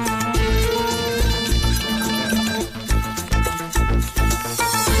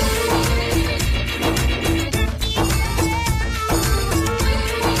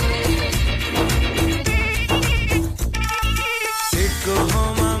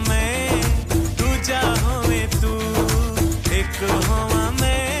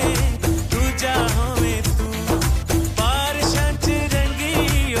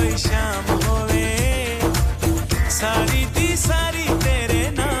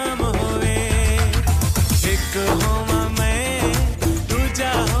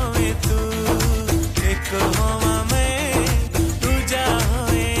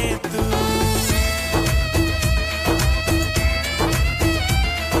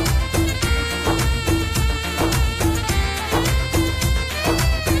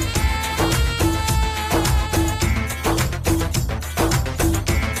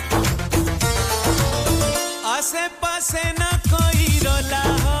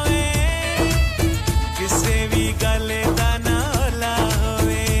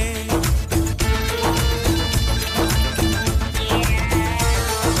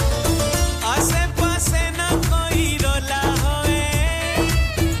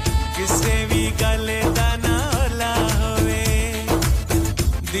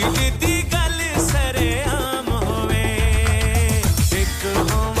दिल दी गल सरे आम होवे एक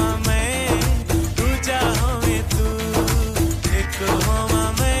होवा मैं दूजा होवे तू एक होवा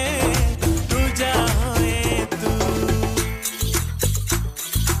मैं दूजा होवे तू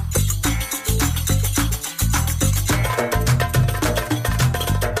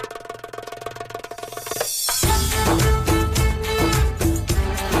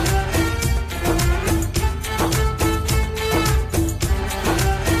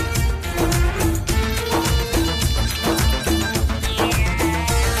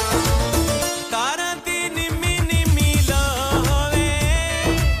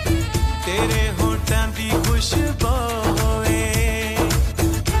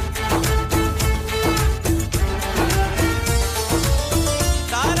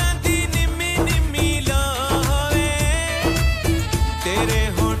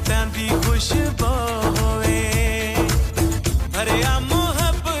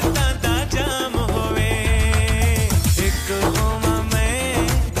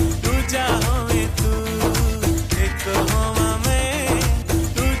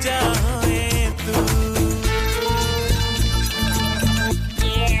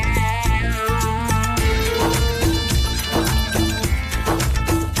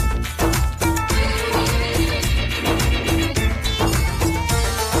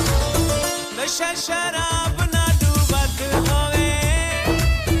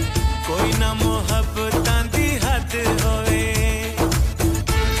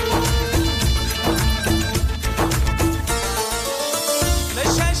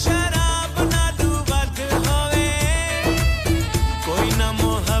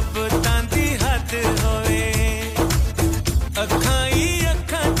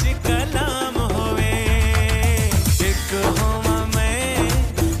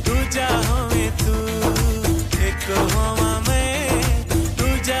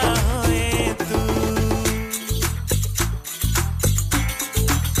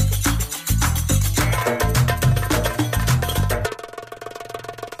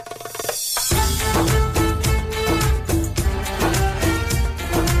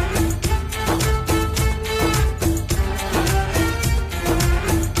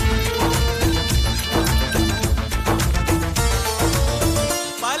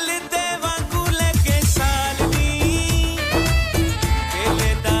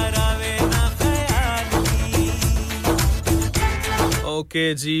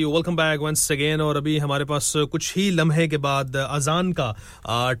ओके जी वेलकम बैक वंस अगेन और अभी हमारे पास कुछ ही लम्हे के बाद अजान का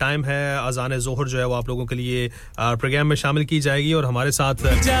टाइम है अजान ज़ोहर जो है वो आप लोगों के लिए प्रोग्राम में शामिल की जाएगी और हमारे साथ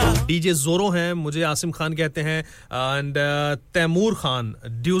डीजे ज़ोरो हैं मुझे आसिम खान कहते हैं एंड तैमूर खान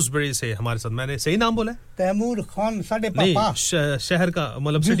ड्यूसबरी से हमारे साथ मैंने सही नाम बोला है तैमूर खान साडे पापा शहर का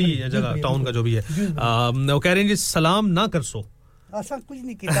मतलब सिटी जगह टाउन का जो भी है वो कह रहे हैं जी सलाम ना कर सो असा कुछ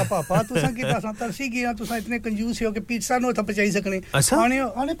नहीं कीता पापा तुसा कीता सा तरसी गया तुसा इतने कंजूस हो के पिज्जा नो था पचाई सकने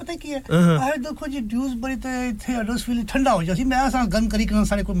आने पता की है आए देखो जी ड्यूसबरी ते इथे हडर्सफील्ड ठंडा हो जासी मैं असा गन करी करन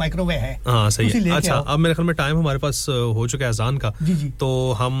सारे कोई माइक्रोवेव है हां सही है अच्छा अब मेरे ख्याल में टाइम हमारे पास हो चुका है अजान का तो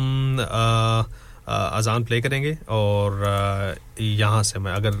हम अजान प्ले करेंगे और यहां से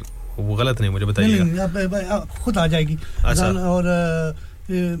मैं अगर वो गलत नहीं मुझे बताइएगा नहीं खुद आ जाएगी अजान और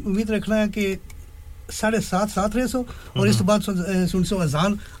उम्मीद रखना है कि 7:30 रहे सो और इस बाद सुन सो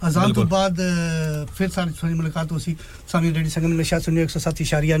अजान तो बाद फिर सारी मुलाकात होसी सामी रेडी संगम में शायद सुनियो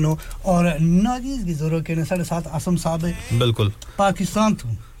 107.9 और नाजीज की ज़ोरो के 7:30 आसम साहब है बिल्कुल पाकिस्तान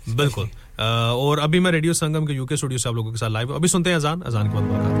तो बिल्कुल और अभी मैं रेडियो संगम के यूके स्टूडियो से आप लोगों के साथ लाइव अभी सुनते हैं अजान के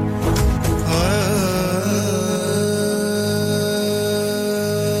बाद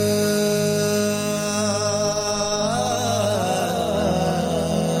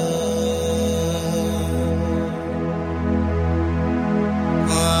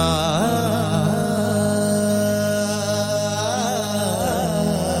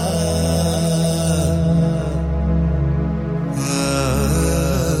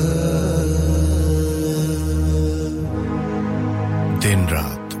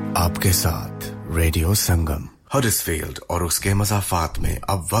मुलाकात रेडियो संगम हडर्सफील्ड और उसके मज़ाफ़ात में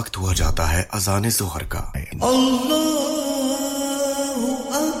अब वक्त हुआ जाता है अज़ान ज़ोहर का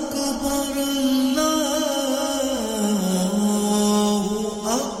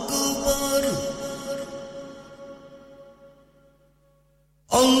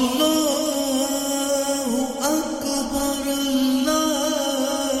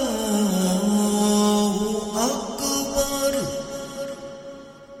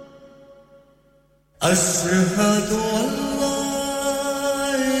أشهد أن لا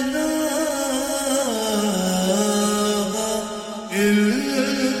إله إلا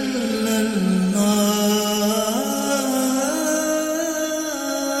الله. 107.9 إلا الله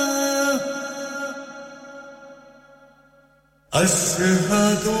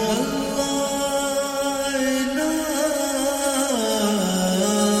ashhadu an la ilaha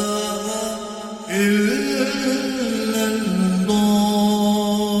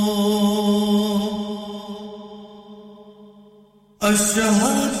illallah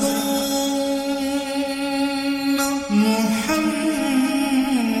ashhadu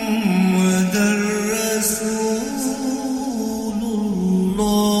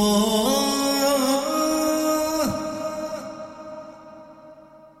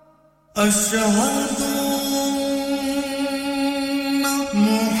أشهد أن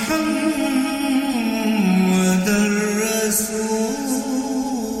محمدًا رسول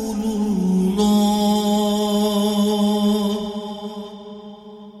الله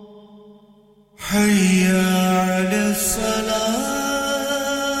حي على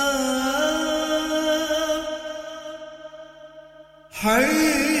الصلاة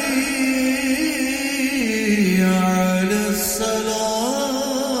حي على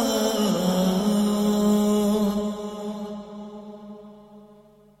الصلاة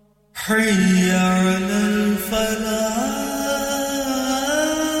حي على الفلاح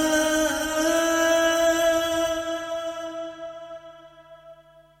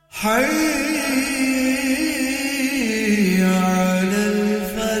حي على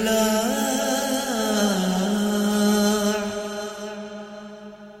الفلاح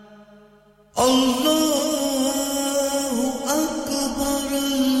الله أكبر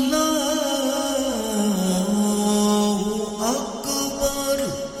الله أكبر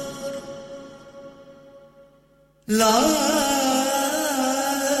لا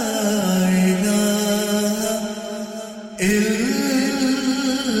إله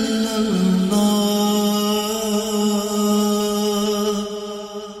إلا الله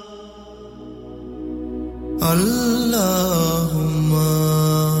اللهم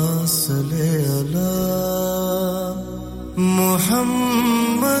صل على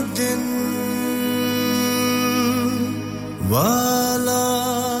محمد وعلى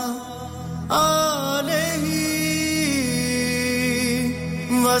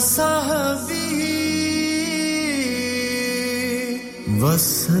وصحبه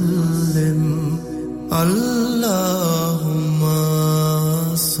وسلم اللهم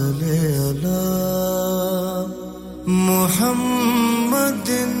صل على محمد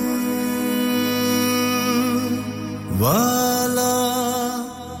وعلى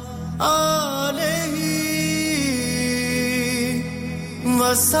آله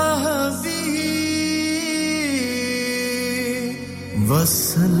وصحبه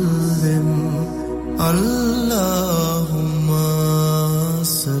وسلم اللهم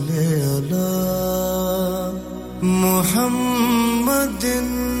صل على محمد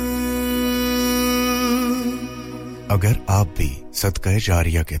अगर आप भी सदका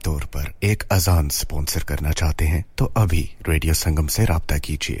जारिया के तौर पर एक अजान स्पॉन्सर करना चाहते हैं तो अभी रेडियो संगम से राब्ता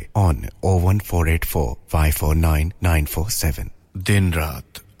कीजिए ऑन 01484549947 दिन रात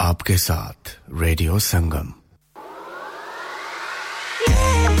आपके साथ रेडियो संगम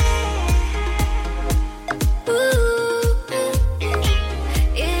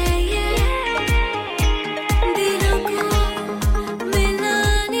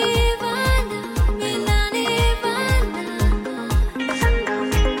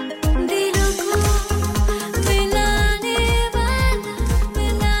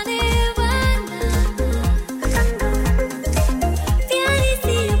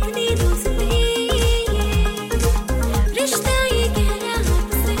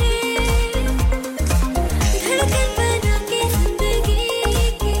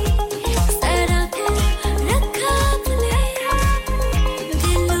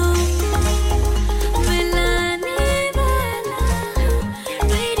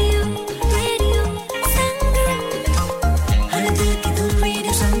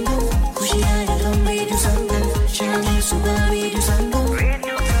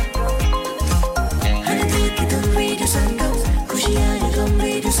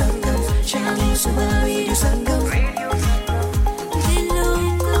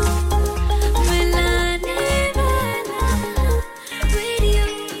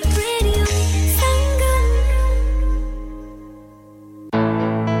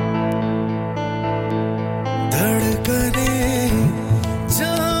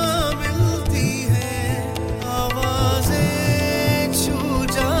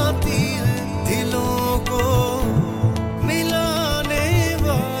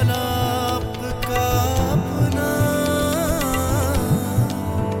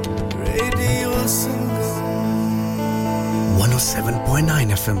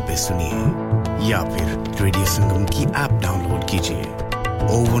FM पे सुनिए या फिर रेडियो संगम की ऐप डाउनलोड कीजिए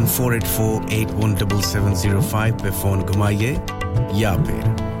 01484817705 पे फोन घुमाइए या फिर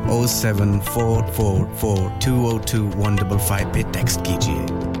 07444202155 पे टेक्स्ट कीजिए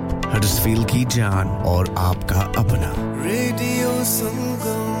हडर्सफील्ड की जान और आपका अपना रेडियो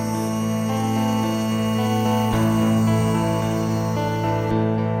संगम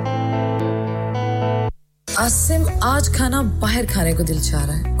आसिम आज खाना बाहर खाने को दिल चाह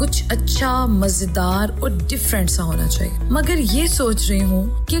रहा है कुछ अच्छा मजेदार और डिफरेंट सा होना चाहिए मगर ये सोच रही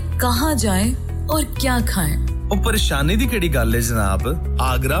हूँ कि कहाँ जाएं और क्या खाएं ओ परेशानी दी केड़ी गल है जनाब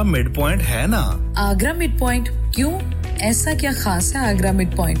आगरा मिड पॉइंट है ना आगरा मिड पॉइंट क्यों ऐसा क्या खास है आगरा मिड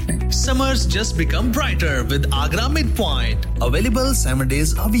पॉइंट में Summers just become brighter with Agra Midpoint. Available 7 days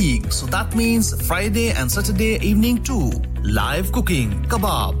a week. So that means Friday and Saturday evening too. Live cooking,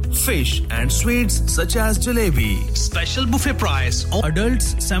 kebab, fish and sweets such as jalebi. Special buffet price. Adults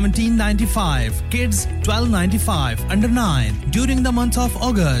 $17.95, kids $12.95 under 9 during the month of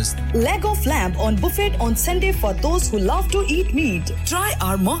August. Leg of lamb on buffet on Sunday for those who love to eat meat. Try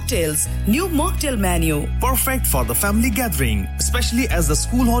our mocktails. New mocktail menu. Perfect for the family gathering, especially as the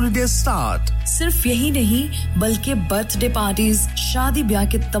school holidays start. सिर्फ यही नहीं बल्कि birthday parties शादी ब्याह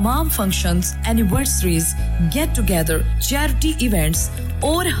के तमाम functions anniversaries get together charity events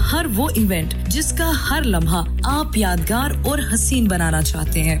और हर वो इवेंट जिसका हर लम्हा आप यादगार और हसीन बनाना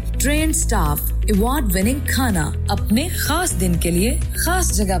चाहते हैं ट्रेन्ड स्टाफ अवार्ड विनिंग खाना अपने खास दिन के लिए खास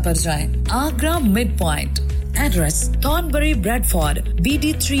जगह पर जाएं Agra mid point Address Thornbury Bradford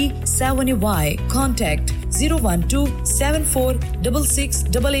BD3 7Y Contact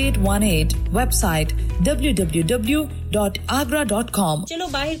 01274668818 Website www.agra.com चलो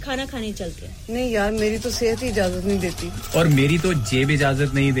बाहर खाना खाने चलते हैं नहीं यार मेरी तो सेहत ही इजाजत नहीं देती और मेरी तो जेब इजाजत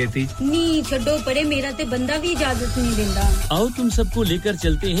नहीं देती नी छोड़ो परे मेरा ते बंदा भी इजाजत नहीं देता आओ तुम सबको लेकर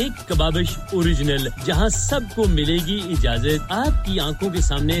चलते हैं कबाबिश ओरिजिनल जहां सबको मिलेगी इजाजत आपकी आंखों के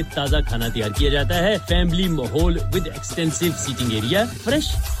सामने ताजा खाना तैयार किया जाता है फैमिली माहौल with extensive seating area fresh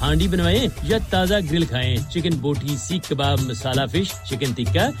हांडी बनवाएं या ताजा ग्रिल खाएं चिकन बोटी सीख कबाब मसाला fish chicken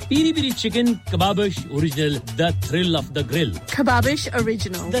tikka Piri Piri chicken Kababish original the thrill of the grill Kababish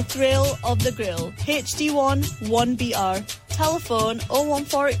Original The Thrill of the Grill HD1 1BR Telephone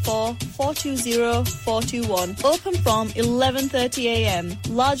 01484 420 421 Open from 11:30 a.m.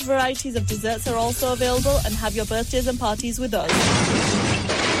 Large varieties of desserts are also available and have your birthdays and parties with us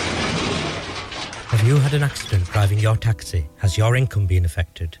Have you had an accident driving your taxi? Has your income been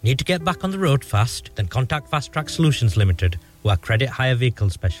affected? Need to get back on the road fast? Then contact Fast Track Solutions Limited, who are credit hire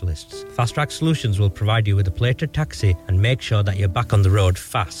vehicle specialists. Fast Track Solutions will provide you with a plated taxi and make sure that you're back on the road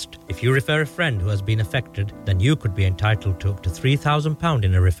fast. If you refer a friend who has been affected, then you could be entitled to up to £3,000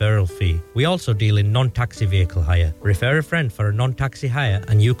 in a referral fee. We also deal in non-taxi vehicle hire. Refer a friend for a non-taxi hire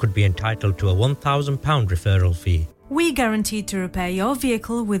and you could be entitled to a £1,000 referral fee. We guarantee to repair your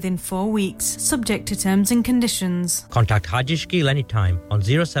vehicle within 4 weeks, subject to terms and conditions. Contact Haji Shkil anytime on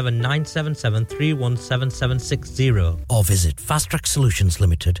 07977317760 or visit Fast Track Solutions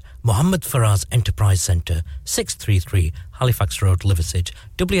Limited, Mohammed Faraz Enterprise Centre, 633 Halifax Road, Liversedge,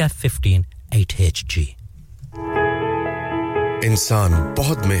 WF15 8HG. इंसान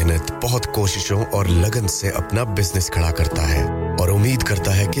बहुत मेहनत, बहुत कोशिशों और लगन से अपना business खड़ा करता है और उम्मीद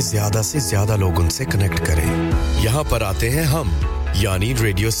करता है कि ज्यादा से ज्यादा लोग उनसे कनेक्ट करें। यहाँ पर आते हैं हम, यानी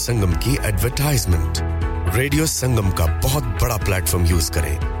रेडियो संगम की एडवर्टाइजमेंट। रेडियो संगम का बहुत बड़ा प्लेटफॉर्म यूज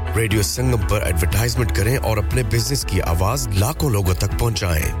करें। रेडियो संगम पर एडवर्टाइजमेंट करें और अपने बिजनेस की आवाज लाखों लोगों तक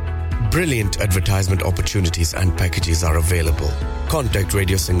पहुंचाएं। Brilliant advertisement opportunities and packages are available. Contact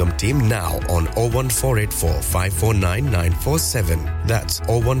Radio Sangam team now on 01484 549 947. That's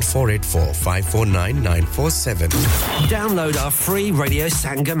 01484 549 947. Download our free Radio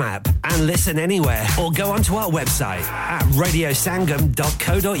Sangam app and listen anywhere or go onto our website at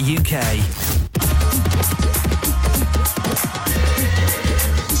radiosangam.co.uk.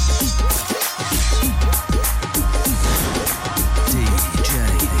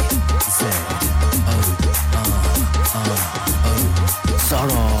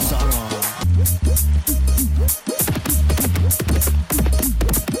 Zorro.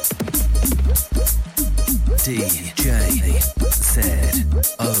 DJ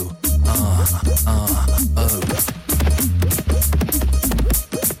Z-O-R-R-O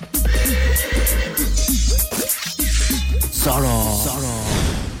Zorro.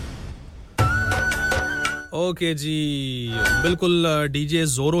 Okay जी बिल्कुल DJ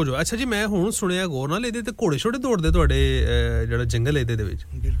ज़ोरो जो अच्छा जी मैं ਹੁਣ ਸੁਣਿਆ ਗੌਰ ਨਾਲ ਇਹਦੇ ਤੇ ਘੋੜੇ ਛੋਟੇ ਦੌੜਦੇ ਤੁਹਾਡੇ ਜਿਹੜਾ ਜੰਗਲ ਇਹਦੇ ਦੇ ਵਿੱਚ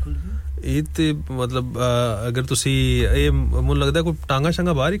ਬਿਲਕੁਲ ਇਹ ਤੇ ਮਤਲਬ ਅਗਰ ਤੁਸੀਂ ਇਹ ਮੈਨੂੰ ਲੱਗਦਾ ਕੋਈ ਟਾਂਗਾ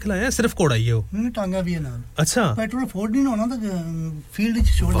ਸ਼ੰਗਾ ਬਾਹਰ ਹੀ ਖਲਾਇਆ ਸਿਰਫ ਘੋੜਾ ਹੀ ਹੈ ਉਹ ਨਹੀਂ ਟਾਂਗਾ ਵੀ ਹੈ ਨਾਲ ਅੱਛਾ ਪੈਟਰੋਲ ਫੋਰਡ ਨਹੀਂ ਹੋਣਾ ਤਾਂ ਫੀਲਡ ਵਿੱਚ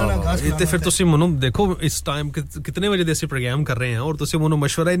ਛੋੜ ਦੇਣਾ ਗਾਸ ਇਹ ਤੇ ਫਿਰ ਤੁਸੀਂ ਮੈਨੂੰ ਦੇਖੋ ਇਸ ਟਾਈਮ ਕਿਤਨੇ ਵਜੇ ਦੇ ਅਸੀਂ ਪ੍ਰੋਗਰਾਮ ਕਰ ਰਹੇ ਹਾਂ ਔਰ ਤੁਸੀਂ ਮੈਨੂੰ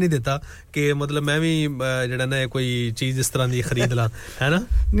ਮਸ਼ਵਰਾ ਹੀ ਨਹੀਂ ਦਿੱਤਾ ਕਿ ਮਤਲਬ ਮੈਂ ਵੀ ਜਿਹੜਾ ਨਾ ਕੋਈ ਚੀਜ਼ ਇਸ ਤਰ੍ਹਾਂ ਦੀ ਖਰੀਦ ਲਾਂ ਹੈ ਨਾ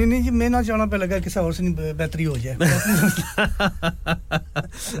नहीं जी मैं ना चाहना पे लगा किसी और से बेहतरी हो जाए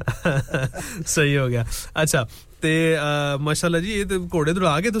सही हो गया अच्छा ਤੇ ਮਾਸ਼ਾਅੱਲਾ ਜੀ ਇਹ ਤੇ ਘੋੜੇ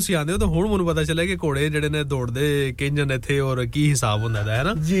ਦੌੜਾ ਕੇ ਤੁਸੀਂ ਆਂਦੇ ਹੋ ਤਾਂ ਹੁਣ ਮੈਨੂੰ ਪਤਾ ਚੱਲਿਆ ਕਿ ਘੋੜੇ ਜਿਹੜੇ ਨੇ ਦੌੜਦੇ ਕਿੰਜਨ ਇੱਥੇ ਔਰ ਕੀ ਹਿਸਾਬ ਹੁੰਦਾ ਹੈ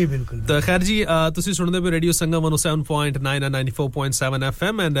ਨਾ ਜੀ ਬਿਲਕੁਲ ਤਾਂ ਖੈਰ ਜੀ ਤੁਸੀਂ ਸੁਣਦੇ ਹੋ radio Sangam 107.9 and 94.7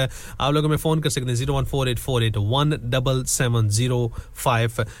 FM and आप लोगों में फोन कर सकते हैं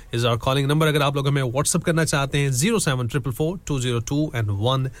 01484817705 is our calling number अगर आप लोग हमें WhatsApp करना चाहते हैं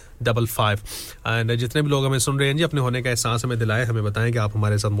 07444202155 and जितने भी लोग हमें सुन रहे हैं जी अपने होने का एहसास हमें दिलाएं हमें बताएं कि आप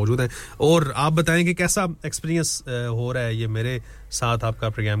हमारे साथ मौजूद हैं और आप बताएं कि कैसा एक्सपीरियंस हो रहा है ये मेरे साथ आपका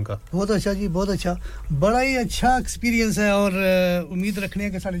प्रोग्राम का बहुत अच्छा जी बहुत अच्छा बड़ा ही अच्छा एक्सपीरियंस है और उम्मीद रखने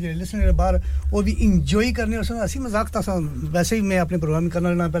हैं कि सारे जो लिसनर बाहर वो भी एंजॉय करने और हंसी मजाक था वैसे ही मैं अपने प्रोग्राम में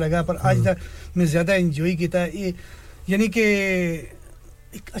करना पे लगा पर आज तक मैं ज्यादा एंजॉय किया ये यानी कि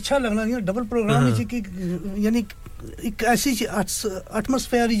एक अच्छा लगना नहीं डबल प्रोग्राम है कि यानी एक ऐसी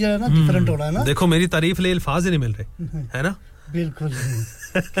एटमॉस्फेयर ही जो है ना डिफरेंट हो रहा है ना देखो मेरी तारीफ ले अल्फाज ही नहीं मिल रहे है ना बिल्कुल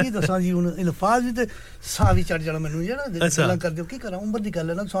ਕੀ ਦੱਸਾਂ ਜੀ ਹੁਣ ਅਲਫਾਜ਼ ਵੀ ਤੇ ਸਾਹ ਵੀ ਚੜ ਜਾਣਾ ਮੈਨੂੰ ਜਿਹੜਾ ਗੱਲਾਂ ਕਰਦੇ ਹੋ ਕੀ ਕਰਾਂ ਉਮਰ ਦੀ ਗੱਲ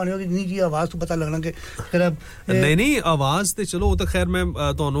ਹੈ ਨਾ ਸੁਣਿਓ ਕਿ ਨਹੀਂ ਜੀ ਆਵਾਜ਼ ਤੋਂ ਪਤਾ ਲੱਗਣਾ ਕਿ ਫਿਰ ਨਹੀਂ ਆਵਾਜ਼ ਤੇ ਚਲੋ ਉਹ ਤਾਂ ਖੈਰ ਮੈਂ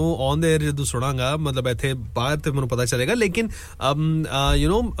ਤੁਹਾਨੂੰ ਔਨ ਦ 에ਅਰ ਜਦੋਂ ਸੁਣਾਂਗਾ ਮਤਲਬ ਇੱਥੇ ਬਾਹਰ ਤੇ ਮੈਨੂੰ ਪਤਾ ਚੱਲੇਗਾ ਲੇਕਿਨ ਯੂ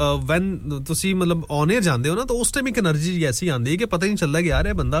نو ਵੈਨ ਤੁਸੀਂ ਮਤਲਬ ਔਨ 에ਅਰ ਜਾਂਦੇ ਹੋ ਨਾ ਤਾਂ ਉਸ ਟਾਈਮ ਇੱਕ એનર્ਜੀ ਐਸੀ ਆਂਦੀ ਹੈ ਕਿ ਪਤਾ ਹੀ ਨਹੀਂ ਚੱਲਦਾ ਕਿ ਯਾਰ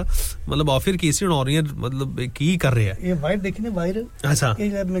ਇਹ ਬੰਦਾ ਮਤਲਬ ਆਫਰ ਕੀ ਸੀ ਔਨ 에ਅਰ ਮਤਲਬ ਕੀ ਕਰ ਰਿਹਾ ਹੈ ਇਹ ਵਾਇਰ ਦੇਖੀ ਨੇ ਵਾਇਰ ਅੱਛਾ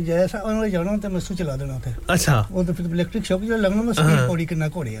ਇਹ ਜਦ ਮੈਂ ਜੈਸਾ ਉਹਨਾਂ ਨੇ ਜਾਣਾ ਤਾਂ ਮੈਂ ਸੁ ਚਲਾ ਦੇਣਾ ਉੱਥੇ ਅੱਛਾ ਉਹ ਤਾਂ ਫਿਰ ਇਲੈਕਟ੍ਰਿਕ ਸ਼ੌਕ ਜਿਹੜਾ ਲੱਗਣਾ ਮੈਂ ਸਪੀਡ ਪੌੜੀ ਕਿੰਨਾ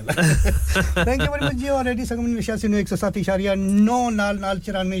ਘੋੜੇ ਵਾਲਾ ਥੈਂਕ ਯੂ ਵੈਰੀ ਮਚ ਜੀ ਆਲਰੇਡੀ ਸੰਗਮ 107.9 ਨਾਲ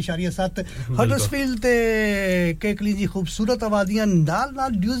 94.7 ਹਡਰਸਫੀਲਡ ਤੇ ਕੇਕਲੀ ਜੀ ਖੂਬਸੂਰਤ ਆਬਾਦੀਆਂ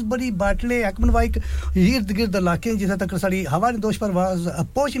ਨਾਲ ਡਿਊਸਬਰੀ ਬਾਟਲੇ ਹੈਕਮਨਵਾਈਕ ਈਰਦ ਗਿਰਦ ਇਲਾਕੇ ਜਿੱਥੇ ਤੱਕ ਸਾਡੀ ਹਵਾ ਨੇ ਦੋਸ਼ ਪਰ ਆਵਾਜ਼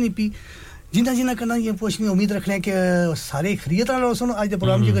ਪਹੁੰਚ ਨਹੀਂ ਪਈ जिन्ना करना ये पूछनी उम्मीद रखने के सारे खरीद वालों सुनो आज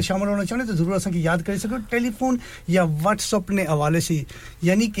प्रोग्राम जी अगर शामिल होना चाहते तो जरूर असन की याद कर सको टेलीफोन या व्हाट्सएप ने हवाले से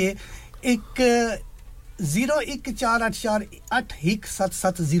यानी कि एक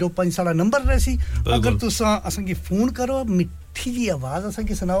 01484817705 साडा नंबर रहसी अगर तुसा असन की फोन करो मिठी जी आवाज असन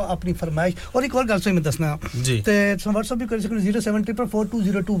की सुनाओ अपनी फरमाइश और एक और गल से मैं दसना ते तुम व्हाट्सएप भी कर सकते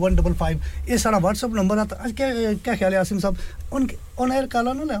 07444202155 ये साडा व्हाट्सएप नंबर है आज क्या ख्याल है आसिम साहब उनके ऑन एयर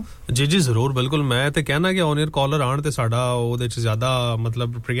कॉलर ना ले जी जी जरूर बिल्कुल मैं ते कहना कि ऑन एयर कॉलर आण ते साडा ओदे च ज्यादा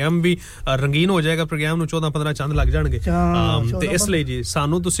मतलब प्रोग्राम भी रंगीन हो जाएगा प्रोग्राम नु 14-15 चंद लग जाणगे ते इसलिए जी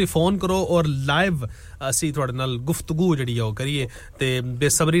सानू तुसी फोन करो और लाइव ਅਸੀਂ ਤੁਹਾਡੇ ਨਾਲ ਗੁਫ਼ਤਗੂ ਜਿਹੜੀ ਆ ਉਹ ਕਰੀਏ ਤੇ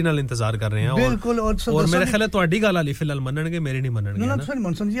ਬੇਸਬਰੀ ਨਾਲ ਇੰਤਜ਼ਾਰ ਕਰ ਰਹੇ ਹਾਂ ਬਿਲਕੁਲ ਔਰ ਮੇਰੇ ਖਿਆਲ ਹੈ ਤੁਹਾਡੀ ਗੱਲ ਵਾਲੀ ਫਿਲਹਾਲ ਮੰਨਣਗੇ ਮੇਰੀ ਨਹੀਂ ਮੰਨਣਗੇ ਨਾ ਨਾ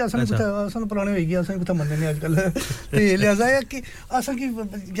ਮਨਸਨ ਜੀ ਅਸਾਂ ਪੁਰਾਣੇ ਹੋਈ ਗਿਆ ਅਸਾਂ ਕਿਤਾ ਮੰਨਣੇ ਅੱਜਕੱਲ ਤੇ ਲਿਆਜ਼ਾ ਹੈ ਕਿ ਅਸਾਂ ਕੀ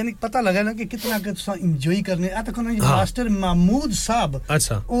ਯਾਨੀ ਪਤਾ ਲੱਗਾ ਨਾ ਕਿ ਕਿੰਨਾ ਕਿ ਤੁਸੀਂ ਇੰਜੋਏ ਕਰਨੇ ਆ ਤਾਂ ਕੋਨਾ ਜੀ ਮਾਸਟਰ महमूद साहब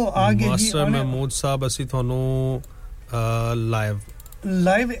अच्छा ਉਹ ਆਗੇ ਜੀ ਮਾਸਟਰ महमूद साहब ਅਸੀਂ ਤੁਹਾਨੂੰ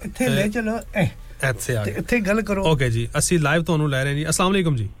ਲਾਈਵ ਇੱਥੇ ਲੈ ਚਲੋ ਇੱਥੇ ਆ ਗਏ ਇੱਥੇ ਗੱਲ ਕਰੋ ਓਕੇ ਜੀ ਅਸੀਂ ਲਾਈਵ ਤੁਹਾਨੂੰ ਲੈ ਰਹੇ ਹਾਂ ਜੀ अस्सलाम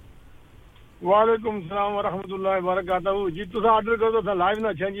वालेकुम जी वालेकुम सलाम व रहमतुल्लाहि व बरकातहू जी तुसा ऑर्डर कर दो लाइव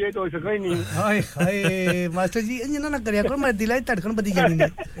ना चाहिए ये तो सका ही नहीं हाय हाय मास्टर जी इन्ना ना करया करो मेरी दिल धड़कन बदी जानी है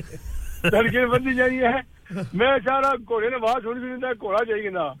धड़कन बदी जानी है मैं सारा घोड़े ने बात सुन सुनता घोड़ा चाहिए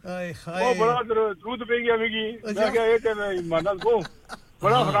ना हाय हाय वो बड़ा दूध पे गया मिगी मैं क्या ये के मानल को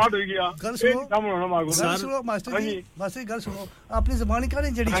बड़ा फराड हो गया गल सुनो सामने होना मांगो गल सुनो मास्टर जी बस गल सुनो अपनी जुबान का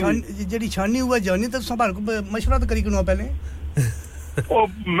जड़ी छानी हुआ जानी तो संभाल को मशवरा तो करी कनो पहले ओ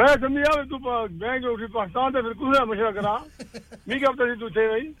मैं समझिया तू मैं जो पाकिस्तान से फिर कुछ मशवरा करा मी क्या पता तू थे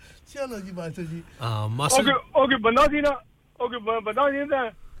भाई चलो जी मास्टर जी हां मास्टर ओके बंदा थी ना ओके बंदा थी ना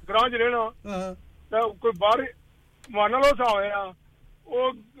ग्रां च रहना हां कोई बाहर माना लो सा होया ओ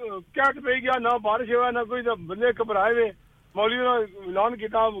कैट पे गया ना बारिश हुआ ना कोई बंदे घबराए वे मौलवी ने ऐलान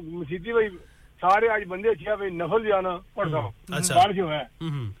किया मसीती भाई सारे आज बंदे अच्छे भाई नफल जाना पड़ता बारिश हुआ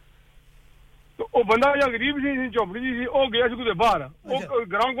तो ओ बंदा या गरीब सी झोपड़ी जी सी ओ गया सी कुते बाहर ओ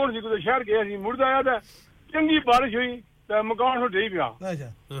ग्राउंड कोन सी कुते शहर गया सी मुड़दा आया था चंगी बारिश हुई ते मकान हो ढई पिया अच्छा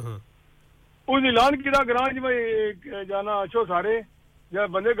उस ऐलान किया ग्राउंड में जाना अच्छो सारे जब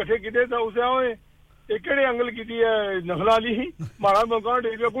बंदे इकट्ठे किए तो उसे ओए ये केड़े अंगल कीती है नखला ली मारा मकान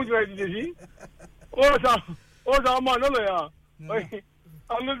ढई पिया कुछ लाई दी सी ओ सा मान होया भाई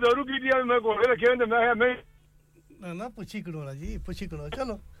अंगल जरूर कीती है मैं घोड़े रखे ते मैं ना पूछी करोड़ा जी पूछी करो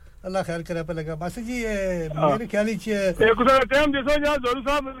चलो अल्लाह खैर करे पे लगा बस जी मेरे ख्याल ही एक उधर टाइम जैसा यार जरूर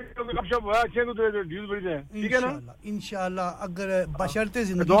साहब गपशप हुआ अच्छे को ड्यूज बड़ी है ठीक है ना इंशाल्लाह अगर बशर्ते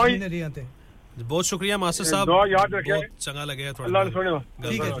जिंदगी जीने रही आते बहुत शुक्रिया मास्टर साहब दुआ याद रखें बहुत चंगा लगे थोड़ा अल्लाह ने सुने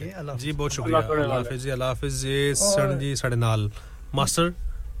ठीक है जी अल्लाह जी बहुत शुक्रिया अल्लाह हाफिज जी अल्लाह हाफिज ये सन जी साडे नाल मास्टर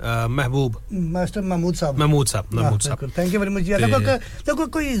महबूब मास्टर महमूद साहब थैंक यू वेरी मच यार देखो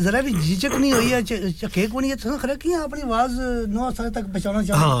कोई जरा भी झिझक नहीं हुई है चके को नहीं है खरा कि अपनी आवाज 9 साल तक पहुंचाना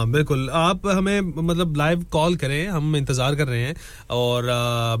चाहते हैं हां बिल्कुल आप हमें मतलब लाइव कॉल करें हम इंतजार कर रहे हैं और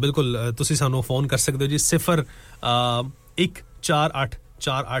बिल्कुल ਤੁਸੀਂ ਸਾਨੂੰ ਫੋਨ ਕਰ ਸਕਦੇ ਹੋ ਜੀ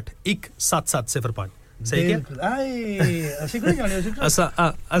 01484817705 सही क्या ਅਸੀਂ ਕੋਈ ਜਾਣਿਓ ਸੀ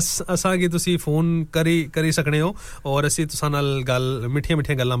ਅਸਾਂ ਕਿ ਤੁਸੀਂ ਫੋਨ ਕਰੀ ਸਕਣੇ ਹੋ ਔਰ ਅਸੀਂ ਤੁਸਾਂ ਨਾਲ ਗੱਲ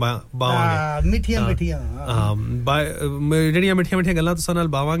ਮਿੱਠੀਆਂ ਗੱਲਾਂ ਬਾਵਾਂਗੇ ਮਿੱਠੀਆਂ ਹਾਂ ਜਿਹੜੀਆਂ ਮਿੱਠੀਆਂ ਗੱਲਾਂ ਤੁਸਾਂ ਨਾਲ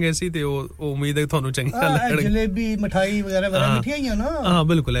ਬਾਵਾਂਗੇ ਅਸੀਂ ਤੇ ਉਹ ਉਮੀਦ ਹੈ ਤੁਹਾਨੂੰ ਚੰਗੀਆਂ ਲੱਗਣਗੀਆਂ ਜਲੇਬੀ ਮਠਾਈ ਵਗੈਰਾ ਮਿੱਠੀਆਂ ਹੀ ਆ ਨਾ ਹਾਂ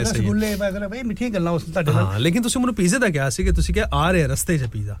ਬਿਲਕੁਲ ਐਸਾ ਹੀ ਰਸਗੁੱਲੇ ਵਗੈਰਾ ਬਈ ਮਿੱਠੀਆਂ ਗੱਲਾਂ ਉਸ ਤੁਹਾਡੇ ਨਾਲ ਹਾਂ ਲੇਕਿਨ ਤੁਸੀਂ ਮੈਨੂੰ ਪੀਜ਼ੇ ਦਾ ਕਿਹਾ ਸੀ ਕਿ ਤੁਸੀਂ ਕਿ ਆ ਰਹੇ ਰਸਤੇ 'ਚ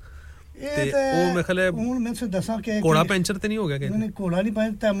ਪੀਜ਼ਾ ਤੇ ਉਹ ਮੈਂ ਖਲੇ ਹੁਣ ਮੈਂ ਤੁਹਾਨੂੰ ਦੱਸਾਂ ਕਿ ਕੋੜਾ ਪੈਂਚਰ ਤੇ ਨਹੀਂ ਹੋ ਗਿਆ ਕਿ ਨਹੀਂ ਕੋੜਾ ਨਹੀਂ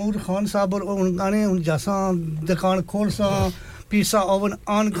ਪੈਂਚਰ ਤੈਮੂਰ ਖਾਨ ਸਾਹਿਬ ਔਰ ਉਹਨਾਂ ਨੇ ਹੁਣ ਜਾਸਾਂ ਦੁਕਾਨ ਖੋਲਸਾਂ ਪੀਜ਼ਾ ਓਵਨ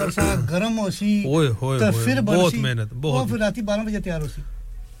ਆਨ ਕਰਸਾਂ ਗਰਮ ਹੋਸੀ ਤੇ ਫਿਰ ਬਹੁਤ ਮਿਹਨਤ ਬਹੁਤ ਉਹ ਫਿਰ ਰਾਤੀ 12 ਵਜੇ ਤਿਆਰ ਹੋਸੀ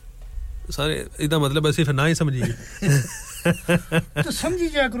ਸਾਰੇ ਇਹਦਾ ਮਤਲਬ ਅਸੀਂ ਫਿਰ ਨਾ ਹੀ ਸਮਝੀਏ तो समझी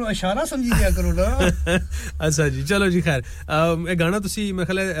जाया करो इशारा समझी जाया करो ना अच्छा जी चलो जी खैर ਇਹ ਗਾਣਾ ਤੁਸੀਂ ਮੈਂ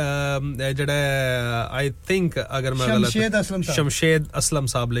ਖਲੇ ਜਿਹੜਾ ਆਈ ਥਿੰਕ ਅਗਰ ਮੈਂ ਗਲਤ ਸ਼ਮਸ਼ੇਦ ਅਸਲਮ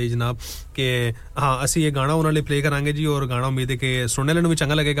ਸਾਹਿਬ ਲਈ ਜਨਾਬ ਕਿ ਹਾਂ ਅਸੀਂ ਇਹ ਗਾਣਾ ਉਹਨਾਂ ਲਈ ਪਲੇ ਕਰਾਂਗੇ ਜੀ ਔਰ ਗਾਣਾ ਉਮੀਦ ਹੈ ਕਿ ਸੁਣਨ ਵਾਲਿਆਂ ਨੂੰ ਵੀ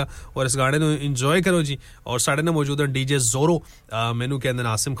ਚੰਗਾ ਲੱਗੇਗਾ ਔਰ ਇਸ ਗਾਣੇ ਨੂੰ ਇੰਜੋਏ ਕਰੋ ਜੀ ਔਰ ਸਾਡੇ ਨਾਲ ਮੌਜੂਦ ਹੈ ਡੀਜੇ ਜ਼ੋਰੋ ਮੈਨੂੰ ਕਹਿੰਦੇ ਨੇ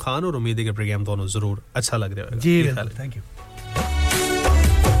ਆਸਿਮ ਖਾਨ ਔਰ ਉਮੀਦ ਹੈ ਕਿ ਪ੍ਰੋਗਰਾਮ ਤੁਹਾਨੂੰ ਜ਼ਰੂਰ ਅੱਛਾ ਲੱਗ ਰਿਹਾ ਹੋਵੇਗਾ ਜੀ ਥੈਂਕ ਯੂ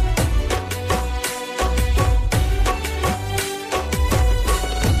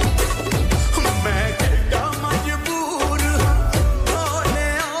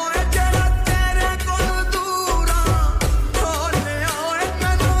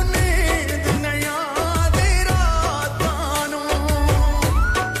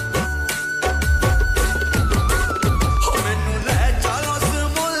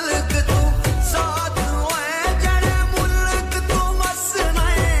मुल्क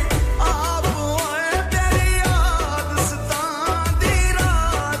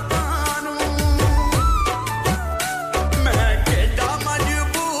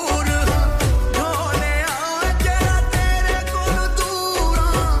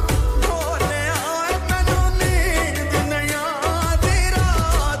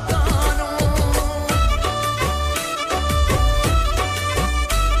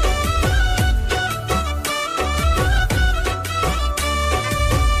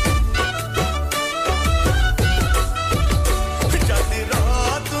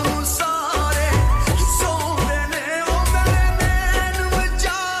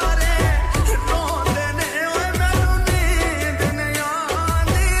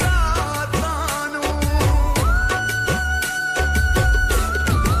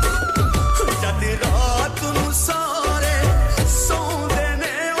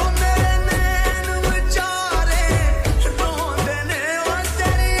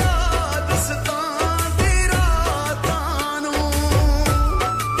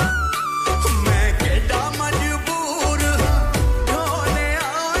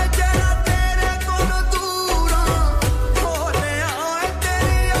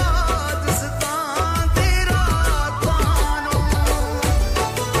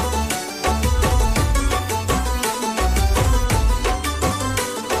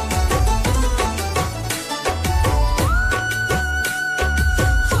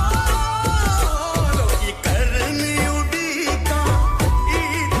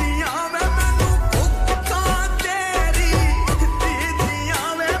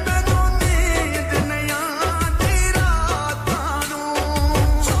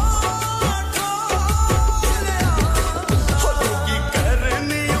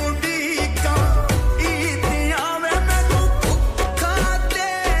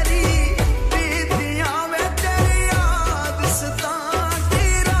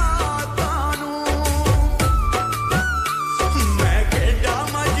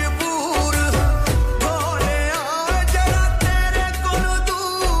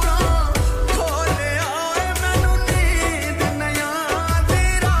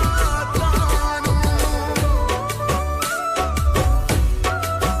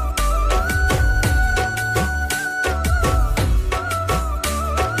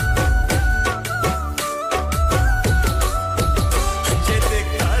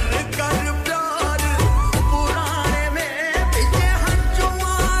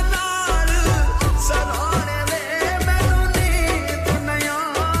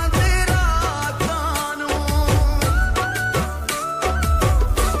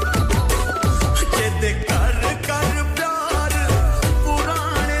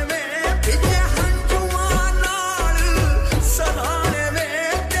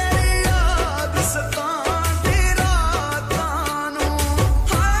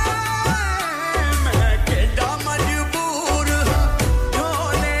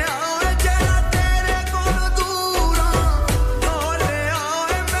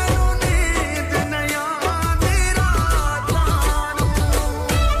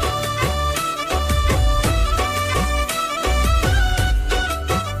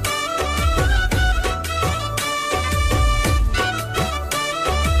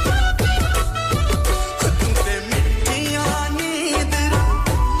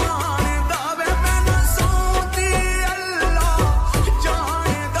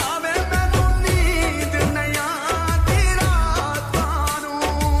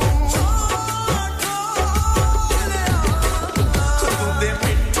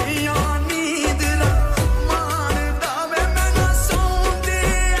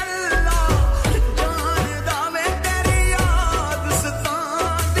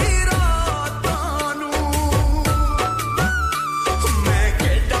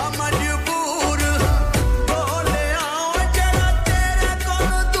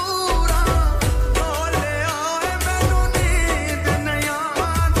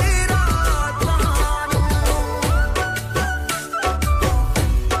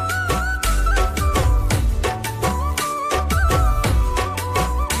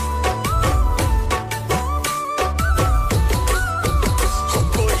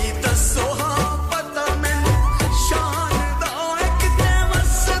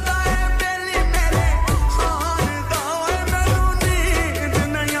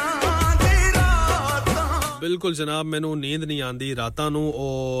ਬਿਲਕੁਲ ਜਨਾਬ ਮੈਨੂੰ ਨੀਂਦ ਨਹੀਂ ਆਂਦੀ ਰਾਤਾਂ ਨੂੰ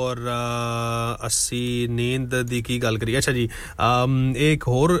ਔਰ ਅਸੀਂ ਨੀਂਦ ਦੀ ਕੀ ਗੱਲ ਕਰੀ ਅੱਛਾ ਜੀ ਇੱਕ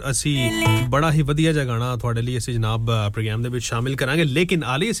ਹੋਰ ਅਸੀਂ ਬੜਾ ਹੀ ਵਧੀਆ ਜਿਹਾ ਗਾਣਾ ਤੁਹਾਡੇ ਲਈ ਅਸੀਂ ਜਨਾਬ ਪ੍ਰੋਗਰਾਮ ਦੇ ਵਿੱਚ ਸ਼ਾਮਿਲ ਕਰਾਂਗੇ ਲੇਕਿਨ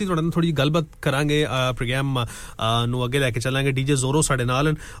ਆਲੀ ਅਸੀਂ ਤੁਹਾਡੇ ਨਾਲ ਥੋੜੀ ਗੱਲਬਾਤ ਕਰਾਂਗੇ ਪ੍ਰੋਗਰਾਮ ਨੂੰ ਅੱਗੇ ਲੈ ਕੇ ਚੱਲਾਂਗੇ ਡੀਜੇ ਜ਼ੋਰੋ ਸਾਡੇ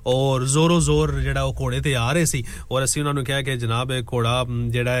ਨਾਲ ਔਰ ਜ਼ੋਰੋ ਜ਼ੋਰ ਜਿਹੜਾ ਉਹ ਘੋੜੇ ਤੇ ਆ ਰਹੇ ਸੀ ਔਰ ਅਸੀਂ ਉਹਨਾਂ ਨੂੰ ਕਿਹਾ ਕਿ ਜਨਾਬ ਇਹ ਘੋੜਾ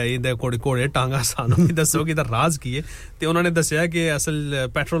ਜਿਹੜਾ ਇਹਦੇ ਘੋੜੇ ਟਾਂਗਾ ਸਾਨੂੰ ਵੀ ਦੱਸੋ ਕਿ ਇਹਦਾ ਰਾਜ਼ ਕੀ ਹੈ ਤੇ ਉਹਨਾਂ ਨੇ ਦੱਸਿਆ ਕਿ ਅਸਲ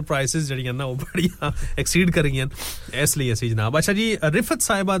ਪੈਟਰੋਲ ਪ੍ਰਾਈਸਿਸ ਜਿਹੜੀਆਂ ਨਾ ਉਹ ਬੜੀਆਂ ਐਕਸੀਡ ਕਰ ਰਹੀਆਂ ਇਸ ਲਈ ਅਸੀਂ ਜਨਾਬ ਅੱਛਾ ਜੀ ਰਿਫਤ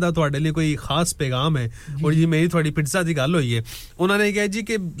ਸਾਹਿਬਾ ਦਾ ਤੁਹਾਡੇ ਲਈ ਕੋਈ ਖਾਸ ਪੈਗਾਮ ਹੈ ਔਰ ਜੀ ਮੇਰੀ ਤੁਹਾਡੀ ਪਿੱਜ਼ਾ ਦੀ ਗੱਲ ਹੋਈ ਹੈ ਉਹਨਾਂ ਨੇ ਕਿਹਾ ਜੀ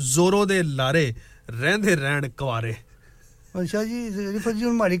ਕਿ ਜ਼ੋਰੋ ਦੇ ਲਾਰੇ ਰਹਿੰਦੇ ਰਹਿਣ ਕੁਆਰੇ अच्छा जी रिफत जी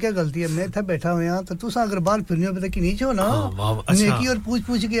हमारी क्या गलती है मैं इतना बैठा हुआ तो तुसा अगर बाहर फिरने हो पता कि नीचे हो ना नेकी और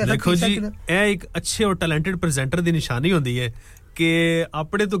पूछ के देखो जी ये एक अच्छे और टैलेंटेड प्रेजेंटर दी निशानी होती है कि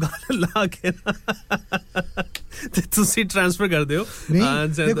अपने तो गल ला के ते तुसी ट्रांसफर कर दियो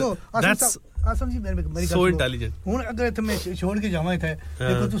देखो दैट्स आसम जी मेरी सो इंटेलिजेंट हुन अगर इथे मैं छोड़ के जावा इथे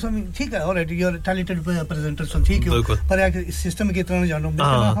देखो तुम ठीक है alright you are talented presenter सो ठीक है पर एक सिस्टम की तरह जानो मैं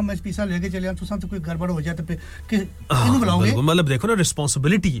हम पैसा लेके चले तुसा तो कोई गड़बड़ हो जाए तो किनु बुलाओगे मतलब देखो ना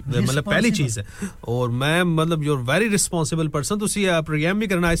रिस्पांसिबिलिटी मतलब पहली चीज है और मैं मतलब you are very responsible person तुसी प्रोग्राम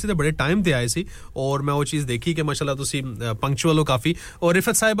भी करना आए सी ते बड़े टाइम ते आए सी और मैं वो चीज देखी कि माशाल्लाह तुसी पंक्चुअल हो काफी और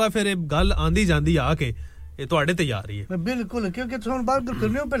रिफत साहिबा फिर गल आंदी जांदी आके ये ਤੁਹਾਡੇ ਤੇ ਆ ਰਹੀ ਹੈ बिल्कुल क्योंकि तुम बात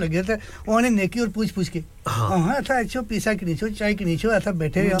करने पे लगे थे उन्होंने नेकी और पूछ के हां ऐसा अच्छा पैसा के नीचे चाय के नीचे ऐसा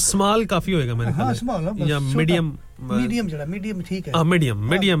बैठे स्मॉल काफी होएगा मेरे ख्याल हां स्मॉल या मीडियम जरा मीडियम ठीक है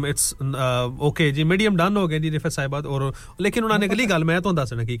medium it's okay ji medium done हो गया जी रिफत साहिबा और लेकिन उन्होंने अगली गल मैं तो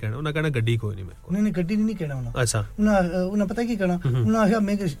दसना की कहना उन्होंने कहना गड्डी कोई नहीं मेरे नहीं गड्डी नहीं कहना उन्होंने अच्छा उन्होंने पता की कहना उन्होंने आखिया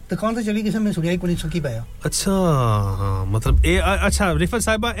मैं दुकान पे चली किसी में सुनिया कोई नहीं सुकी पाया अच्छा हां मतलब ए अच्छा रिफत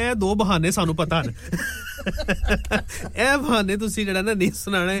साहिबा ए दो बहाने सानू पता न ਇਹ ਬਹਾਨੇ ਤੁਸੀਂ ਜਿਹੜਾ ਨਾ ਨਹੀਂ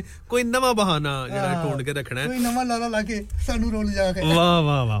ਸੁਣਾਣਾ ਕੋਈ ਨਵਾਂ ਬਹਾਨਾ ਜਿਹੜਾ ਢੂੰਡ ਕੇ ਰੱਖਣਾ ਹੈ ਕੋਈ ਨਵਾਂ ਲਾਲਾ ਲਾ ਕੇ ਸਾਨੂੰ ਰੋਲ ਜਾ ਕੇ ਵਾਹ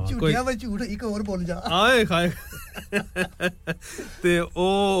ਵਾਹ ਵਾਹ ਕੋਈ ਝੂਠ ਇੱਕ ਹੋਰ ਬੋਲ ਜਾ ਆਏ ਖਾਏ ਤੇ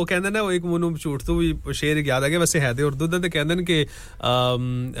ਉਹ ਕਹਿੰਦੇ ਨੇ ਉਹ ਇੱਕ ਮੈਨੂੰ ਝੂਠ ਤੋਂ ਵੀ ਸ਼ੇਰ ਯਾਦ ਆ ਗਿਆ ਵੈਸੇ ਹੈ ਤੇ ਉਰਦੂ ਦਾ ਤੇ ਕਹਿੰਦੇ ਨੇ ਕਿ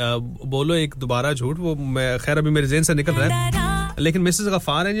बोलो एक दोबारा झूठ वो मैं खैर अभी मेरे ज़हन से निकल रहा है लेकिन मिसेस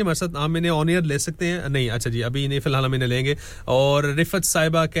गफार हैं जी हमारे साथ हम इन्हें ऑन एयर ले सकते हैं नहीं अच्छा जी अभी नहीं फिलहाल हम इन्हें लेंगे और रिफत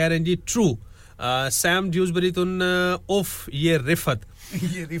साहिबा कह रहे हैं जी ट्रू सैम ड्यूसबरी तुन उफ ये रिफत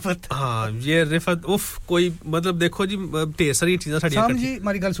हाँ ये रिफत उफ कोई मतलब देखो जी ढेर सारी चीज़ां साडियां साम जी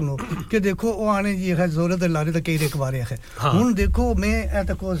हमारी गल सुनो कि देखो वो आने जी है जोर दे लारे ते कई रखवारे है हुन देखो मैं ए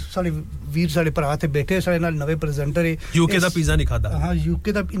तक साडे वीर साडे भरा थे बैठे साडे नाल नवे प्रेजेंटर है यूके दा पिज़्ज़ा नहीं खाता हां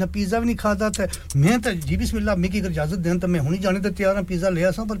यूके दा इना पिज़्ज़ा भी नहीं खाता ते मैं तो जी बिस्मिल्लाह मैं की अगर इजाजत देन तो मैं हुनी जाने ते तैयार हां पिज़्ज़ा ले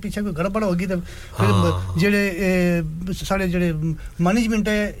आसा पर पीछे कोई गड़बड़ होगी ते फिर जेड़े साडे जेड़े मैनेजमेंट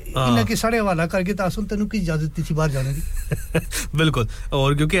है इना के साडे हवाला करके तासुन तैनू की इजाजत थी बाहर जाने दी बिल्कुल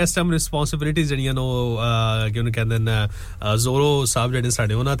और क्योंकि इस टाइम रिस्पांसिबिलिटीज जड़ियां नो कि उन्हें कहंदे ने ज़ोरो साहब जेडे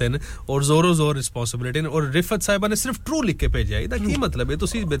साडे उना ते ने और ज़ोरो ज़ोर रिस्पांसिबिलिटी और रिफत साहिबा ने सिर्फ ट्रू लिख के भेजा है इदा की मतलब है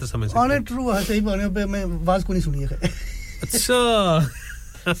तुसी बेहतर समझ सकते आने ट्रू है सही बने पे मैं आवाज को नहीं सुनी है अच्छा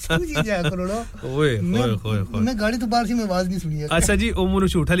समझी जाया करो ना ओए मैं गाड़ी तो बाहर से मैं आवाज नहीं सुनी है अच्छा जी ओ मुनु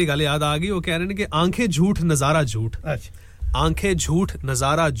झूठ वाली गल याद आ गई वो कह रहे हैं कि आंखें झूठ नजारा झूठ अच्छा आंखें झूठ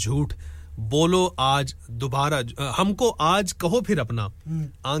नजारा झूठ बोलो आज दोबारा हमको आज कहो फिर अपना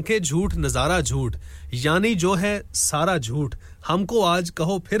आंखें झूठ नजारा झूठ यानी जो है सारा झूठ हमको आज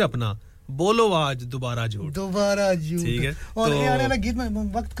कहो फिर अपना बोलो आज दोबारा झूठ ठीक है और तो... ये आने वाला गीत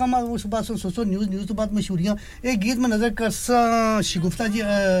में वक्त कम उस बात सुन सोचो न्यूज़ तो बात मशहूरियां एक गीत में नजर कर शिगुफ्ता जी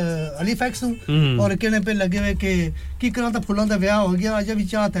अली फैक्स और कहने पे लगे हुए कि करा था फुलों का ब्याह हो गया अजय भी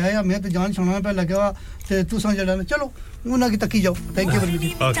चाहता है या मैं तो जान छुड़ाना पे लगे हुआ ते तू समझ लेना चलो उना की तकी जाओ थैंक यू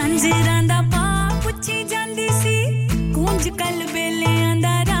वेरी मच चंजरां दा पा पुੱਛੀ ਜਾਂਦੀ ਸੀ ਗੂੰਜ ਕਲ ਬੇਲਿਆਂ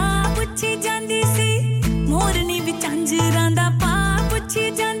ਦਾ ਰਾਹ ਪੁੱਛੀ ਜਾਂਦੀ ਸੀ ਮੋਰਨੀ ਵੀ ਚੰਜਰਾਂ ਦਾ ਪਾ ਪੁੱਛੀ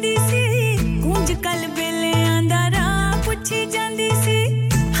ਜਾਂਦੀ ਸੀ ਗੂੰਜ ਕਲ ਬੇਲਿਆਂ ਦਾ ਰਾਹ ਪੁੱਛੀ ਜਾਂਦੀ ਸੀ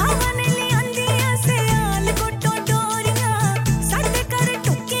ਹਵਾ ਨੇ ਲਿਆਂਦੀਆਂ ਸਿਆਲ ਕੋਟੋਂ ਡੋਰੀਆਂ ਸਾਡੇ ਘਰ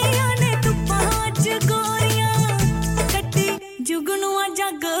ਟੁੱਕੀਆਂ ਨੇ ਧੁੱਪਾਂ ਚ ਗੋਰੀਆਂ ਕੱਟੀ ਜੁਗਨੂਆਂ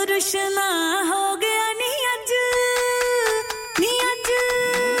ਜਗ ਰੁਸ਼ਨਾ ਹੋ ਗਿਆ ਨੀ ਅੱਜ ਨੀ ਅੱਜ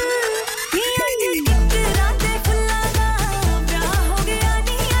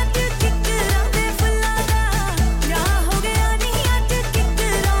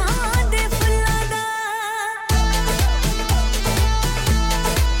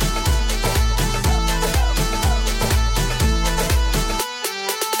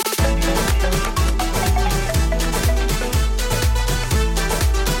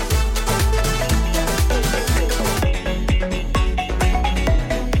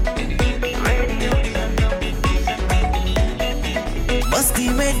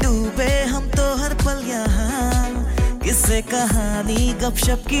कहानी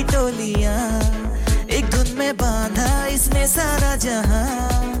गपशप की टोलियां एक धुन में बांधा इसने सारा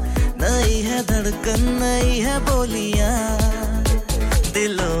जहां नई है धड़कन नई है बोलियां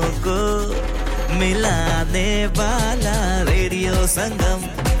दिलों को मिलाने वाला रेडियो संगम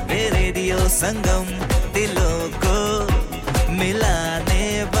दिलों को मिलाने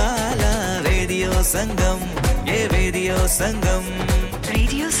वाला रेडियो संगम ये रेडियो संगम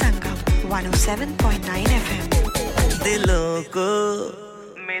 107.9 FM दिलों को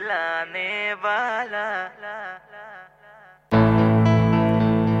मिलाने वाला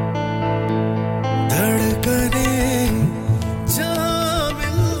धड़कनें जहाँ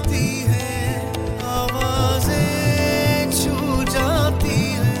मिलती हैं आवाज़ें छू जाती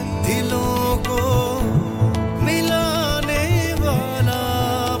हैं दिलों को मिलाने वाला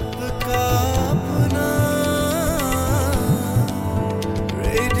आपका अपना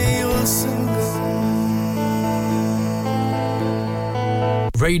radio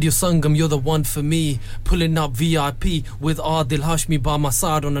Radio Sangam, you're the one for me. Pulling up VIP with Adil Hashmi by my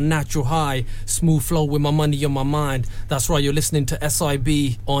side on a natural high. Smooth flow with my money on my mind. That's right, you're listening to SIB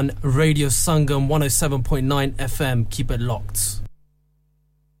on Radio Sangam 107.9 FM. Keep it locked.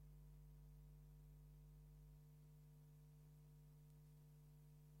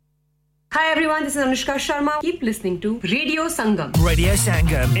 Hi everyone, this is Anushka Sharma. Keep listening to Radio Sangam. Radio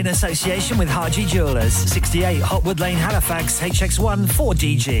Sangam in association with Haji Jewellers, 68 Hotwood Lane, Halifax, HX1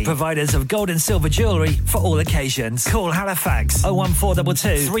 4DG. Providers of gold and silver jewellery for all occasions. Call Halifax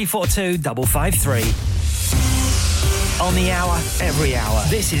 01422 342 553. On the hour, every hour.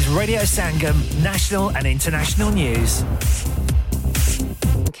 This is Radio Sangam, national and international news.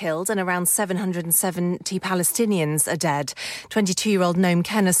 Killed and around 770 Palestinians are dead. 22-year-old Noam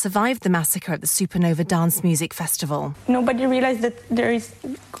Kenna survived the massacre at the Supernova Dance Music Festival. Nobody realized that there is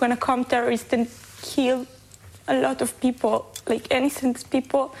going to come terrorists and kill a lot of people, like innocent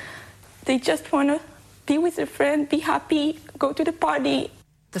people. They just want to be with a friend, be happy, go to the party.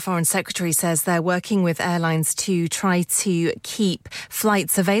 The Foreign Secretary says they're working with airlines to try to keep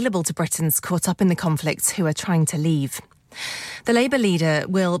flights available to Britons caught up in the conflict who are trying to leave. The Labour leader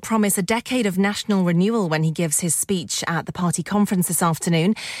will promise a decade of national renewal when he gives his speech at the party conference this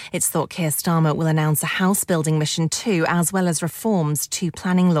afternoon. It's thought Keir Starmer will announce a house-building mission too, as well as reforms to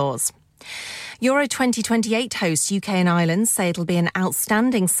planning laws. Euro 2028 hosts UK and Ireland say it'll be an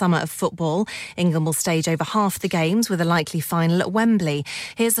outstanding summer of football. England will stage over half the games with a likely final at Wembley.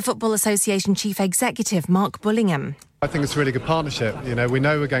 Here's the Football Association Chief Executive, Mark Bullingham. I think it's a really good partnership. You know, we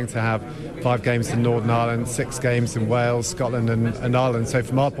know we're going to have 5 games in Northern Ireland, 6 games in Wales, Scotland and Ireland. So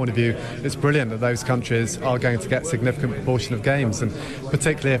from our point of view, it's brilliant that those countries are going to get a significant proportion of games. And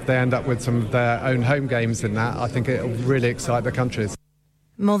particularly if they end up with some of their own home games in that, I think it'll really excite the countries.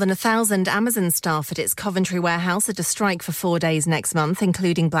 More than 1,000 Amazon staff at its Coventry warehouse are to strike for 4 days next month,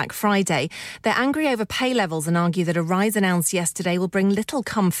 including Black Friday. They're angry over pay levels and argue that a rise announced yesterday will bring little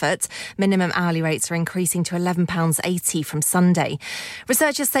comfort. Minimum hourly rates are increasing to £11.80 from Sunday.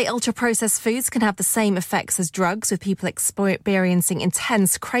 Researchers say ultra-processed foods can have the same effects as drugs, with people experiencing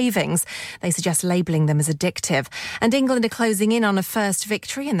intense cravings. They suggest labelling them as addictive. And England are closing in on a first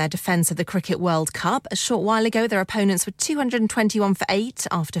victory in their defence of the Cricket World Cup. A short while ago, their opponents were 221 for 8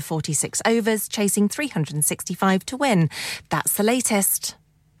 after 46 overs, chasing 365 to win. That's the latest.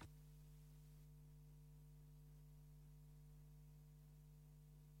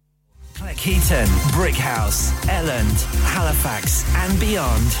 Cleckheaton, Brickhouse, Elland, Halifax and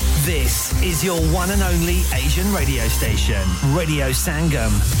beyond. This is your one and only Asian radio station. Radio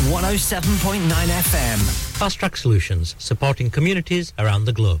Sangam, 107.9 FM. Fast Track Solutions, supporting communities around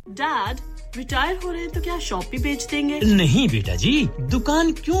the globe. Dad, retire हो रहे हैं तो क्या shop भी बेच देंगे? नहीं बेटा जी,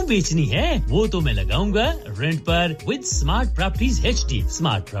 दुकान क्यों बेचनी है? वो तो मैं लगाऊंगा रेंट पर with smart properties HD.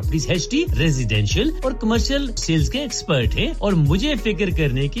 Smart properties HD residential और कमर्शियल सेल्स के एक्सपर्ट हैं और मुझे फिक्र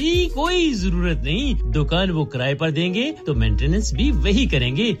करने की कोई जरूरत नहीं। दुकान वो किराए पर देंगे तो मेंटेनेंस भी वही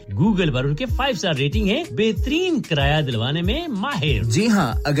करेंगे। गूगल पर उनके 5 स्टार रेटिंग है, बेहतरीन किराया दिलवाने में माहिर। जी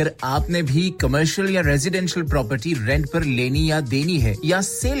हां, अगर आपने भी कमर्शियल या रेजिडेंशियल प्रॉपर्टी रेंट पर लेनी या देनी है या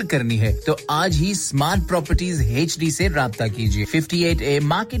सेल करनी है तो आज ही स्मार्ट प्रॉपर्टीज एचडी से राब्ता कीजिए 58A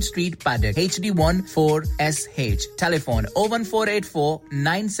market street Paddock HD14SH telephone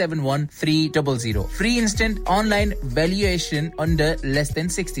 01484971300 free instant online valuation under less than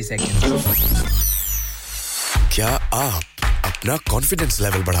 60 seconds क्या आप अपना कॉन्फिडेंस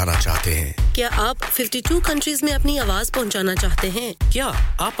लेवल बढ़ाना चाहते हैं क्या आप 52 कंट्रीज में अपनी आवाज पहुंचाना चाहते हैं क्या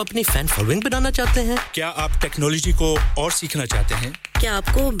आप अपनी फैन फॉलोइंग बनाना चाहते हैं क्या आप टेक्नोलॉजी को और सीखना चाहते हैं क्या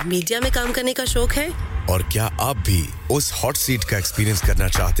आपको मीडिया में काम करने का शौक है? और क्या आप भी उस हॉट सीट का एक्सपीरियंस करना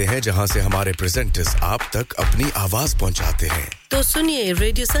चाहते हैं जहां से हमारे प्रेजेंटर्स आप तक अपनी आवाज पहुंचाते हैं? तो सुनिए,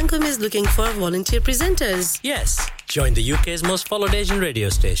 Radio Sangam is looking for volunteer presenters. Yes, join the UK's most followed Asian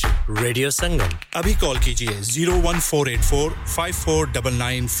radio station, Radio Sangam. Abhi call kijiye 01484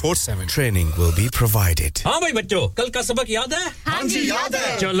 549947. Training will be provided. हाँ भाई बच्चों, कल का सबक याद है? हाँ जी याद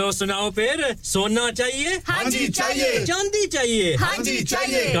है। चलो सुनाओ फिर। सोना चाहिए? हाँ जी चाहिए। चांदी चाहिए? हाँ जी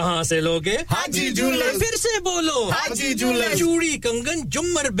चाहिए। कहाँ से लोगे? हाँ जी जूलर्स। फिर से बोलो। हाँ जी जूलर्स। चूड़ी, कंगन,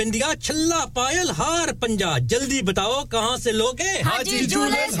 झुमर, बिंदिया, छल्ला, पायल, हार, पंजा। जल्दी बताओ कहाँ से लोगे? हाजी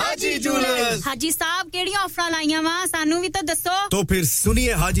जूलर्स, हाजी जूलर्स। हाजी साहब केड़ी ऑफर लाईयां वा सानू भी तो दसो। तो फिर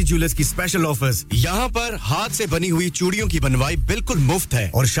सुनिए हाजी जूलर्स की स्पेशल ऑफर्स। यहाँ पर हाथ से बनी हुई चूड़ियों की बनवाई बिल्कुल मुफ्त है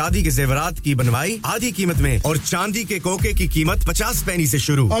और शादी के जेवरात की बनवाई आधी कीमत में और चांदी के कोके की कीमत 50 पैसे से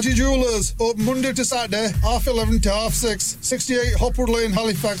शुरू। Haji Jewellers open Monday to Saturday 11:30 to 6:30, 68 Hopwood Lane,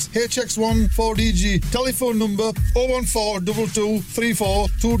 Halifax, HX1 4DG. Telephone number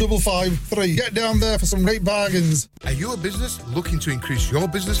 01422342553. Get down there for some great bargains. Are you a business looking to increase your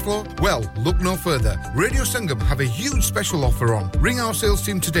business flow? Well, look no further. Radio Sangam have a huge special offer on. Ring our sales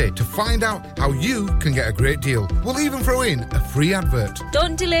team today to find out how you can get a great deal. We'll even throw in a free advert.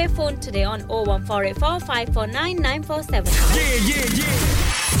 Don't delay, phone today on 01484 549 947. Yeah.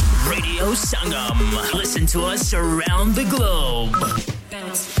 Radio Sangam. Listen to us around the globe.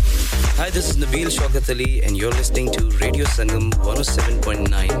 Hi, this is Nabil Shaukat Ali and you're listening to Radio Sangam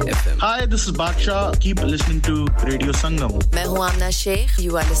 107.9 FM. Hi, this is Baksha. Keep listening to Radio Sangam. मैं हूँ आमना Sheikh.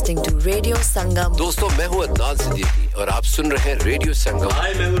 You are listening to Radio Sangam. दोस्तों मैं हूँ अदनान सिद्दीकी और आप सुन रहे हैं radio संगम.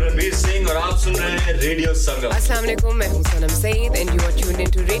 Hi, मैं हूँ रणवीर सिंह और आप सुन रहे हैं रेडियो संगम. अस्सलाम वालेकुम, मैं हूँ सनम Saeed and you are tuned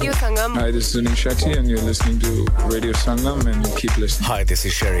into Radio Sangam. Hi, this is Zunin Shetty and you're listening to Radio Sangam and keep listening. Hi, this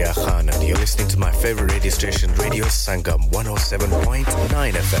is Sharia Khan and you're listening to my favorite radio station Radio Sangam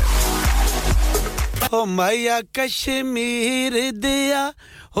 107.9 FM. ओ माया कश्मीर दिया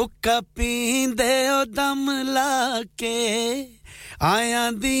हुक्का पींदे ओ दम लाके आया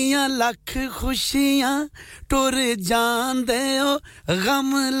दियां लख खुशियां टुर जांदे ओ गम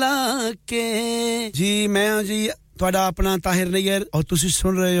लाके जी मैं जी ਤੁਹਾਡਾ ਆਪਣਾ ਤਾਹਿਰ ਨਈਰ ਔਰ ਤੁਸੀਂ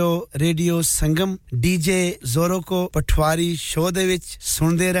ਸੁਣ ਰਹੇ ਹੋ ਰੇਡੀਓ ਸੰਗਮ ਡੀਜੇ ਜ਼ੋਰੋ ਕੋ ਪਠਵਾਰੀ ਸ਼ੋਅ ਦੇ ਵਿੱਚ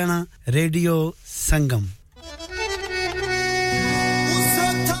ਸੁਣਦੇ ਰਹਿਣਾ ਰੇਡੀਓ ਸੰਗਮ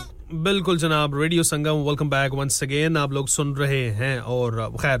बिल्कुल जनाब radio Sangam welcome back once again आप लोग सुन रहे हैं और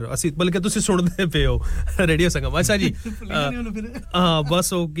खैर असि बल्कि तुसी सुनदे पे हो रेडियो संगम अच्छा जी हां बस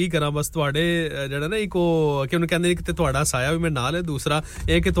ओ की करा बस ਤੁਹਾਡੇ ਜਿਹੜਾ ਨਾ ਇੱਕ ਉਹ ਕਿ ਉਹਨੂੰ ਕਹਿੰਦੇ ਕਿ ਤੇ ਤੁਹਾਡਾ ਸਾਇਆ ਵੀ ਮੈਂ ਨਾਲ ਹੈ ਦੂਸਰਾ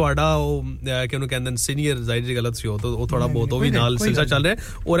ਇਹ ਕਿ ਤੁਹਾਡਾ ਉਹ ਕਿ ਉਹਨੂੰ ਕਹਿੰਦੇ ਸੀਨੀਅਰ ਜ਼ਾਹਿਰ ਜੀ ਗਲਤ ਸੀ ਉਹ ਥੋੜਾ ਬਹੁਤ ਉਹ ਵੀ ਨਾਲ ਸਿਲਸਿਲਾ ਚੱਲ ਰਿਹਾ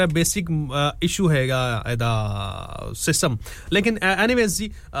ਔਰ ਇਹ ਬੇਸਿਕ ਇਸ਼ੂ ਹੈਗਾ ਇਹਦਾ ਸਿਸਟਮ ਲੇਕਿਨ ਐਨੀਵੇਜ਼ ਜੀ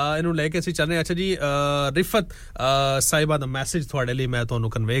ਇਹਨੂੰ ਲੈ ਕੇ ਅਸੀਂ ਚੱਲ ਰਹੇ ਅੱਛਾ ਜੀ ਰਿਫਤ ਸਾਹਿਬਾ ਦਾ ਮੈਸੇਜ ਤੁਹਾਡੇ ਲਈ ਮੈਂ ਤੁਹਾਨੂੰ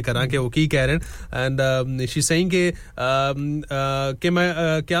ਕਨਵੇ ਕਰਾਂ ਕਿ ਉਹ ਕੀ ਕਹਿ ਰਹੇ ਐਂਡ ਸ਼ੀ ਸੇਇੰਗ ਕਿ ਮੈਂ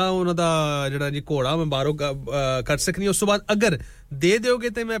ਕਿਆ ਉਹਨਾਂ ਦਾ ਜਿਹੜਾ ਜੀ ਘੋੜਾ ਮੈਂ ਬਾਹਰੋਂ ਕਰ ਸਕਨੀ ਉਸ ਤੋਂ ਬਾਅਦ ਅਗਰ ਦੇ ਦਿਓਗੇ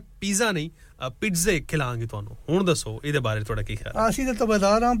ਤੇ ਮੈਂ ਪੀਜ਼ਾ ਨਹੀਂ ਪਿਜ਼ੇ ਖਿਲਾਵਾਂਗੇ ਤੁਹਾਨੂੰ ਹੁਣ ਦੱਸੋ ਇਹਦੇ ਬਾਰੇ ਤੁਹਾਡਾ ਕੀ ਖਿਆਲ ਅਸੀਂ ਤਾਂ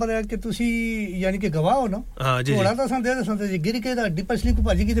ਤਬਦਾਰ ਹਾਂ ਪਰ ਕਿ ਤੁਸੀਂ ਯਾਨੀ ਕਿ ਗਵਾਹ ਹੋ ਨਾ ਹਾਂ ਜੀ ਘੋੜਾ ਤਾਂ ਸੰਦੇ ਜੀ ਗਿਰ ਕੇ ਤਾਂ ਹੱਡੀ ਪਸਲੀ ਕੋ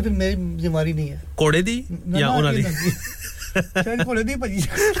ਭੱਜ ਗਈ ਤੇ ਫਿਰ ਮੇਰੀ ਜ਼ਿੰਮੇਵਾਰੀ ਨਹੀਂ ਹੈ ਘੋੜੇ ਦੀ ਜਾਂ ਉਹਨਾਂ ਦੀ ਚਾਹੇ ਘੋੜੇ ਦੀ ਭੱਜੀ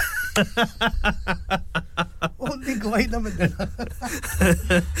ਉਹਦੀ ਗਵਾਹੀ ਤਾਂ ਮੈਂ ਦੇਣਾ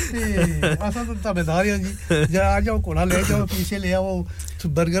ਤੇ ਅਸਾਂ ਤਾਂ ਤਬਦਾਰ ਹਾਂ ਜੀ ਜਾ ਆ ਜਾਓ ਘੋੜਾ ਲੈ ਜਾਓ ਪੀਛੇ ਲੈ ਆਓ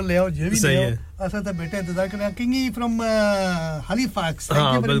ਬਰਗਰ ਲੈ ਆਓ ਜੇ ਵੀ ਲੈ ਆਓ ਅਸਾਂ ਤਾਂ ਬੇਟੇ ਇੰਤਜ਼ਾਰ ਕਰ ਰਹੇ ਕਿੰਗੀ ਫਰਮ ਹੈਲੀਫੈਕਸ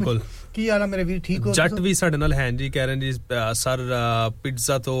ਹਾਂ ਬਿਲਕੁਲ ਕੀ ਹਾਲ ਹੈ ਮੇਰੇ ਵੀਰ ਠੀਕ ਹੋ ਜੱਟ ਵੀ ਸਾਡੇ ਨਾਲ हैं जी कह रहे हैं जी सर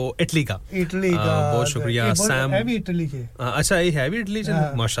पिज्जा तो इटली का बहुत शुक्रिया सैम है भी इटली से अच्छा ये है भी इटली से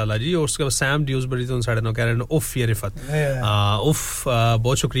माशाल्लाह जी और उसके बाद सैम ड्यूसबरी तो ਸਾਡੇ ਨਾਲ कह रहे हैं उफ ये रिफत उफ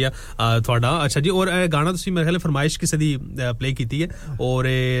बहुत शुक्रिया ਤੁਹਾਡਾ अच्छा जी और गाना ਤੁਸੀਂ ਮੇਰੇ ਖਿਆਲ ਫਰਮਾਇਸ਼ ਕਿਸੇ ਦੀ ਪਲੇ ਕੀਤੀ ਹੈ ਔਰ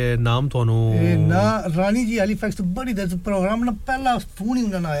ਇਹ ਨਾਮ ਤੁਹਾਨੂੰ ਇਹ ਨਾ ਰਾਣੀ ਜੀ ਹੈਲੀਫੈਕਸ ਬੜੀ ਦੇਰ ਪ੍ਰੋਗਰਾਮ ਨਾ ਪਹਿਲਾ ਫੋਨ ही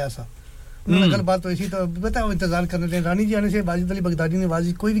उन्होंने आया था उन्होंने गल बात हुई थी तो बताओ इंतजार करने थे रानी जी आने से वाजिद अली बगदादी ने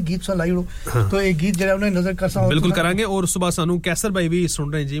वाजिद कोई भी गीत सुनाई हो तो एक गीत जरा उन्हें नजर करसा बिल्कुल करांगे और सुबह सानू कैसर भाई भी सुन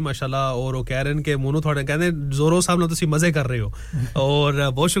रहे हैं जी माशाल्लाह और वो कह रहे हैं कि मोनू थोड़े कहंदे जोरो साहब ਨਾਲ ਤੁਸੀਂ ਮਜ਼ੇ ਕਰ ਰਹੇ ਹੋ और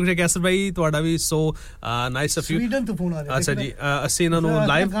बहुत शुक्रिया कैसर भाई ਤੁਹਾਡਾ ਵੀ so nice of you Sweden ਤੋਂ ਫੋਨ ਆ ਰਿਹਾ ਅੱਛਾ ਜੀ ਅਸੀਂ ਇਹਨਾਂ ਨੂੰ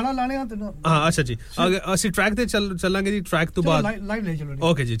ਲਾਈਵ ਗਾਣਾ ਲਾਣੇ ਆ ਤੈਨੂੰ ਹਾਂ ਅੱਛਾ ਜੀ ਅਸੀਂ ਟਰੈਕ ਤੇ ਚੱਲਾਂਗੇ ਜੀ ਟਰੈਕ ਤੋਂ ਬਾਅਦ ਲਾਈਵ ਲੈ ਚਲੋ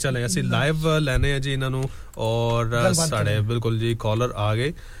ਓਕੇ ਜੀ ਚਲੇ ਅਸੀਂ ਲਾਈਵ ਲੈਣੇ ਆ ਜੀ ਇਹਨਾਂ ਨੂੰ ਔਰ ਸਾਡੇ ਬਿਲਕੁਲ ਜੀ ਕਾਲਰ ਆ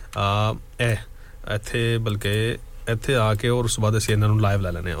ਗਏ ਇੱਥੇ ਬਲਕਿ ਇੱਥੇ ਆ ਕੇ ਔਰ ਉਸ ਤੋਂ ਬਾਅਦ ਅਸੀਂ ਇਹਨਾਂ ਨੂੰ ਲਾਈਵ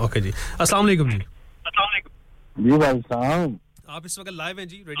ਲੈ ਲੈਣੇ ਆ ਓਕੇ ਜੀ अस्सलाम वालेकुम जी जी भाई साहब आप इस वक्त लाइव हैं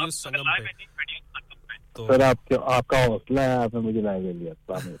जी रेडियो संगम पे तो सर आपका हौसला है आपने मुझे लाइव ले लिया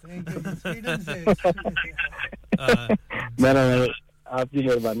आपकी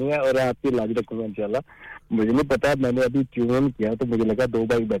मेहरबानी है और आपकी लाज रखूंगा इंशाल्लाह मुझे नहीं पता मैंने अभी ट्यून किया तो मुझे लगा 2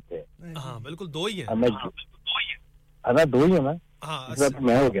 बाइक बैठे हैं हां बिल्कुल 2 ही हैं अरे 2 ही है ना हां सब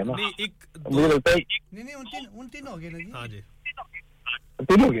मैं हो गया ना नहीं एक मुझे लगता है नहीं उन तीन हो गए ना जी हां जी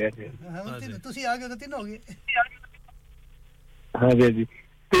 3 हो गए हां तीन ਤੁਸੀਂ ਆ ਗਏ ਤਾਂ 3 ਹੋ ਗਏ हां जी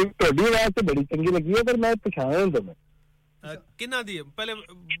ਤੇ ਤੁਹਾਡੀ ਆਵਾਜ਼ ਤੇ ਬੜੀ ਚੰਗੀ ਲੱਗੀ ਹੈ ਪਰ ਮੈਂ ਪਛਾਣਿਆ ਨਹੀਂ ਤੁਹਾਨੂੰ ਕਿੰਨਾ ਦੀ ਪਹਿਲੇ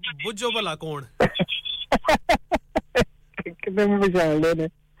ਬੁੱਝੋ ਭਲਾ ਕੌਣ ਕਿੰਨੇ ਮੈਂ ਪਛਾਣ ਲਏ ਨੇ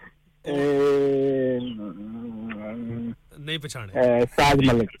ਨਹੀਂ ਪਛਾਣੇ ਸਾਜ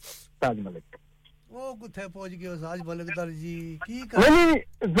ਮਲਿਕ ਉਹ ਕਿੱਥੇ ਪਹੁੰਚ ਗਏ ਸਾਜ ਮਲਿਕ ਦਰ ਜੀ ਕੀ ਕਰ ਨਹੀਂ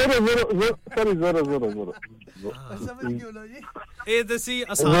ਜ਼ੋਰੋ ਸਮਝ ਕਿਉਂ ਲੋ ਜੀ ਇਹ ਦਸੀ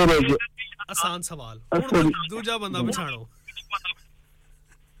ਆਸਾਨ ਸਵਾਲ ਹੁਣ ਦੂਜਾ ਬੰਦਾ ਪਛਾਣੋ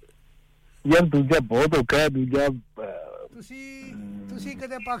ਯਾਰ ਦੂਜਾ ਬਹੁਤ ਔਖਾ ਹੈ ਦੂਜਾ ਤੁਸੀਂ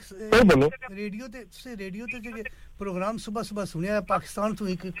ਕਦੇ ਰੇਡੀਓ ਤੇ ਤੁਸੀਂ ਰੇਡੀਓ ਤੇ ਜਿਹੜੇ ਪ੍ਰੋਗਰਾਮ ਸਵੇਰ ਸੁਣਿਆ ਪਾਕਿਸਤਾਨ ਤੋਂ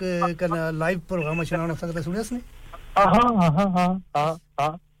ਇੱਕ ਲਾਈਵ ਪ੍ਰੋਗਰਾਮ ਚਲਾਉਣਾ ਸਕਦਾ ਸੁਣਿਆ ਇਸਨੇ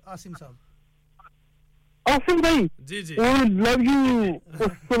ਹਾਂ ਆਸਿਮ ਸਾਹਿਬ आसिम भाई जी लव यू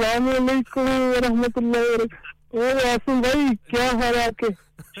अस्सलाम वालेकुम रहमतुल्लाह ओ आसिम भाई क्या हाल है आपके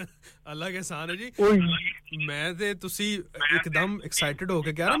अल्लाह के एहसान है जी मैं ते तुसी एकदम एक्साइटेड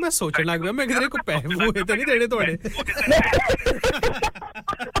होके कह रहा मैं सोचने लग गया मैं किधरे को पैसे हुए तो नहीं देने तोड़े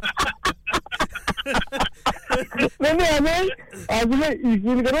नहीं आज मैं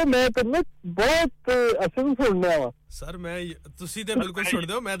यकीन करो मैं करना बहुत असर सुनने आवा सर मैं तुसी ते बिल्कुल सुन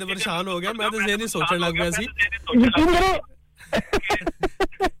दो मैं ते परेशान हो गया मैं ते ये नहीं सोचने लग गया सी यकीन करो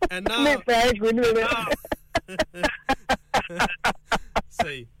एना नहीं पैसे कोई नहीं देने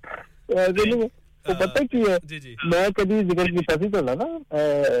सही तो पता की है जी मैं कभी जिक्र कीता सी तोड़ा ना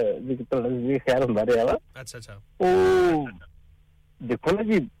जिक्र तोड़ा जी खैर हुंदा रहा वा अच्छा ओ देखो ना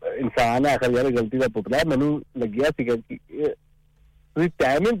जी इंसान है आखिर यार गलती का पुतला है मैनू लग्या सीगा कि ਤੁਸੀਂ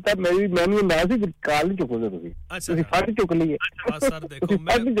ਟਾਈਮ ਹੀ ਤਾਂ ਮੈਨੂੰ ਨਾ ਸੀ ਕਾਲ ਨਹੀਂ ਚੁੱਕੋਗੇ ਤੁਸੀਂ ਫੜ ਚੁੱਕ ਲਈਏ ਬਸ ਸਰ ਦੇਖੋ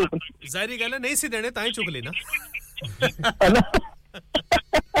ਮੈਂ ਜ਼ਾਹਿਰੀ ਗੱਲ ਹੈ ਨਹੀਂ ਸੀ ਦੇਣੇ ਤਾਂ ਹੀ ਚੁੱਕ ਲਈ ਨਾ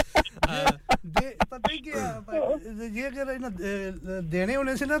ਪਤਾ ਹੀ ਕੀ ਜੇ ਅਗਰ ਇਹਨਾਂ ਦੇਣੇ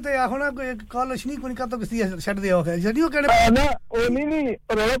ਹੋਣੇ ਸੀ ਨਾ ਤੇ ਆਹੋ ਨਾ ਕੋਈ ਕਾਲ ਨਹੀਂ ਕੋਈ ਕਾ ਤਾਂ ਕਿਸੇ ਛੱਡ ਦਿਓ ਜਿਹੜੀ ਉਹ ਕਹਿੰਦੇ ਨਾ ਉਹ ਨਹੀਂ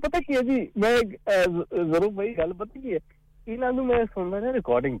ਰੋਲਾ ਪਤਾ ਕੀ ਹੈ ਜੀ ਮੈਂ ਜ਼ਰੂਰ ਭਾਈ ਗੱਲ ਪਤਾ ਕੀ ਹੈ ਇਹਨਾਂ ਨੂੰ ਮੈਂ ਸੁਣਦਾ ਨਾ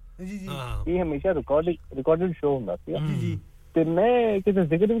ਰਿਕਾਰਡਿੰਗ ਜੀ ਇਹ ਹਮੇਸ਼ਾ ਰਿਕਾਰਡਡ ਸ਼ੋ ਹੁੰਦਾ ਸੀ ਜੀ ਤੇ ਮੈਂ ਕਿਤੇ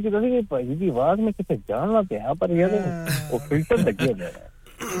ਜ਼ਿਕਰ ਵੀ ਕੀਤਾ ਸੀ ਕਿ ਭਾਈ ਦੀ ਆਵਾਜ਼ ਮੈਂ ਕਿਤੇ ਜਾਣਨਾ ਪਿਆ ਪਰ ਯਾਰ ਉਹ ਫਿਲਟਰ ਲੱਗੇ ਹੋਏ ਨੇ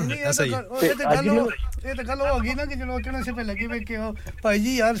ਨਹੀਂ ਇਹ ਤਾਂ ਗੱਲ ਹੋ ਗਈ ਨਾ ਕਿ ਚਲੋ ਕਹਿਣਾ ਸੇ ਪੇ ਲੱਗੇ ਵੇ ਕਿ ਭਾਈ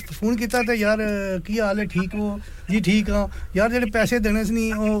ਜੀ ਯਾਰ ਫੋਨ ਕੀਤਾ ਤੇ ਯਾਰ ਕੀ ਹਾਲ ਹੈ ਠੀਕ ਹੋ ਜੀ ਠੀਕ ਆ ਯਾਰ ਜਿਹੜੇ ਪੈਸੇ ਦੇਣੇ ਸੀ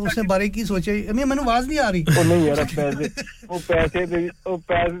ਨਹੀਂ ਉਹ ਉਸਨੇ ਬਾਰੇ ਕੀ ਸੋਚੇ ਮੈਨੂੰ ਆਵਾਜ਼ ਨਹੀਂ ਆ ਰਹੀ ਉਹ ਨਹੀਂ ਯਾਰ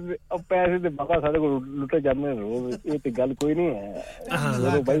ਪੈਸੇ ਦੇ ਬਾਬਾ ਸਾਡੇ ਕੋਲ ਲੁੱਟੇ ਜਾਂਦੇ ਨੇ ਰੋਜ਼ ਇਹ ਤੇ ਗੱਲ ਕੋਈ ਨਹੀਂ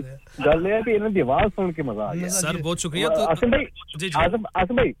ਹੈ ਭਾਈ ਗੱਲ ਇਹ ਹੈ ਕਿ ਇਹਨਾਂ ਦੀ ਆਵਾਜ਼ ਸੁਣ ਕੇ ਮਜ਼ਾ ਆ ਗਿਆ सर बहुत शुक्रिया तो आसिम भाई जी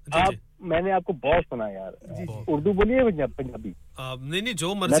आसिम भाई आप मैंने आपको बहुत सुना यार उर्दू बोलिए पंजाबी नहीं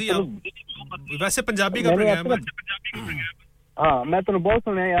जो मर्जी आप वैसे पंजाबी का प्रोग्राम है हाँ मैं तो बहुत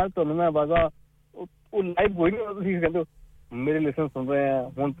सुना यार तो मैं बागा वो लाइव कोई नहीं ਤੁਸੀਂ ਕਹਿੰਦੇ ਮੇਰੇ ਲਿਸਨ ਸੁਣ ਰਹੇ ਆ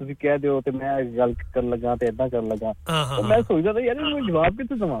ਹੁਣ ਤੁਸੀਂ ਕਹਿ ਦਿਓ ਤੇ ਮੈਂ ਗੱਲ ਕਰਨ ਲੱਗਾ ਤੇ ਇਦਾਂ ਕਰਨ ਲੱਗਾ ਤੇ ਮੈਂ ਸੋਚਦਾ ਤਾਂ ਯਾਰ ਇਹਨੂੰ ਜਵਾਬ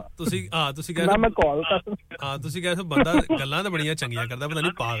ਕਿੱਥੇ ਦਵਾਂ ਤੁਸੀਂ ਕਹਿ ਮੈਂ ਕਾਲ ਕਰ ਤੁਸੀਂ ਕਹਿ ਬੰਦਾ ਗੱਲਾਂ ਤਾਂ ਬੜੀਆਂ ਚੰਗੀਆਂ ਕਰਦਾ ਪਤਾ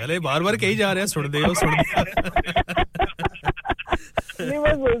ਨਹੀਂ ਪਾਗਲ ਹੈ ਬਾਰ-ਬਾਰ ਕਹੀ ਜਾ ਰਿਹਾ ਸੁਣਦੇ ਹੋ ਨਹੀਂ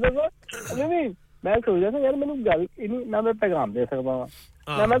ਮੈਂ ਸੋਚਦਾ ਨਹੀਂ ਮੈਂ ਸੋਚਦਾ ਯਾਰ ਮੈਨੂੰ ਗੱਲ ਇਹਨੂੰ ਨਾ ਮੈਂ ਪੈਗਾਮ ਦੇ ਸਕਦਾ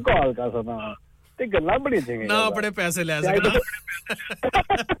ਹਾਂ ਨਾ ਮੈਂ ਕਾਲ ਕਰ ਸਕਦਾ ਹਾਂ ਤੇ ਗੱਲਾਂ ਬੜੀਆਂ ਚੰਗੀਆਂ ਨਾ ਆਪਣੇ ਪੈਸੇ ਲੈ ਸਕਦਾ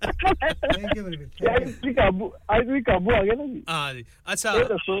ਥੈਂਕ ਯੂ ਵੈਰੀ ਮਚ ਅੱਜ ਵੀ ਕਾਬੂ ਆ ਗਿਆ ਨਾ ਜੀ ਹਾਂ ਜੀ ਅੱਛਾ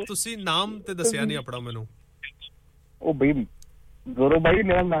ਤੁਸੀਂ ਨਾਮ ਤੇ ਦੱਸਿਆ ਨਹੀਂ ਆਪਣਾ ਮੈਨੂੰ ਉਹ ਬਈ ਜ਼ੋਰੋ ਭਾਈ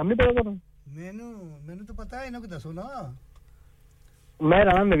ਮੇਰਾ ਨਾਮ ਨਹੀਂ ਪਤਾ ਤੁਹਾਨੂੰ ਮੈਨੂੰ ਤਾਂ ਪਤਾ ਹੈ ਇਹਨਾਂ ਕੋ ਦੱਸੋ ਨਾ ਮੈਂ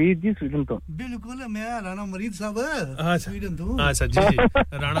ਰਾਣਾ ਨਵੀਦ ਜੀ ਸਵੀਡਨ ਤੋਂ ਬਿਲਕੁਲ ਮੈਂ ਰਾਣਾ ਮਰੀਦ ਸਾਹਿਬ ਸਵੀਡਨ ਤੋਂ ਅੱਛਾ ਜੀ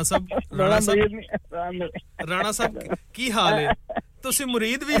ਰਾਣਾ ਸਾਹਿਬ ਕੀ ਹਾਲ ਹੈ ਤੁਸੀਂ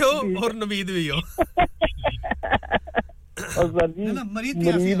ਮੁਰੀਦ ਵੀ ਹੋ ਔਰ ਨਵੀਦ ਵੀ ਹੋ ਸਰ ਜੀ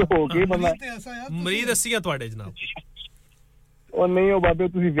ਮਰੀਦ ਹੋ ਕੇ ਬੰਦਾ ਮਰੀਦ ਅਸੀਂ ਆ ਤੁਹਾਡੇ ਜਨਾਬ ਉਹ ਨਹੀਂ ਉਹ ਬਾਬੇ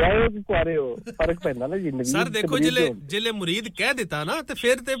ਤੁਸੀਂ ਵਿਆਹੇ ਹੋ ਕਿ ਕੁਆਰੇ ਹੋ ਫਰਕ ਪੈਂਦਾ ਨਾ ਜ਼ਿੰਦਗੀ ਸਰ ਦੇਖੋ ਜਿਲੇ ਮੁਰੀਦ ਕਹਿ ਦਿੱਤਾ ਨਾ ਤੇ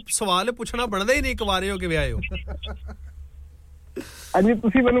ਫਿਰ ਤੇ ਸਵਾਲ ਪੁੱਛਣਾ ਬਣਦਾ ਹੀ ਨਹੀਂ ਕੁਆਰੇ ਹੋ ਕਿ ਵਿਆਹੇ ਹੋ ਹਾਂਜੀ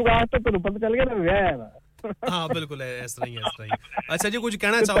ਤੁਸੀਂ ਮੈਨੂੰ ਕਹਾ ਤਾਂ ਤੁਹਾਨੂੰ ਪਤਾ ਚੱਲ ਗਿਆ ਨਾ ਵਿਆਹ ਹੈ हाँ बिल्कुल इस तरह ही अच्छा जी कुछ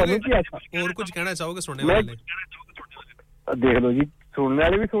कहना चाहोगे और कुछ कहना चाहोगे सुनने वाले देख लो जी सुनने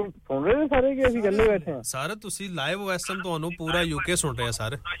वाले भी सुन रहे हैं सारे कि ਅਸੀਂ ਗੱਲੇ ਬੈਠੇ ਹਾਂ ਸਰ ਤੁਸੀਂ ਲਾਈਵ ਇਸ ਟਾਈਮ ਤੁਹਾਨੂੰ ਪੂਰਾ ਯੂਕੇ ਸੁਣ ਰਿਹਾ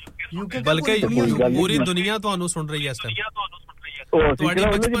ਸਰ ਬਲਕਿ ਪੂਰੀ ਦੁਨੀਆ ਤੁਹਾਨੂੰ ਸੁਣ ਰਹੀ ਹੈ ਇਸ ਟਾਈਮ ਤੁਹਾਡੀ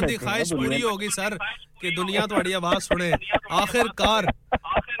ਬਚਪਨ ਦੀ ਖਾਹਿਸ਼ ਪੂਰੀ ਹੋ ਗਈ ਸਰ ਕਿ ਦੁਨੀਆ ਤੁਹਾਡੀ ਆਵਾਜ਼ ਸੁਣੇ ਆਖਿਰਕਾਰ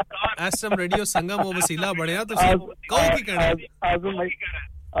ਇਸ ਟਾਈਮ ਰੇਡੀਓ ਸੰਗਮ ਉਹ ਵਸੀਲਾ ਬਣਿਆ ਤੁਸੀਂ ਕਹੋ ਕੀ ਕਹਿਣਾ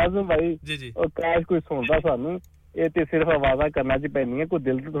ਆਜ਼ਮ ਭਾਈ ਜੀ ਉਹ ਕਾਸ਼ ਕੋਈ ਸੁਣਦਾ ਸਾਨੂੰ ਇਹ ਤੇ ਸਿਰਫ ਆਵਾਜ਼ਾਂ ਕਰਨਾ ਚ ਪੈਣੀਆਂ ਕੋਈ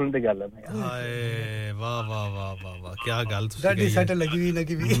ਦਿਲ ਤੋਂ ਸੁਣਨ ਦੀ ਗੱਲ ਨਹੀਂ ਹਾਏ ਵਾਹ ਵਾਹ ਵਾਹ ਵਾਹ ਵਾਹ ਕੀ ਗੱਲ ਤੁਸੀਂ ਡਾਡੀ ਸੱਟ ਲੱਗੀ ਵੀ ਨਾ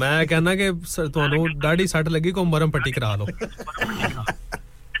ਕਿ ਵੀ ਮੈਂ ਕਹਿੰਦਾ ਕਿ ਤੁਹਾਨੂੰ ਡਾਡੀ ਸੱਟ ਲੱਗੀ ਕੋ ਮਰਮ ਪੱਟੀ ਕਰਾ ਲਓ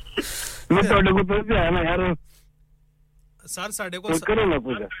ਮੈਂ ਤੁਹਾਡੇ ਕੋਲ ਪੁੱਛ ਆਇਆ ਨਾ ਯਾਰ ਸਰ ਸਾਡੇ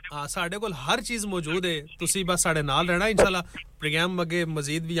ਕੋਲ ਹਰ ਚੀਜ਼ ਮੌਜੂਦ ਹੈ ਤੁਸੀਂ ਬਸ ਸਾਡੇ ਨਾਲ ਰਹਿਣਾ ਇਨਸ਼ਾਅੱਲਾ ਪ੍ਰੋਗਰਾਮ ਅੱਗੇ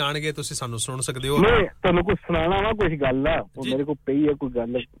ਮਜ਼ੀਦ ਵੀ ਆਣਗੇ ਤੁਸੀਂ ਸਾਨੂੰ ਸੁਣ ਸਕਦੇ ਹੋ ਮੈਂ ਤੁਹਾਨੂੰ ਕੁਝ ਸੁਣਾਉਣਾ ਵਾ ਕੁਝ ਗੱਲ ਆ ਉਹ ਮੇਰੇ ਕੋਲ ਪਈ ਹੈ ਕੋਈ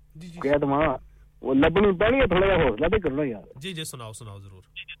ਗੱਲ ਕਹਿ ਦਵਾਂ ਉਹ ਲੱਭਣੀ ਪੈਣੀ ਹੈ ਥੋੜਾ ਜਿਹਾ ਹੌਸਲਾ ਤੇ ਕਰਨਾ ਯਾਰ ਜੀ ਜੀ ਸੁਣਾਓ ਜ਼ਰੂਰ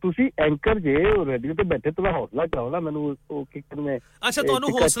ਤੁਸੀਂ ਐਂਕਰ ਜੇ ਰੇਡੀਓ ਤੇ ਬੈਠੇ ਥੋੜਾ ਹੌਸਲਾ ਕਰਾਓ ਨਾ ਮੈਨੂੰ ਉਹ ਕੀ ਕਰਨੇ ਅੱਛਾ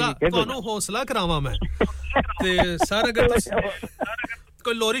ਤੁਹਾਨੂੰ ਹੌਸਲਾ ਕਰਾਵਾਂ ਮੈਂ ਤੇ ਸਰ ਅਗਰ ਤੁਸੀਂ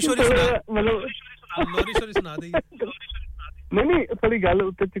ਕੋਈ ਲੋਰੀ ਸ਼ੋਰੀ ਸੁਣਾ ਮਤਲਬ ਲੋਰੀ ਸ਼ੋਰੀ ਸੁਣਾ ਦੇਈਏ ਨਹੀਂ ਥੋੜੀ ਗੱਲ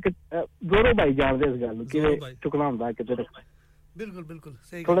ਉੱਤੇ ਜ਼ੋਰੋ ਭਾਈ ਜਾਣਦੇ ਇਸ ਗੱਲ ਨੂੰ ਕਿਵੇਂ ਚੁੱਕਣਾ ਹੁੰਦਾ ਕਿਤੇ ਰੱਖਣਾ ਬਿਲਕੁਲ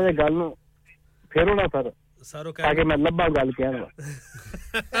ਸਹੀ ਥੋੜਾ ਜਿਹਾ ਗੱਲ ਨੂੰ ਫੇਰ ਹੋਣਾ ਸਰ ਉਹ ਕਹਿੰਦੇ ਮੈਂ ਲੱਭਾ ਗੱਲ ਕਹਿਣ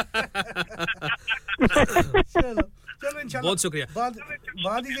चलो इंशाल्लाह बहुत शुक्रिया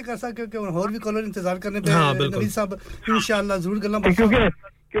बाद ही कर सकते क्योंकि और भी कॉलर इंतजार करने पे नवीद साहब इंशाल्लाह जरूर गल्ला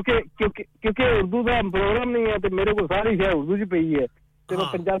क्योंकि उर्दू का प्रोग्राम नहीं है तो मेरे को सारी है उर्दू जी पई है ਤੇ ਮੈਂ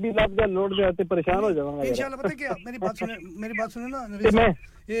ਪੰਜਾਬੀ ਲੱਭ ਜਾ ਲੋਡ ਦੇ ਤੇ ਪਰੇਸ਼ਾਨ ਹੋ ਜਾਵਾਂਗਾ इंशाल्लाह पता क्या मेरी बात सुने ना नवीद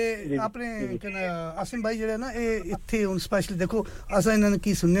साहब ये आपने कहना आसिम भाई ਜਿਹੜੇ ਨਾ ਇਹ ਇੱਥੇ ਹੁਣ ਸਪੈਸ਼ਲ ਦੇਖੋ ਅਸਾਂ ਇਹਨਾਂ ਨੇ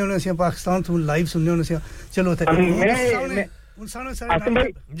ਕੀ ਸੁਣਨੇ ਹੋਣੇ ਸੀ ਪਾਕਿਸਤਾਨ ਤੋਂ ਲਾਈਵ ਸੁਣਨੇ ਹੋਣੇ ਸੀ ਚਲੋ ਤੇ ਹੁਣ ਸਾਨੂੰ ਸਾਰੇ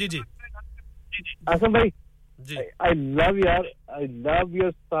ਜੀ ਆਸਿਮ ਭਾਈ I love your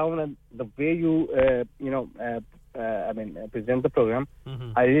sound and the way you present the program.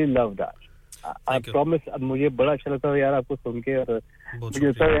 I really love that. I promise मुझे बड़ा अच्छा लगता है यार आपको सुन के और मुझे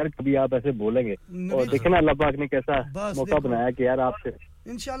लगता है यार कभी आप ऐसे बोलेंगे और देखें ना अल्लाह पाक ने कैसा मौका बनाया कि यार आपसे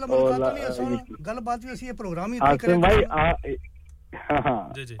इंशाल्लाह मुलाकात नहीं आसान गलबात भी ऐसी है प्रोग्राम ही आसिम भाई हां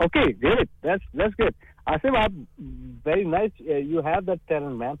okay great that's good Asim आप very nice you have that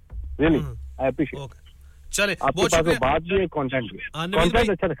talent man really I appreciate चले बहुत शुक्रिया बात भी है कंटेंट भी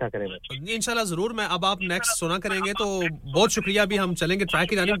अच्छा रखा करेंगे इंशाल्लाह जरूर मैं अब आप नेक्स्ट सुना करेंगे तो बहुत शुक्रिया अभी हम चलेंगे ट्रैक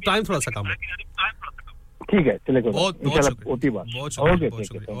की जाने टाइम थोड़ा सा कम है ठीक है चलेगा बहुत होती बात बहुत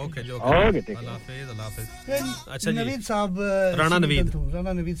शुक्रिया ओके अल्लाह हाफिज अच्छा नवीद साहब राणा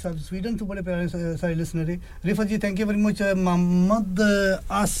नवीद साहब स्वीडन तो बड़े प्यारे सारे लिसनर है Rifat ji thank you very much Mohammed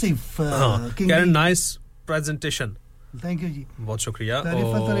Asif can nice presentation thank you जी बहुत शुक्रिया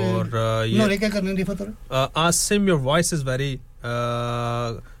और ये क्या करने Rifat Asim your voice is very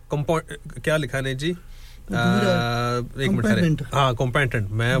क्या लिखा है जी एक मिनट हाँ कॉम्पेटेंट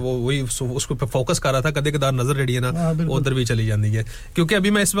मैं वही उसको पे फोकस कर रहा था कदे कदार नजर रेडी है ना उधर भी चली जाती है क्योंकि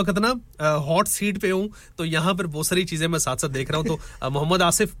अभी मैं इस वक्त ना हॉट सीट पे हूँ तो यहाँ पर बहुत सारी चीजें मैं साथ साथ देख रहा हूँ तो मोहम्मद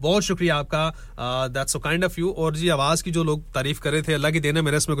आसिफ बहुत शुक्रिया आपका that's so kind of you और जी आवाज की जो लोग तारीफ कर रहे थे अल्लाह की देन है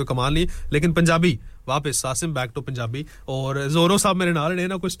मेरे इसमें कोई कमाल नहीं लेकिन पंजाबी वापस आसिम बैक टू पंजाबी और जोरो साहब मेरे नाल ने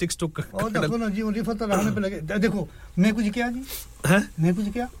ना कुछ टिक्स टुक देखो ना जी रिफत रहने पे लगे देखो मैं कुछ किया जी हैं मैं कुछ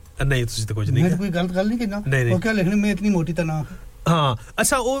किया नहीं ਤੁਸੀਂ ਤਾਂ ਕੁਝ ਨਹੀਂ ਮੈਂ ਕੋਈ ਗਲਤ ਗੱਲ ਨਹੀਂ ਕਰਨਾ ਉਹ ਕਿਆ ਲਿਖਣੇ ਮੈਂ ਇਤਨੀ ਮੋਟੀ ਤਾਂ ਨਾ ਹਾਂ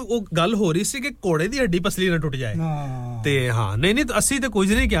ਅੱਛਾ ਉਹ ਗੱਲ ਹੋ ਰਹੀ ਸੀ ਕਿ ਘੋੜੇ ਦੀ ਹੱਡੀ ਪਸਲੀ ਨਾ ਟੁੱਟ ਜਾਏ ਤੇ ਹਾਂ ਨਹੀਂ ਅਸੀਂ ਤਾਂ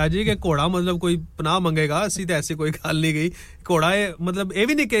ਕੁਝ ਨਹੀਂ ਕਿਹਾ ਜੀ ਕਿ ਘੋੜਾ ਮਤਲਬ ਕੋਈ ਪਨਾਹ ਮੰਗੇਗਾ ਅਸੀਂ ਤਾਂ ਐਸੀ ਕੋਈ ਗੱਲ ਨਹੀਂ ਗਈ ਘੋੜਾ ਇਹ ਮਤਲਬ ਇਹ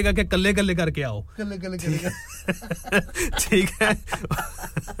ਵੀ ਨਹੀਂ ਕਹੇਗਾ ਕਿ ਕੱਲੇ ਕੱਲੇ ਕਰਕੇ ਆਓ ਕੱਲੇ ਕੱਲੇ ਕਰੇਗਾ ਠੀਕ ਹੈ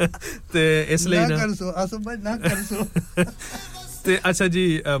ਤੇ ਇਸ ਲਈ ਨਾ ਕਰ ਸੋ ਆਸਮ ਭਾਈ ਨਾ ਕਰ ਸੋ ਤੇ ਅੱਛਾ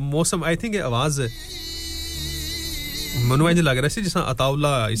ਜੀ ਮੌਸਮ ਆਈ ਥਿੰਕ ਇਹ ਆਵਾਜ਼ मनु इंज लग रहा है जिस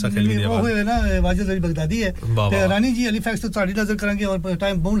अताउल्ला ईसा खिलवी दी आवाज वो है ना वाजिद अली बगदादी है ते रानी जी हैलिफैक्स तो साड़ी नजर करेंगे और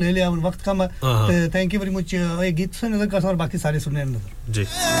टाइम बहुत ले लिया वक्त कम है ते थैंक यू वेरी मच ये गीत से नजर कर और बाकी सारे सुनने नजर जी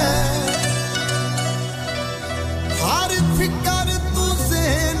हर फिकर तू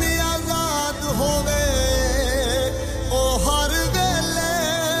ज़हन आजाद होवे ओ हर वेले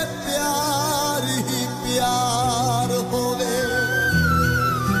प्यार ही प्यार होवे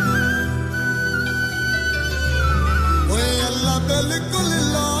बिल्कुल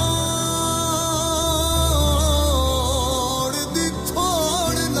लोड़ दी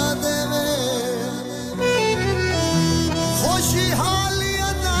छोड़ न देवे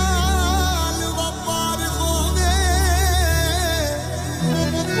खुशहालियां नाल वपार होवे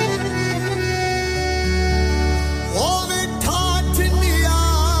होवे ठाठ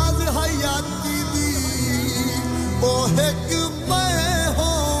नियाज हयाती दी ओ एक मैं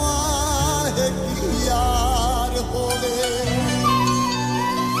होवा एक यार होवे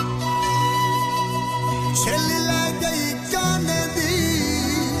ਛਿੱਲ ਲੈ ਗਈ ਕਾਨੇ ਦੀ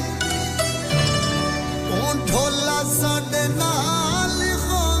ਉਹ ਢੋਲਾ ਸਾਡੇ ਨਾਲ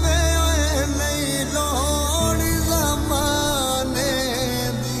ਹੋਵੇ ਓਏ ਨਹੀਂ ਲੋੜ ਜ਼ਮਾਨੇ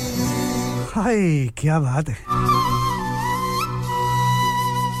ਦੀ ਹਾਏ ਕੀ ਬਾਤ ਹੈ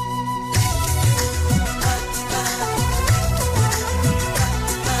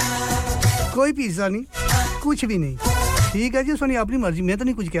कोई पिज्जा नहीं कुछ भी नहीं ठीक है जी सोनी अपनी मर्जी मैं तो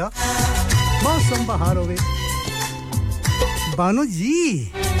नहीं कुछ किया मौसम बहार होवे बानो जी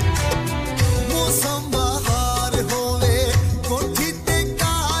मौसम बहार होवे कोठी ते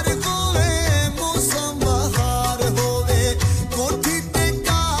कार होवे मौसम बहार होवे कोठी ते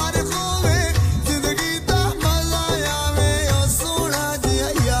कार होवे जिंदगी दा मजा आवे ओ सोना जिया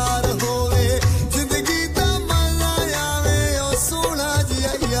यार होवे जिंदगी दा मजा आवे ओ सोना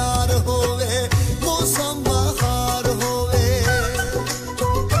जिया यार होवे मौसम बहार होवे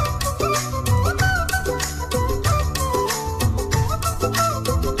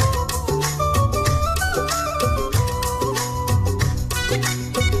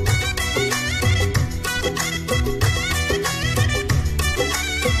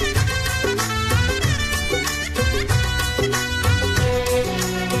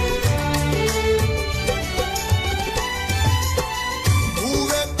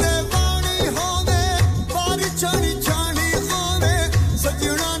भूवे ते वाणी होवे बारी छानी छानी होवे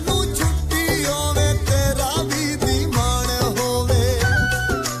सजना नू छुट्टी होवे तेरा भी दीवान होवे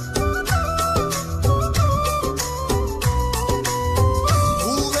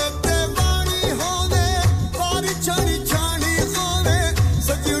भूवे ते वाणी होवे बारी छानी छानी होवे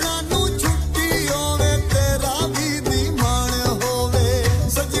सजना नू छुट्टी होवे तेरा भी दीवान होवे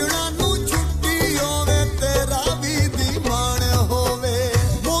सजना नू छुट्टी होवे तेरा भी दीवान होवे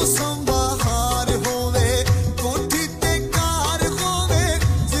मौसम बहार होवे कोठी ते कार होवे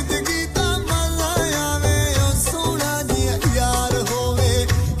जिंदगी दा मजा आवे ओ सोना जिया यार होवे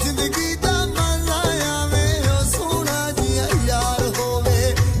जिंदगी दा मजा आवे ओ सोना जिया यार होवे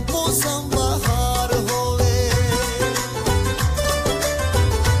मौसम बहार होवे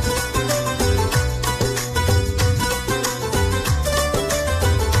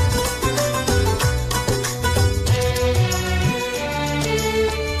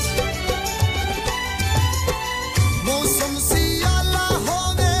मौसम सियाला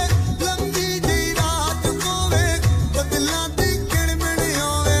होवे लंबी जी रात होवे बदलां दी किणमिण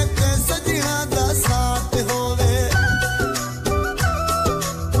होवे ते सजना दा साथ होवे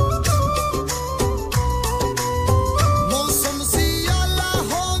मौसम सियाला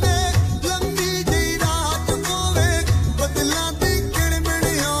होवे लंबी जी रात होवे बदलां दी किणमिण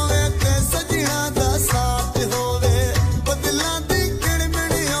होवे ते सजना दा साथ होवे बदलां दी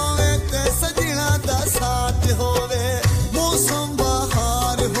किणमिण होवे ते सजना दा साथ होवे मौसम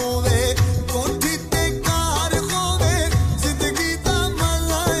बहार होवे कोठी ते कार होवे जिंदगी दा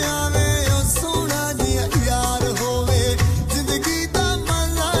मजा आवे ओ सोना जिया यार होवे जिंदगी दा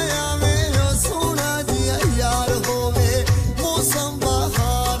मजा आवे ओ सोना जिया यार होवे मौसम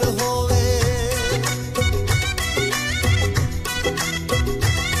बहार होवे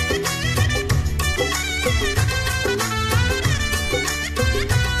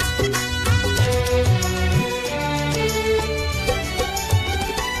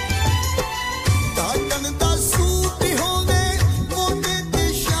ਕਾਟਨ ਦਾ ਸੂਟ ਹੋਵੇ ਮੋਢੇ ਤੇ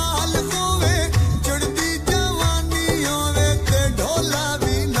ਸ਼ਾਲ ਹੋਵੇ ਚੜਦੀ ਜਵਾਨੀ ਹੋਵੇ ਤੇ ਢੋਲਾ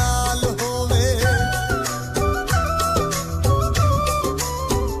ਵੀ ਨਾਲ ਹੋਵੇ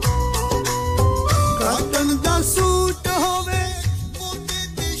ਕਾਟਨ ਦਾ ਸੂਟ ਹੋਵੇ ਮੋਢੇ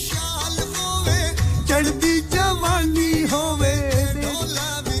ਤੇ ਸ਼ਾਲ ਹੋਵੇ ਚੜਦੀ ਜਵਾਨੀ ਹੋਵੇ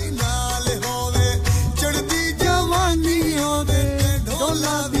ਢੋਲਾ ਵੀ ਨਾਲ ਹੋਵੇ ਚੜਦੀ ਜਵਾਨੀ ਹੋਵੇ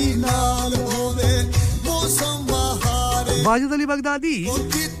ਢੋਲਾ ਵੀ ਨਾਲ ਹੋਵੇ ਮੌਸਮ ਬਹਾਰ वाजिद अली बगदादी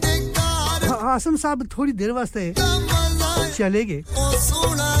कोठी ते कार आसम साहब थोड़ी देर वास्ते चले गए ओ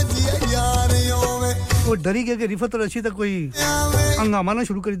सोना जिया यार होवे वो डरी गए कि रिफत और अच्छी तक कोई हंगामा ना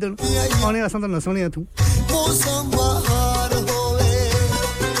शुरू कर देन आने असां ता नसने तू मौसम बहार होवे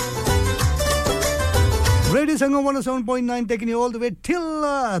radio Sangam 107.9 taking you all the way till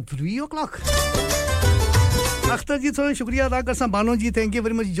 3 o'clock Akhtar जी थोड़ा शुक्रिया अदा करसा बानो जी thank you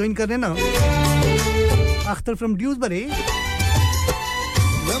very much join करने ना अख्तर फ्रॉम ड्यूसबरी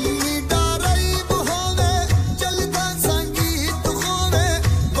लम्मी डाराई होवे चलदा संगीत होवे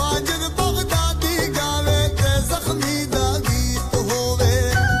वाजिद बगदादी गावे ते जख्मी दा गीत होवे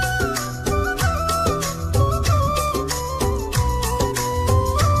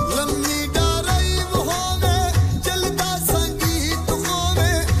लम्मी डाराई होवे चलदा संगीत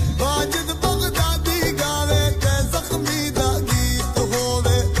होवे वाजिद बगदादी गावे ते जख्मी दा गीत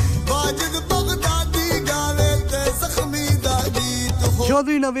होवे वाजिद बगदादी गावे ते जख्मी दा गीत होवे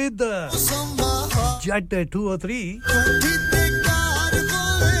चौधरी नवीद जट 2 और 3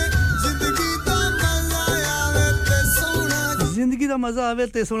 जिंदगी दा मजा आवे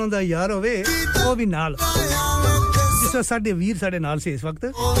ते सोना दा यार होवे वो भी नाल जिस साडे वीर साडे नाल से इस वक्त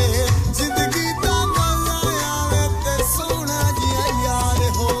जिंदगी दा मजा आवे ते सोना जिया यार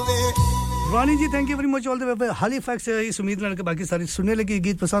होवे रानी जी thank you very much all the way Halifax इस उम्मीद नाल के बाकी सारी सुनने लगी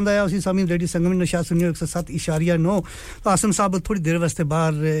गीत पसंद आया उसी सामी रेडियो संगम में नशा सुनियो 107.9 तो आसम साहब थोड़ी देर वास्ते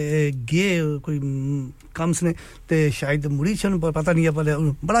बाहर गए कोई काम से ते शायद मुड़ी छन पता नहीं है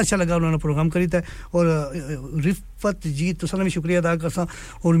पर बड़ा अच्छा लगा उन्होंने प्रोग्राम करी था और रिफत जी तुसां भी शुक्रिया अदा करसा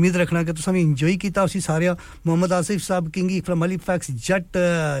और उम्मीद रखना कि तुसां भी एंजॉय कीता उसी सारे मोहम्मद आसिफ साहब किंगी from Halifax Jatt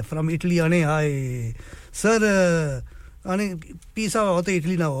from Italy आने आए सर आने पीसा हो तो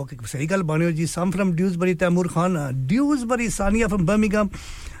इटली ना हो सही गल बने जी सम from Dewsbury Taimur Khan Dewsbury Sania from Birmingham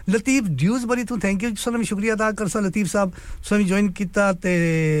Latif Dewsbury तू थैंक यू सलाम शुक्रिया अदा करसा लतीफ साहब सभी ज्वाइन कीता ते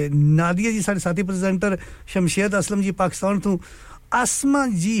नादिया जी साडे साथी प्रेजेंटर शमशेद असलम जी पाकिस्तान तू आसमा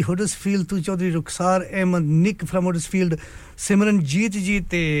जी हुडर्सफील्ड तू चौधरी रुखसार अहमद निक फ्रॉम हुडर्सफील्ड सिमरनजीत जी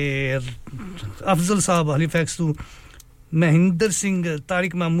ते अफजल साहब हैलिफैक्स तू महेंद्र सिंह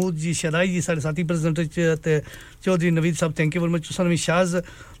तारिक महमूद जी शदाई जी साडे साथी प्रेजेंटर ते चौधरी नवीद साहब थैंक यू वेरी मच सलाम शाज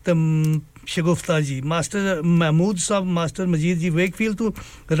ते शगुफ्ता जी मास्टर महमूद साहब मास्टर मजीद जी वेकफील्ड तो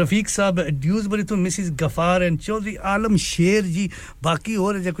रफीक साहब ड्यूसबरी तो मिसेस गफार एंड चौधरी आलम शेर जी बाकी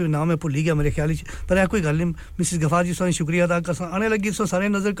और जो कोई नाम है भूल गया मेरे ख्याल पर है कोई गल नहीं मिसेस गफार जी सो शुक्रिया अदा करसा आने लगी सो सारे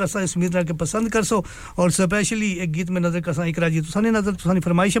नजर करसा इस उम्मीद के पसंद करसो और स्पेशली एक गीत में नजर करसा इकरा जी तुसाने नजर तुसानी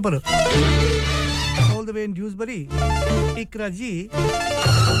फरमाइश पर all the way in Dewsbury इकरा जी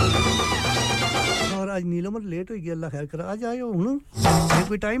और आज नीलम लेट हो गया अल्लाह खैर करे आज आयो हुन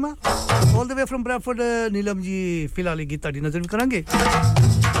कोई time uh all the way from Bradford Neelam ji फिलहाल गीत ताड़ी नजर भी करांगे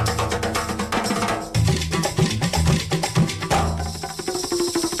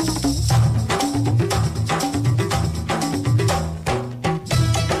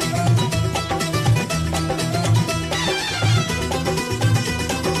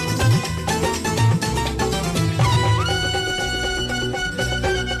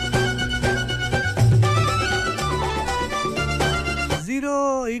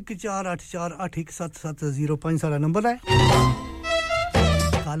 148481770 सारा नंबर है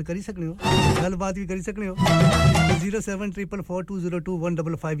कॉल करी सकने हो गलबात भी करी सकने हो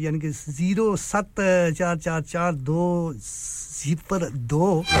 07444202155 यानी कि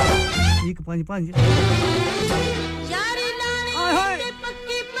 07444202155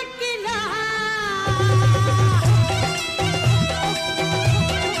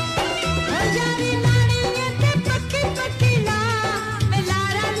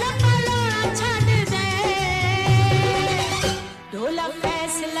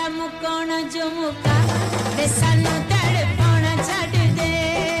 फैसला मुकोना जो मुका ते सानू तड़पाना छड़ दे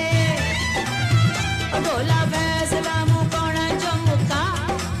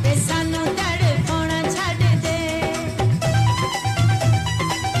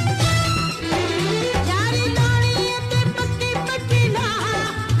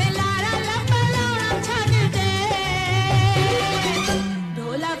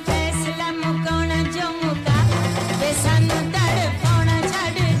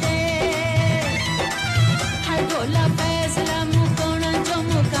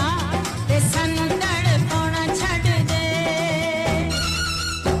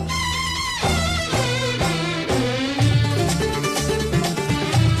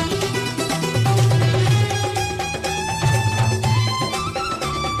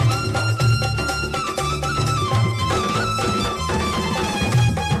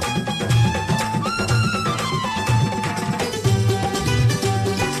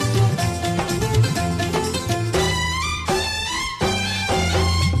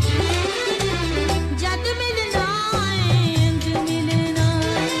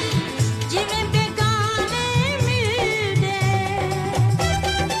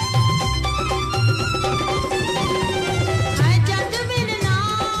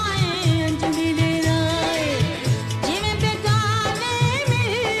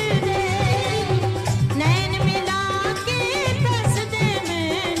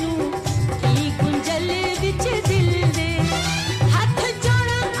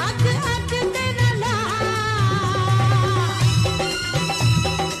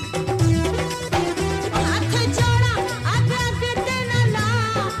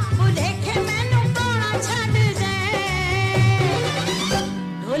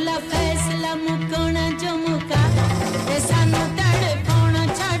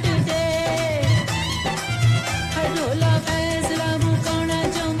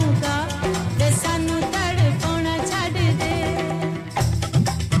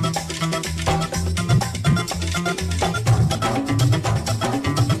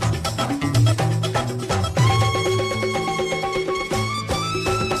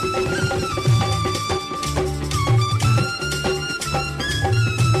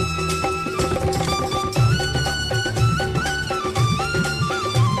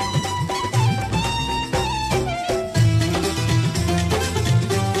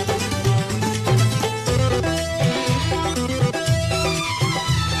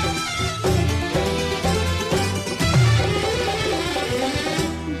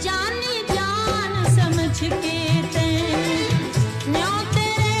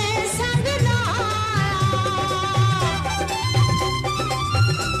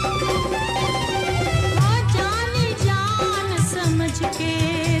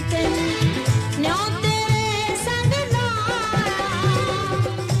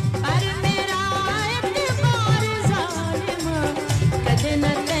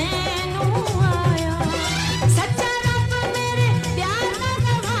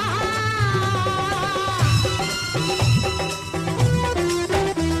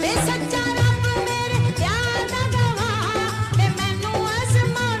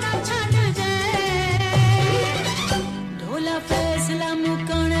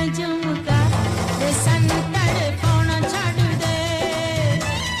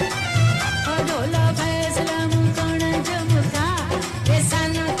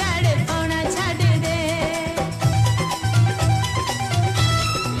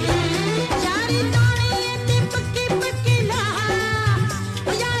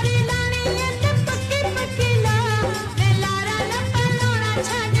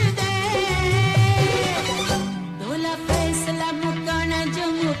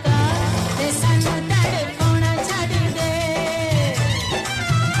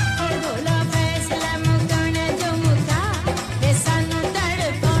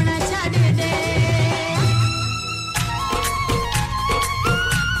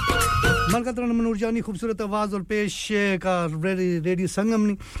जानी खूबसूरत आवाज और पेश का रेडियो संगम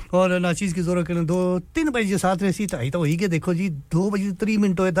और नाचीज की जोरों के 2-3 बजे साथ रहसी ताई तो ही के देखो जी 2 बजे 3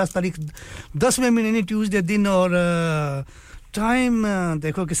 मिनट होए 10 तारीख 10वें महीने ट्यूसडे दिन और टाइम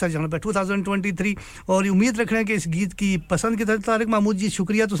देखो किस जाना पे 2023 और उम्मीद रख रहे हैं कि इस गीत की पसंद की तरफ तारिक महमूद जी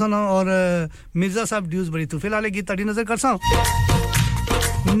शुक्रिया तुसाना और मिर्जा साहब ड्यूज बड़ी तो फिलहाल गीत ताड़ी नजर करसा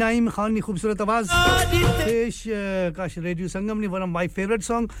नाइम खान की खूबसूरत आवाज पेश काश रेडियो संगम ने one of my favourite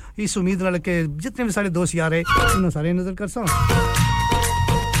song इस उम्मीद नाल के जितने भी सारे दोस्त यार है उन सारे नजर करसा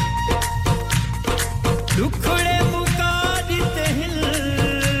दुखड़े मुका दिते हिल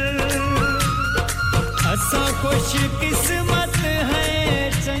असा खुश किस्मत है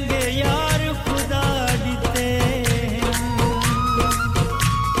चंगे यार खुदा दिते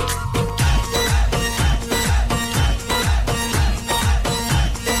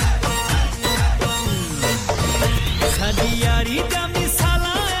साडी यारी दा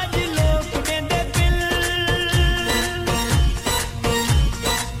मिसाला अज लोग देंदे बिल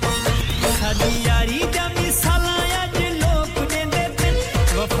साडी यारी दा मिसाला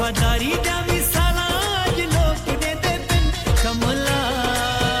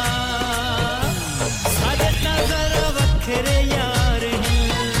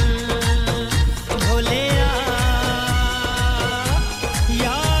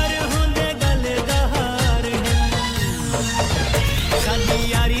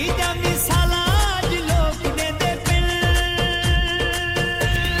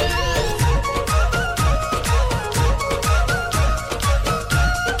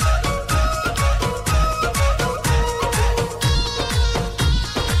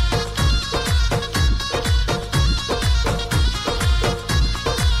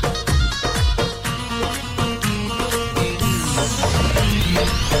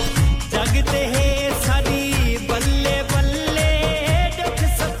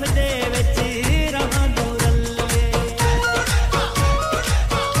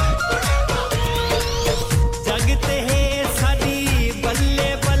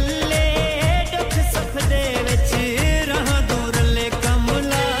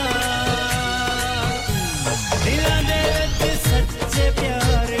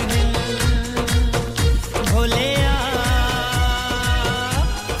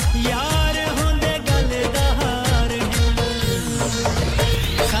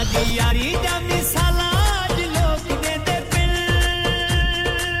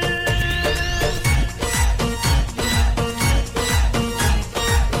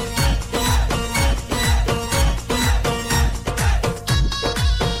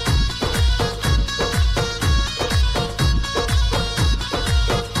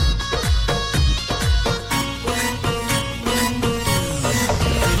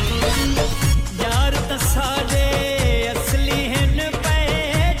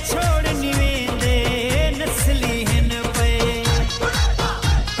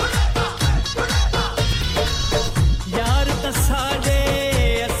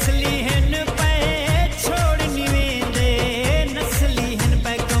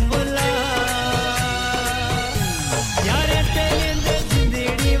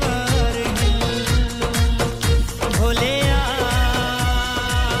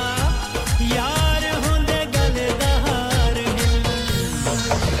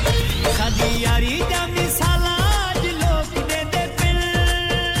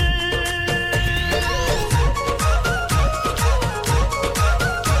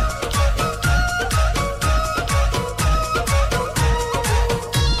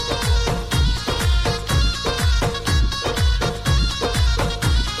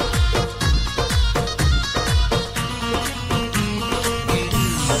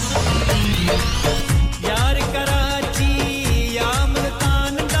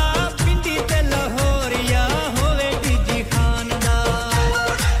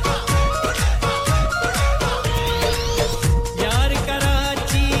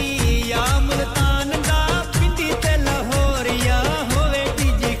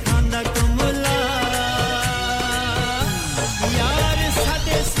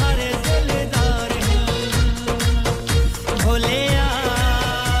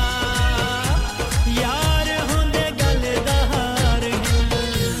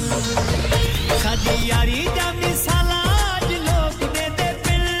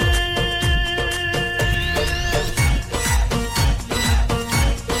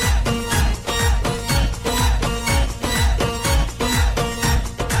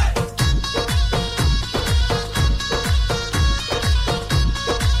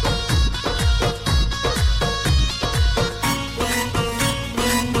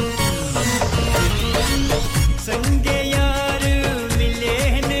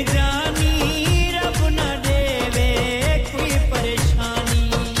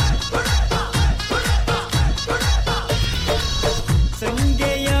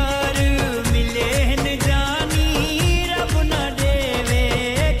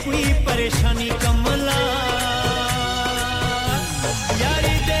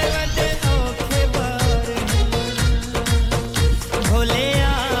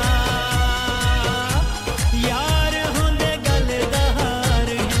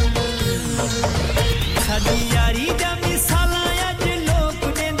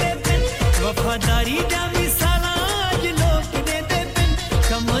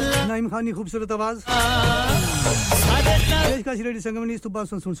सुहानी खूबसूरत आवाज देश का रेडियो संगम ने इस तो बात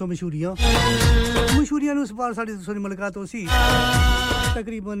सुन मशहूरियां नु सवाल साडी सोनी मुलाकात होसी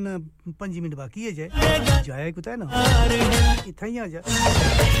तकरीबन 5 मिनट बाकी है जाए कुता है ना इथा ही आ जा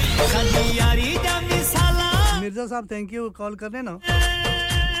मिर्जा साहब थैंक यू कॉल करने ना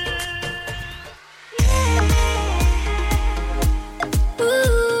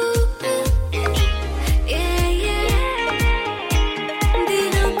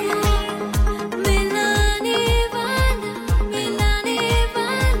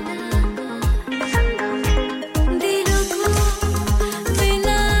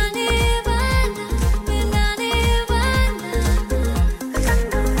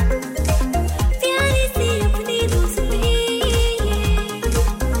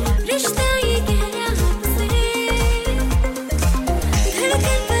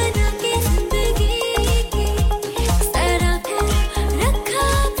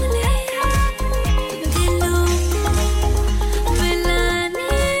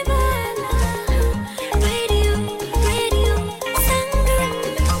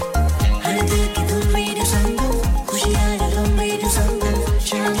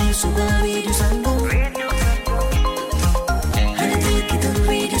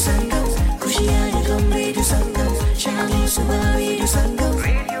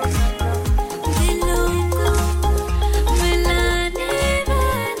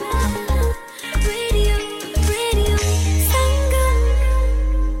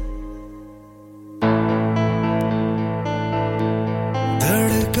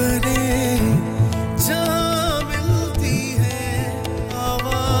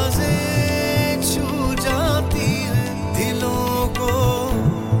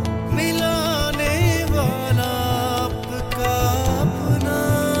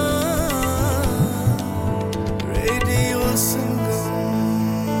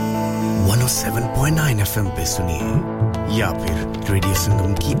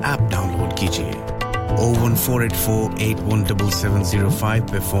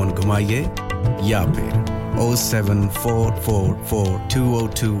पे फोन घुमाइए या फिर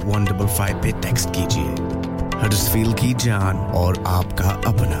 07444202155 पे टेक्स्ट कीजिए हडर्सफील्ड की जान और आपका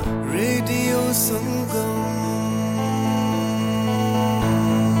अपना रेडियो संगम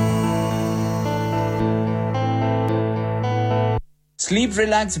स्लीप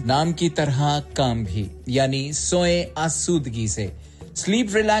रिलैक्स नाम की तरह काम भी यानी सोए आसूदगी से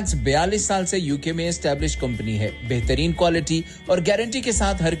स्लीप रिलैक्स 42 साल से यूके में एस्टैब्लिश कंपनी है बेहतरीन क्वालिटी और गारंटी के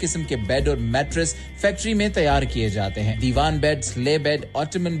साथ हर किस्म के बेड और मैट्रेस फैक्ट्री में तैयार किए जाते हैं दीवान bed slay bed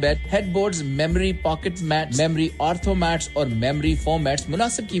ottoman bed headboards memory pocket mat memory ortho mats और मेमोरी फोम मैट्स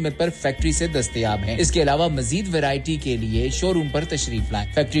मुनासिब कीमत पर फैक्ट्री से दस्तयाब हैं इसके अलावा मजीद वैरायटी के लिए शोरूम पर तशरीफ लाएं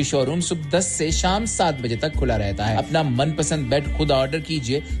फैक्ट्री शोरूम सुबह 10 से शाम 7 बजे तक खुला रहता है अपना मनपसंद बेड खुद ऑर्डर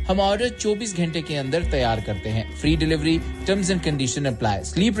कीजिए हम ऑर्डर 24 घंटे के अंदर तैयार करते हैं free delivery terms and condition apply.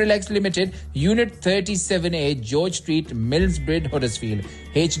 Sleep Relax Limited, Unit 37A, George Street, Millsbridge, Huddersfield,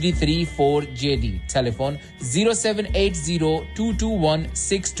 HD34JD. Telephone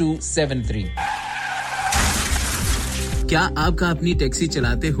 0780-221-6273. क्या आपका अपनी टैक्सी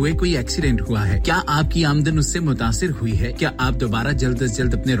चलाते हुए कोई एक्सीडेंट हुआ है क्या आपकी आमदन उससे मुतासिर हुई है क्या आप दोबारा जल्द से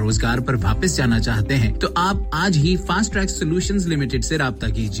जल्द अपने रोजगार पर वापस जाना चाहते हैं तो आप आज ही फास्ट ट्रैक सॉल्यूशंस लिमिटेड से राब्ता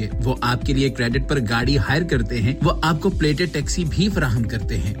कीजिए वो आपके लिए क्रेडिट पर गाड़ी हायर करते हैं वो आपको प्लेटेड टैक्सी भी फराहम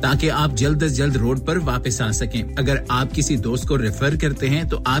करते हैं ताकि आप जल्द से जल्द रोड पर वापस आ सकें अगर आप किसी दोस्त को रेफर करते हैं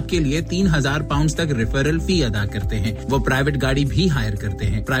तो आपके लिए 3000 पाउंड तक रेफरल फी अदा करते हैं वो प्राइवेट गाड़ी भी हायर करते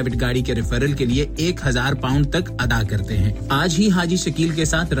हैं प्राइवेट गाड़ी के रेफरल के लिए 1000 पाउंड तक अदा करते हैं आज ही हाजी शकील के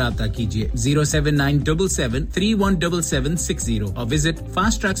साथ राब्ता कीजिए 07977317760 और visit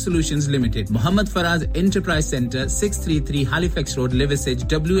fast track solutions limited Mohammed Faraz enterprise centre 633 Halifax road Liversedge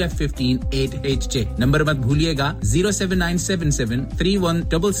WF15 8HJ number मत भूलिएगा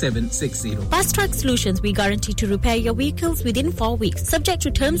 07977317760 Fast Track Solutions we guarantee to repair your vehicles within 4 weeks subject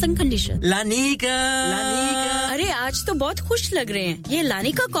to terms and conditions लानिका अरे आज तो बहुत खुश लग रहे हैं ये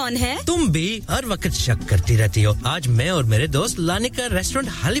लानिका कौन है तुम भी हर वक्त शक करती रहती हो आज मैं और मेरे दोस्त लानिका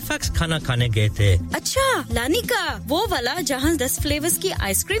रेस्टोरेंट हैलिफैक्स खाना खाने गए थे अच्छा लानिका वो वाला जहां 10 फ्लेवर्स की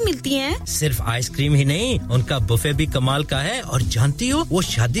आइसक्रीम मिलती हैं सिर्फ आइसक्रीम ही नहीं उनका बुफे भी कमाल का है और जानती हो वो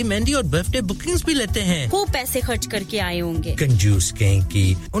शादी मेहंदी और बर्थडे बुकिंग्स भी लेते हैं खूब पैसे खर्च करके आए होंगे कंजूस कहीं की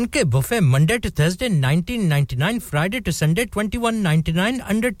उनके buffet Monday to Thursday 1999 Friday to Sunday 2199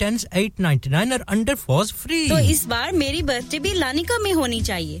 under 10s 899 और अंडर 4s फ्री तो इस बार मेरी बर्थडे भी लानिका में होनी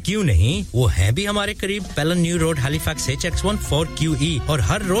चाहिए क्यों नहीं वो है भी हमारे करीब पेलन new road Halifax HX1 4QE और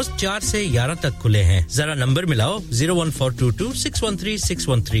हर रोज 4 से 11 तक खुले हैं जरा नंबर मिलाओ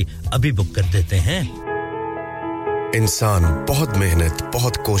 01422613613 अभी बुक कर देते हैं इंसान बहुत मेहनत,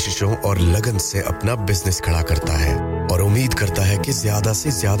 बहुत कोशिशों और लगन से अपना बिजनेस खड़ा करता है और उम्मीद करता है कि ज्यादा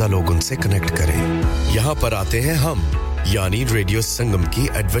से ज्यादा लोग उनसे कनेक्ट करें। यहाँ पर आते हैं हम, यानी रेडियो संगम की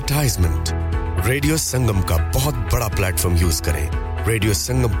एडवर्टाइजमेंट। रेडियो संगम का बहुत बड़ा प्लेटफॉर्म यूज करें। रेडियो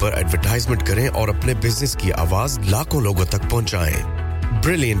संगम पर एडवर्टाइजमेंट करें और अपने बिजनेस की आवाज लाखों लोगों तक पहुंचाएं।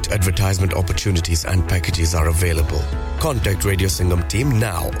 Brilliant advertisement opportunities and packages are available. Contact Radio Singham team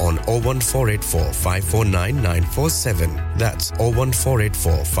now on 01484 549 947. That's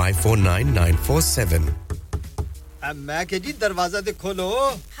 01484 549 947. मैं के जी दरवाजा दे खोलो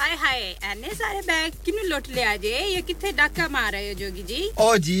हाय हाय एने सारे बैग किनु लुट ले आजे ये किथे डाका मार रहे हो जोगी जी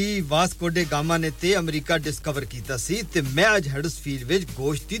ओ जी वास्को डे गामा ने ते अमेरिका डिस्कवर कीता सी ते मैं आज हडर्सफील्ड विच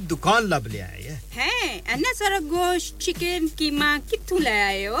गोश्त दी दुकान लब ले आया है एने सारा गोश्त चिकन कीमा किथु ले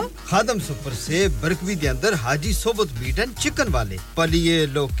आए हो खादम सुपर से बरकवी दे अंदर हाजी सोबत मीट एंड चिकन वाले पलिए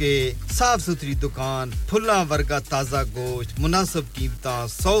लोके साफ सुथरी दुकान फुल्ला वर्गा ताजा गोश्त मुनासिब कीमतां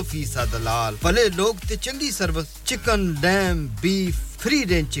 100% दलाल भले लोग ते चंगी service chicken lamb beef free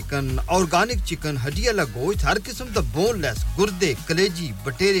range chicken organic chicken हड्डी वाला गोश्त हर किस्म दा बोनलेस गुर्दे कलेजी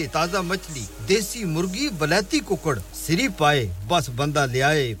बटेरे ताजा मछली देसी मुर्गी बलाती कुकड़ सिरी पाए बस बंदा ले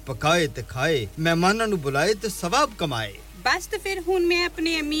आए पकाए ते खाए मेहमानां नु बुलाए ते सवाब कमाए बस तो फिर हुन मैं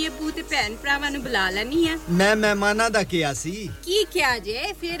अपने अम्मी अब्बू ते भैन भरावां नु बुला लनी है मैं मेहमानां दा किया सी की क्या जे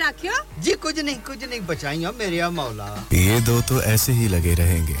फिर आखियो जी कुछ नहीं बचाइयो मेरे मौला ये दो तो ऐसे ही लगे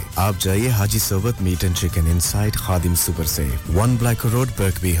रहेंगे आप जाइए हाजी सोबत meet and chicken inside Khadim super से 1 Black Road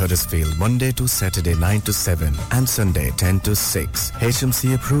Birkby Huddersfield Monday to Saturday 9 to 7 and Sunday 10 to 6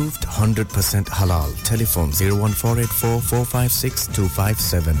 HMC approved 100% halal telephone 01484 456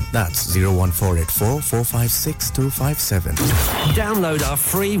 257 that's 01484 456 257 Download our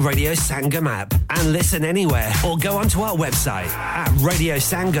free Radio Sangam app and listen anywhere or go onto our website at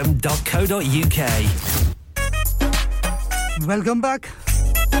radiosangam.co.uk. Welcome back.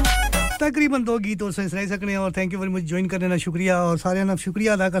 तकरीबन 2 गीत और सुनाई सकने और thank you very much join करने ना शुक्रिया और सारे ना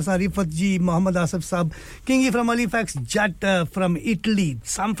शुक्रिया अदा कर रिफत जी मोहम्मद आसिफ साहब किंगी from हलिफैक्स Jatt from Italy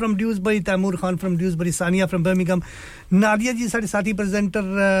some from Dewsbury Taimur Khan from Dewsbury Sania from Birmingham Nadia जी साडे साथी प्रेजेंटर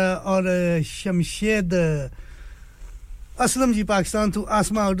और Shamshed Aslam ji Pakistan to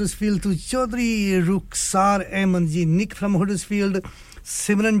Asma Huddersfield to Chaudhary Rukhsar Ahmad ji Nick from Huddersfield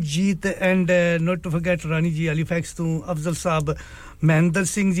Simranjeet and not to forget Rani ji हलिफैक्स to Afzal साहब महेंद्र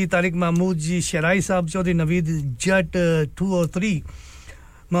सिंह जी तारिक महमूद जी शराई साहब चौधरी नवीद जट 2 और 3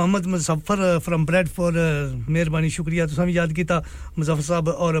 मोहम्मद मुजफ्फर फ्रॉम ब्रेडफोर्ड मेहरबानी शुक्रिया तुसां भी याद कीता मुजफ्फर साहब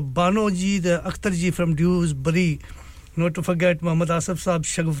और बानो जी अख्तर जी from Dewsbury Not to forget Mohammad Asif Saab,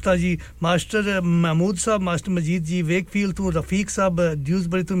 Shagufta ji, Master Mahmood Saab, Master Majid ji, Wakefield to Rafiq Saab,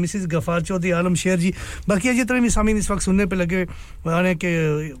 Dewsbury to Mrs. Ghaffar Chaudhary, Alam Sher ji. बाकी जितने भी सामीन इस वक्त सुनने पे लगे आने के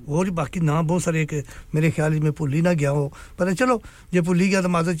और बाकी नाम बहुत सारे के मेरे ख्याल में भूल ही ना गया हो पर चलो जे भूल ही गया तो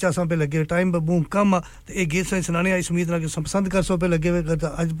माजरत चासा पे लगे टाइम बबू कम तो एक गीत से सुनाने इस उम्मीद ना कि पसंद कर सो पे लगे हुए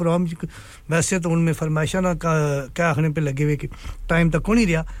आज प्रोग्राम वैसे तो उनमें फरमाइशा ना क्या आखने पे लगे हुए कि टाइम तक को नहीं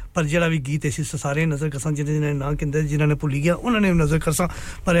रहा पर जड़ा भी गीत ऐसी सारे नजर करसा जिन्हें ना कहंदे जिन्होंने भूल गया उन्होंने नजर करसा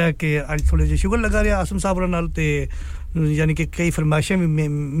पर है कि आज थोड़े जे शुगर लगा रहा आसम साहब नाल ते यानी कि कई फरमाइशें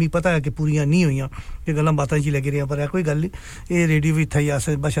मी पता है कि पूरीਆਂ नहीं हुईਆਂ कि गल्लां बातां जी लगी रही पर है कोई गल नहीं ये रेडियो भी थई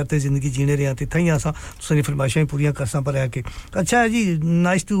आसे बशर्ते जिंदगी जीने रहे ते थई आसा सारी फरमाइशें पूरीਆਂ करसा पर है कि अच्छा है जी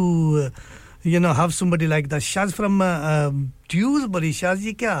nice to you know have somebody like that Shaz from Dewsbury Shaz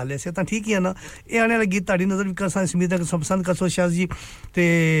ji क्या हाल है से तो ठीक ही है ना ये आने वाला गीत ताड़ी नजर भी कर सा उम्मीद है कि सब पसंद कर सो Shaz ji ते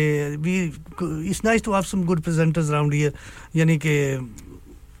we it's nice to have some good presenters around here यानी कि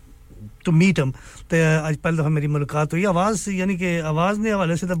to meet him ते आज पहले दफा मेरी मुलाकात हुई आवाज यानी कि आवाज ने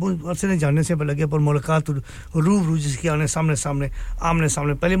हवाले से तो अरसे ने जानने से लगे पर मुलाकात रूबरू जिसकी आमने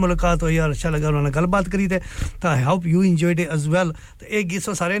सामने पहली मुलाकात हुई और अच्छा लगा उन्होंने गलबात करी थे तो I hope you enjoyed it as well तो एक गीत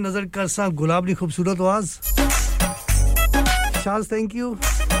से सारे नजर कर सा गुलाब की खूबसूरत आवाज Shaz thank you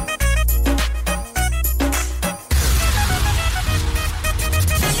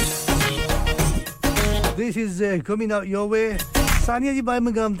This is coming out your way Sania ji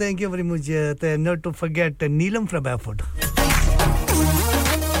Birmingham, thank you very much. Not to forget Neelam from Bafford.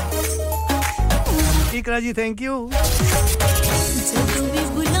 Ikra ji, thank you.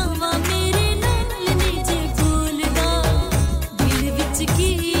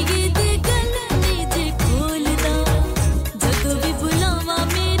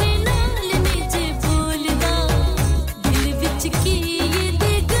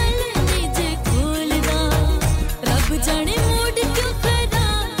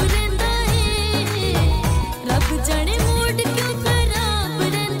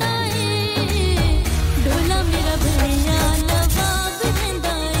 मेरा भैया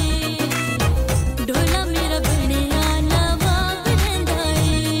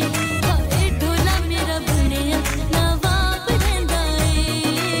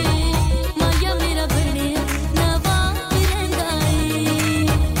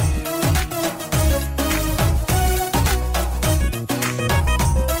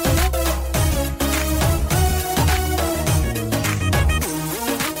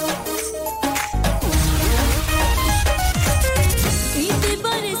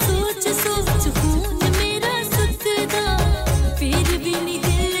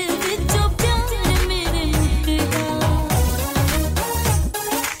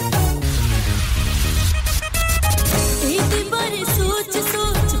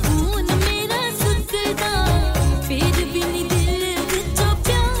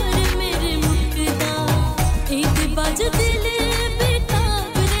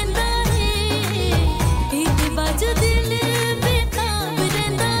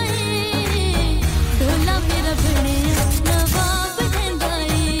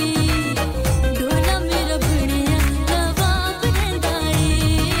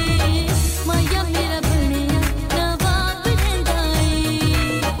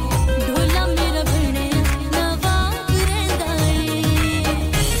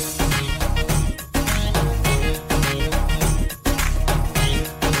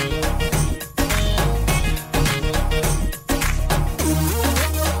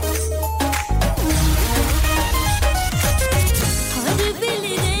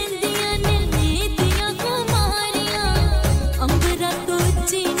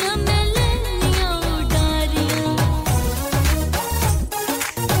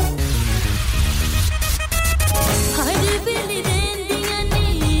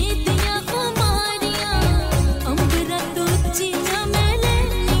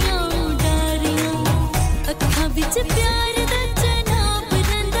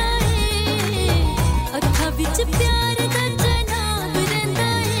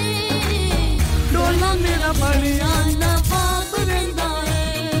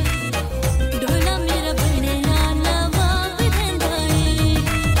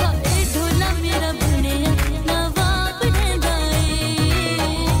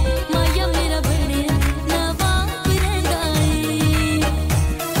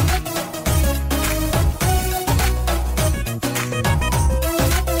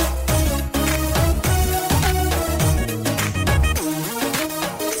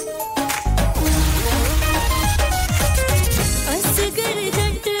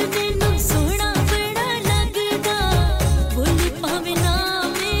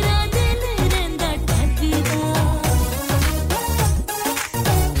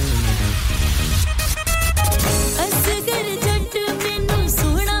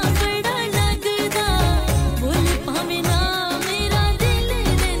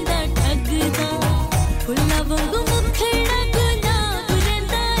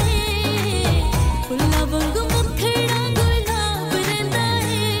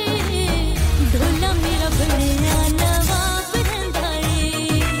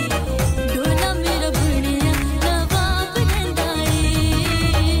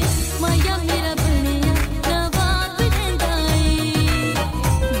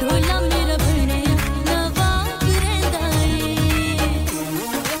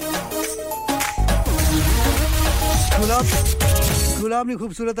गुलाब ने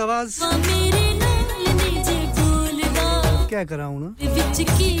खूबसूरत आवाज क्या कराऊं ना विच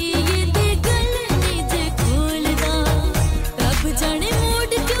की ये दे गल नीचे खोलदा रब जाने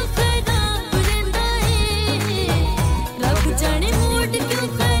मूड क्यों खराब रहंदा है रब जाने मूड क्यों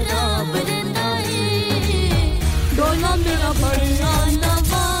खराब रहंदा है डोला मेरा बड़ा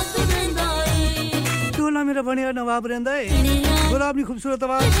नवाब रहंदा है डोला मेरा बड़ा नवाब रहंदा है गुलाब ने खूबसूरत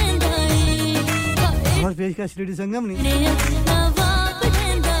आवाज और पेश का स्टूडियो संगम ने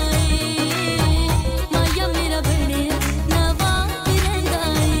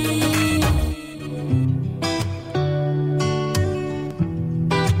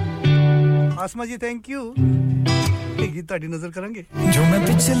आसमा जी थैंक यू एक गीत ਤੁਹਾਡੀ ਨਜ਼ਰ ਕਰਾਂਗੇ ਜੋ ਮੈਂ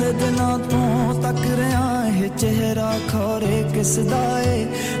ਪਿਛਲੇ ਦਿਨਾਂ ਤੋਂ ਤੱਕ ਰਿਹਾ ਇਹ ਚਿਹਰਾ ਖੋਰੇ ਕਿਸ ਦਾ ਏ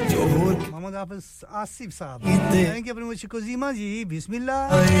ਜੋ ਹੋਰ मोहम्मद हाफिज आसिफ साहब थैंक यू वेरी मच कोजीमा जी बिस्मिल्लाह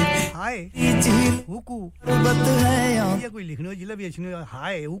हाय हुकू बत है ये कोई लिखने जिला भी अच्छे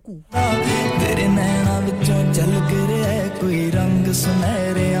हाय हुकू तेरे नैना विचों झलक ਰਿਹਾ ਕੋਈ ਰੰਗ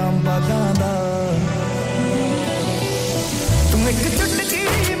ਸੁਨਹਿਰੇ ਬਾਗਾਂ ਦਾ ਤੂੰ ਇੱਕ ਚੁਟਕੀ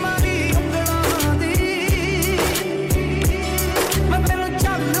ਮਾਰੀ ਉਂਗਲਾਂ ਦੀ ਮੈਂ ਤੈਨੂੰ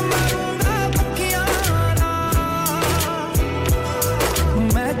ਚੱਲ ਮਾਰੂੰਗਾ ਪੱਕੀਆਂ ਨਾਲ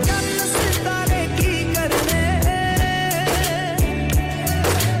ਮੈਂ ਚੰਨ ਸਿਤਾਰੇ ਕੀ ਕਰਨੇ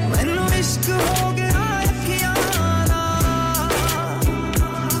ਮੈਨੂੰ ਇਸ਼ਕ ਹੋ ਗਿਆ ਅੱਖੀਆਂ ਨਾਲ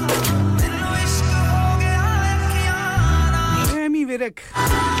ਮੈਨੂੰ ਇਸ਼ਕ ਹੋ ਗਿਆ ਅੱਖੀਆਂ ਨਾਲ एमी विरक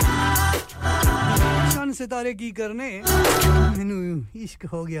चंद सितारे की करने मैनू इश्क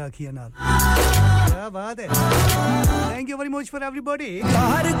हो गया अखियां नाल क्या बात है thank you very much for everybody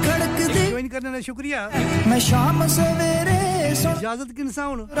बाहर खड़क दे ज्वाइन करने का शुक्रिया मैं शाम सवेरे इजाजत किनसा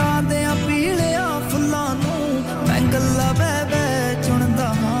हुन रांदियां पीलिया फुल्लां नू मैं गल्ला बह बह चुनदा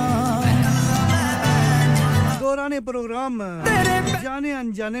हां दौरान प्रोग्राम जाने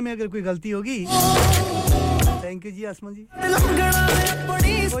अनजाने में अगर कोई गलती होगी थैंक यू जी आसमान जी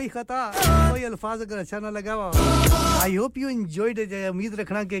कोई खता कोई अल्फाज अगर अच्छा ना लगा हो I hope you enjoyed it उम्मीद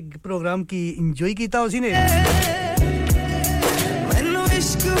रखना कि प्रोग्राम की एंजॉय कीता उसी ने मैनू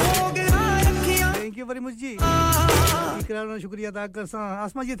इश्क हो गया अखियां थैंक यू वेरी मच जी इकरार और शुक्रिया अदा करसा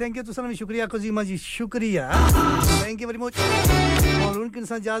आसमान जी थैंक यू तुसा भी शुक्रिया कोजीमा जी शुक्रिया थैंक यू वेरी मच और उनके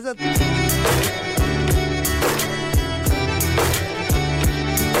साथ इजाजत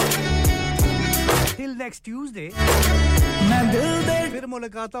till next Tuesday मैं दिल दे फिर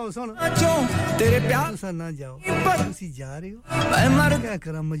मुलाकात हो सुन तेरे प्यार तुसा ना जाओ तुसी जा रहे हो मैं मर क्या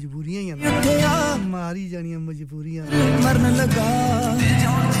करा मजबूरियां ही मारी जानियां मजबूरियां मरने लगा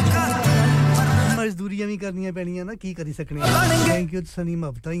मजदूरियां भी करनियां पैणियां ना की करी सकने थैंक यू तुसनी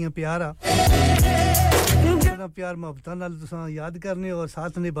मोहब्बतां ही प्यार आ तेरा प्यार मोहब्बतां नाल तुसा याद करने और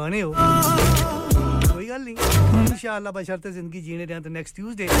साथ निभाने हो कोई गल नहीं इंशाअल्लाह बशर्ते जिंदगी जीने रहे तो नेक्स्ट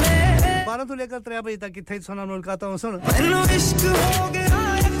ट्यूसडे 12 तो लेकर 3 बजे तक किथे सुना मुलाकात हो सुन मैनू इश्क हो गया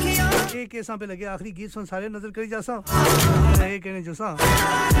अखियां एक केसां पे लगे आखिरी गीत सुन सारे नजर करी जासा रहे कहने जोसा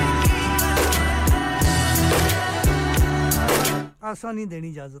आसान नहीं देनी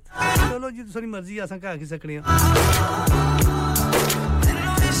इजाजत चलो जी तुसारी मर्जी आसा कह के सकने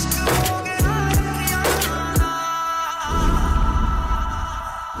मैनू इश्क हो गया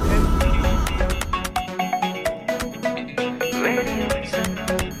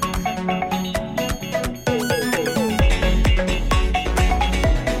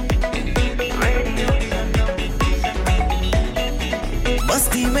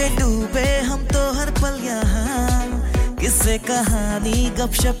मस्ती में डूबे हम तो हर पल यहाँ किससे कहानी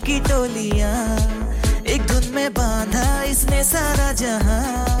गपशप की टोलियां एक धुन में बांधा इसने सारा जहां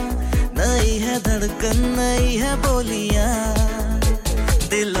नई है धड़कन नई है बोलियां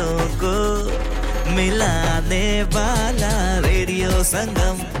दिलों को मिलाने वाला रेडियो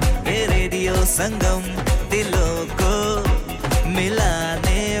संगम दिलों को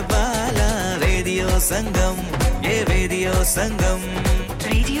मिलाने वाला रेडियो संगम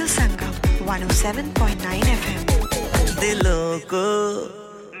 107.9 FM दिलों को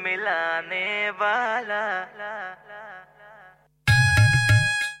मिलाने वाला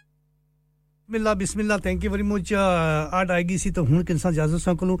बिस्मिल्लाह थैंक यू वेरी मच आट आएगी सी तो हुन किनसा इजाजत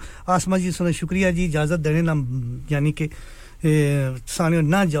सा कोलो आसमा जी सुना शुक्रिया जी इजाजत देने ना यानी कि साने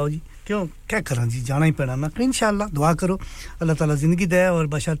ना जाओ जी क्यों क्या करा जी जाना ही पड़ा ना इंशाल्लाह दुआ करो अल्लाह ताला जिंदगी दे और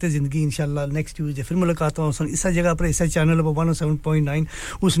बशर्ते जिंदगी इंशाल्लाह नेक्स्ट ट्यूसडे फिर मुलाकात हो इस जगह पर इस चैनल पर 107.9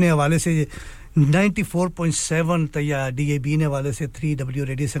 उसने हवाले से 94.7 या DAB ने हवाले से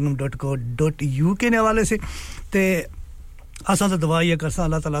 3wradiosangam.co.uk ने हवाले से ते असा तो दुआ ये करसा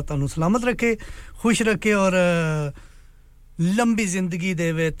अल्लाह ताला तानु सलामत रखे खुश रखे और लंबी जिंदगी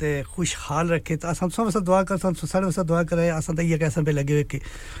देवे ते खुशहाल रखे तो असन सब दुआ कर सन सारे सब दुआ करे असन तो ये कैसे पे लगे कि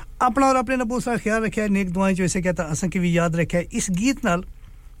अपना और अपने नबू सा ख्याल रखे नेक दुआएं जो ऐसे कहता असन की भी याद रखे इस गीत नाल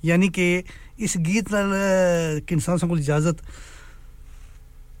यानी कि इस गीत नाल इंसान को इजाजत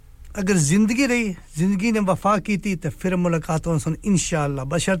अगर जिंदगी रही जिंदगी ने वफा की थी तो फिर मुलाकात हो सन इंशाअल्लाह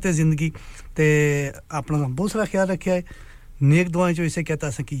बशर्ते जिंदगी ते अपना बहुत सारा ख्याल रखे है नेक दुआएं जो इसे कहता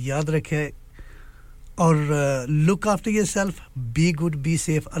है कि याद रखे और look after yourself be good be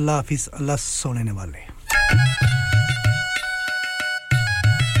safe अल्लाह हाफिज अल्लाह सोने वाले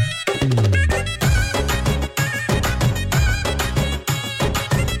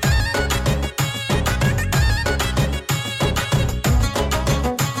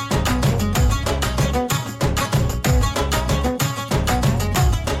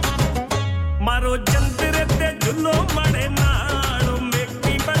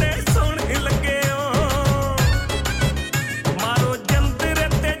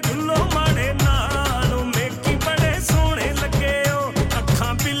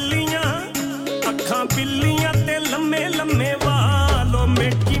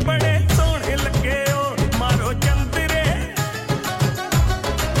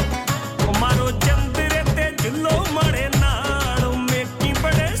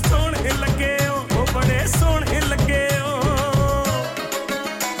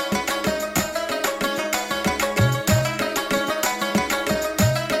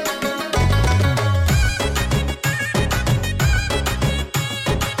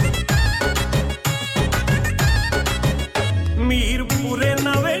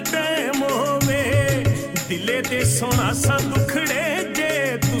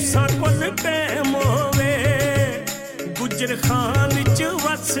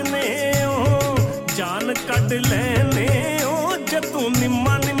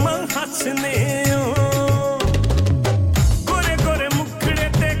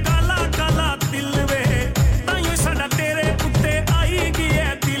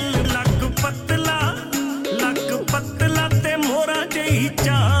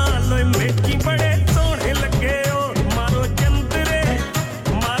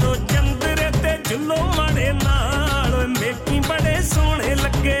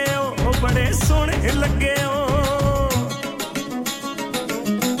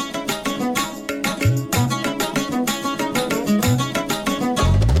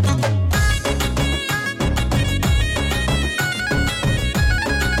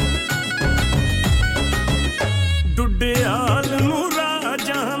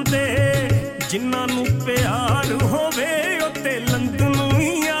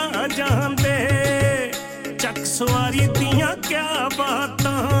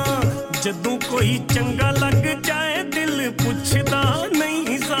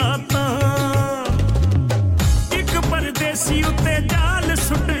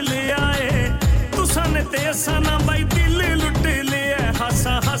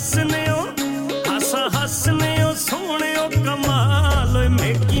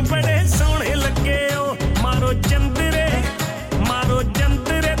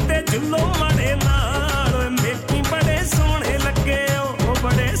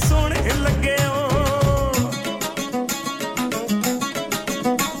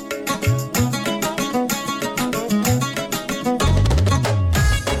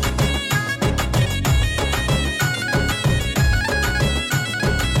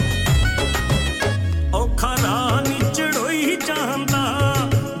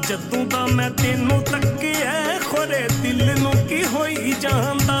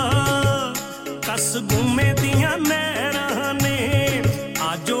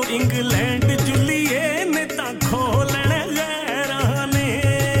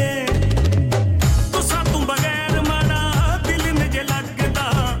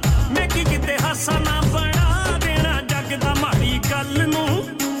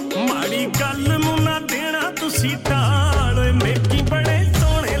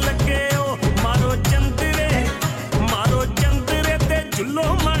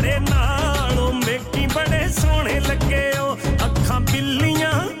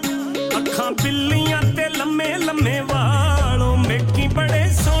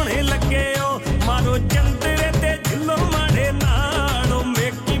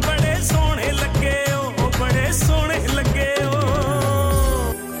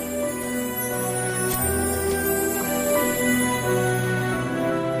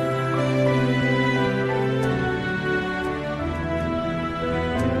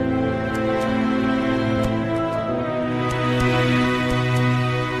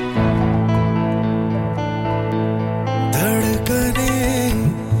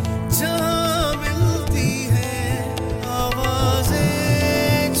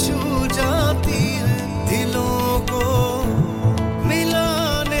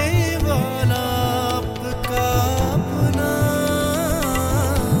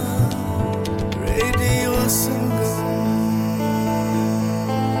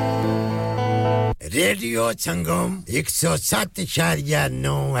रेडियो संगम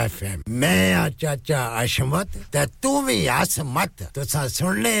 107.9 FM मैं चाचा अशमत ते तू भी असमत तुसा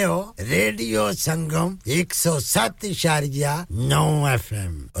सुनने हो रेडियो संगम 107.9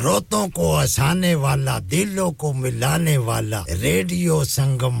 FM रोतों को हंसाने वाला दिलों को मिलाने वाला radio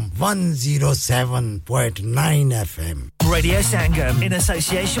Sangam 107.9 FM Radio Sangam in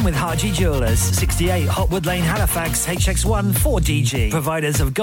association with Haji Jewellers 68 Hotwood Lane Halifax HX1 4DG providers of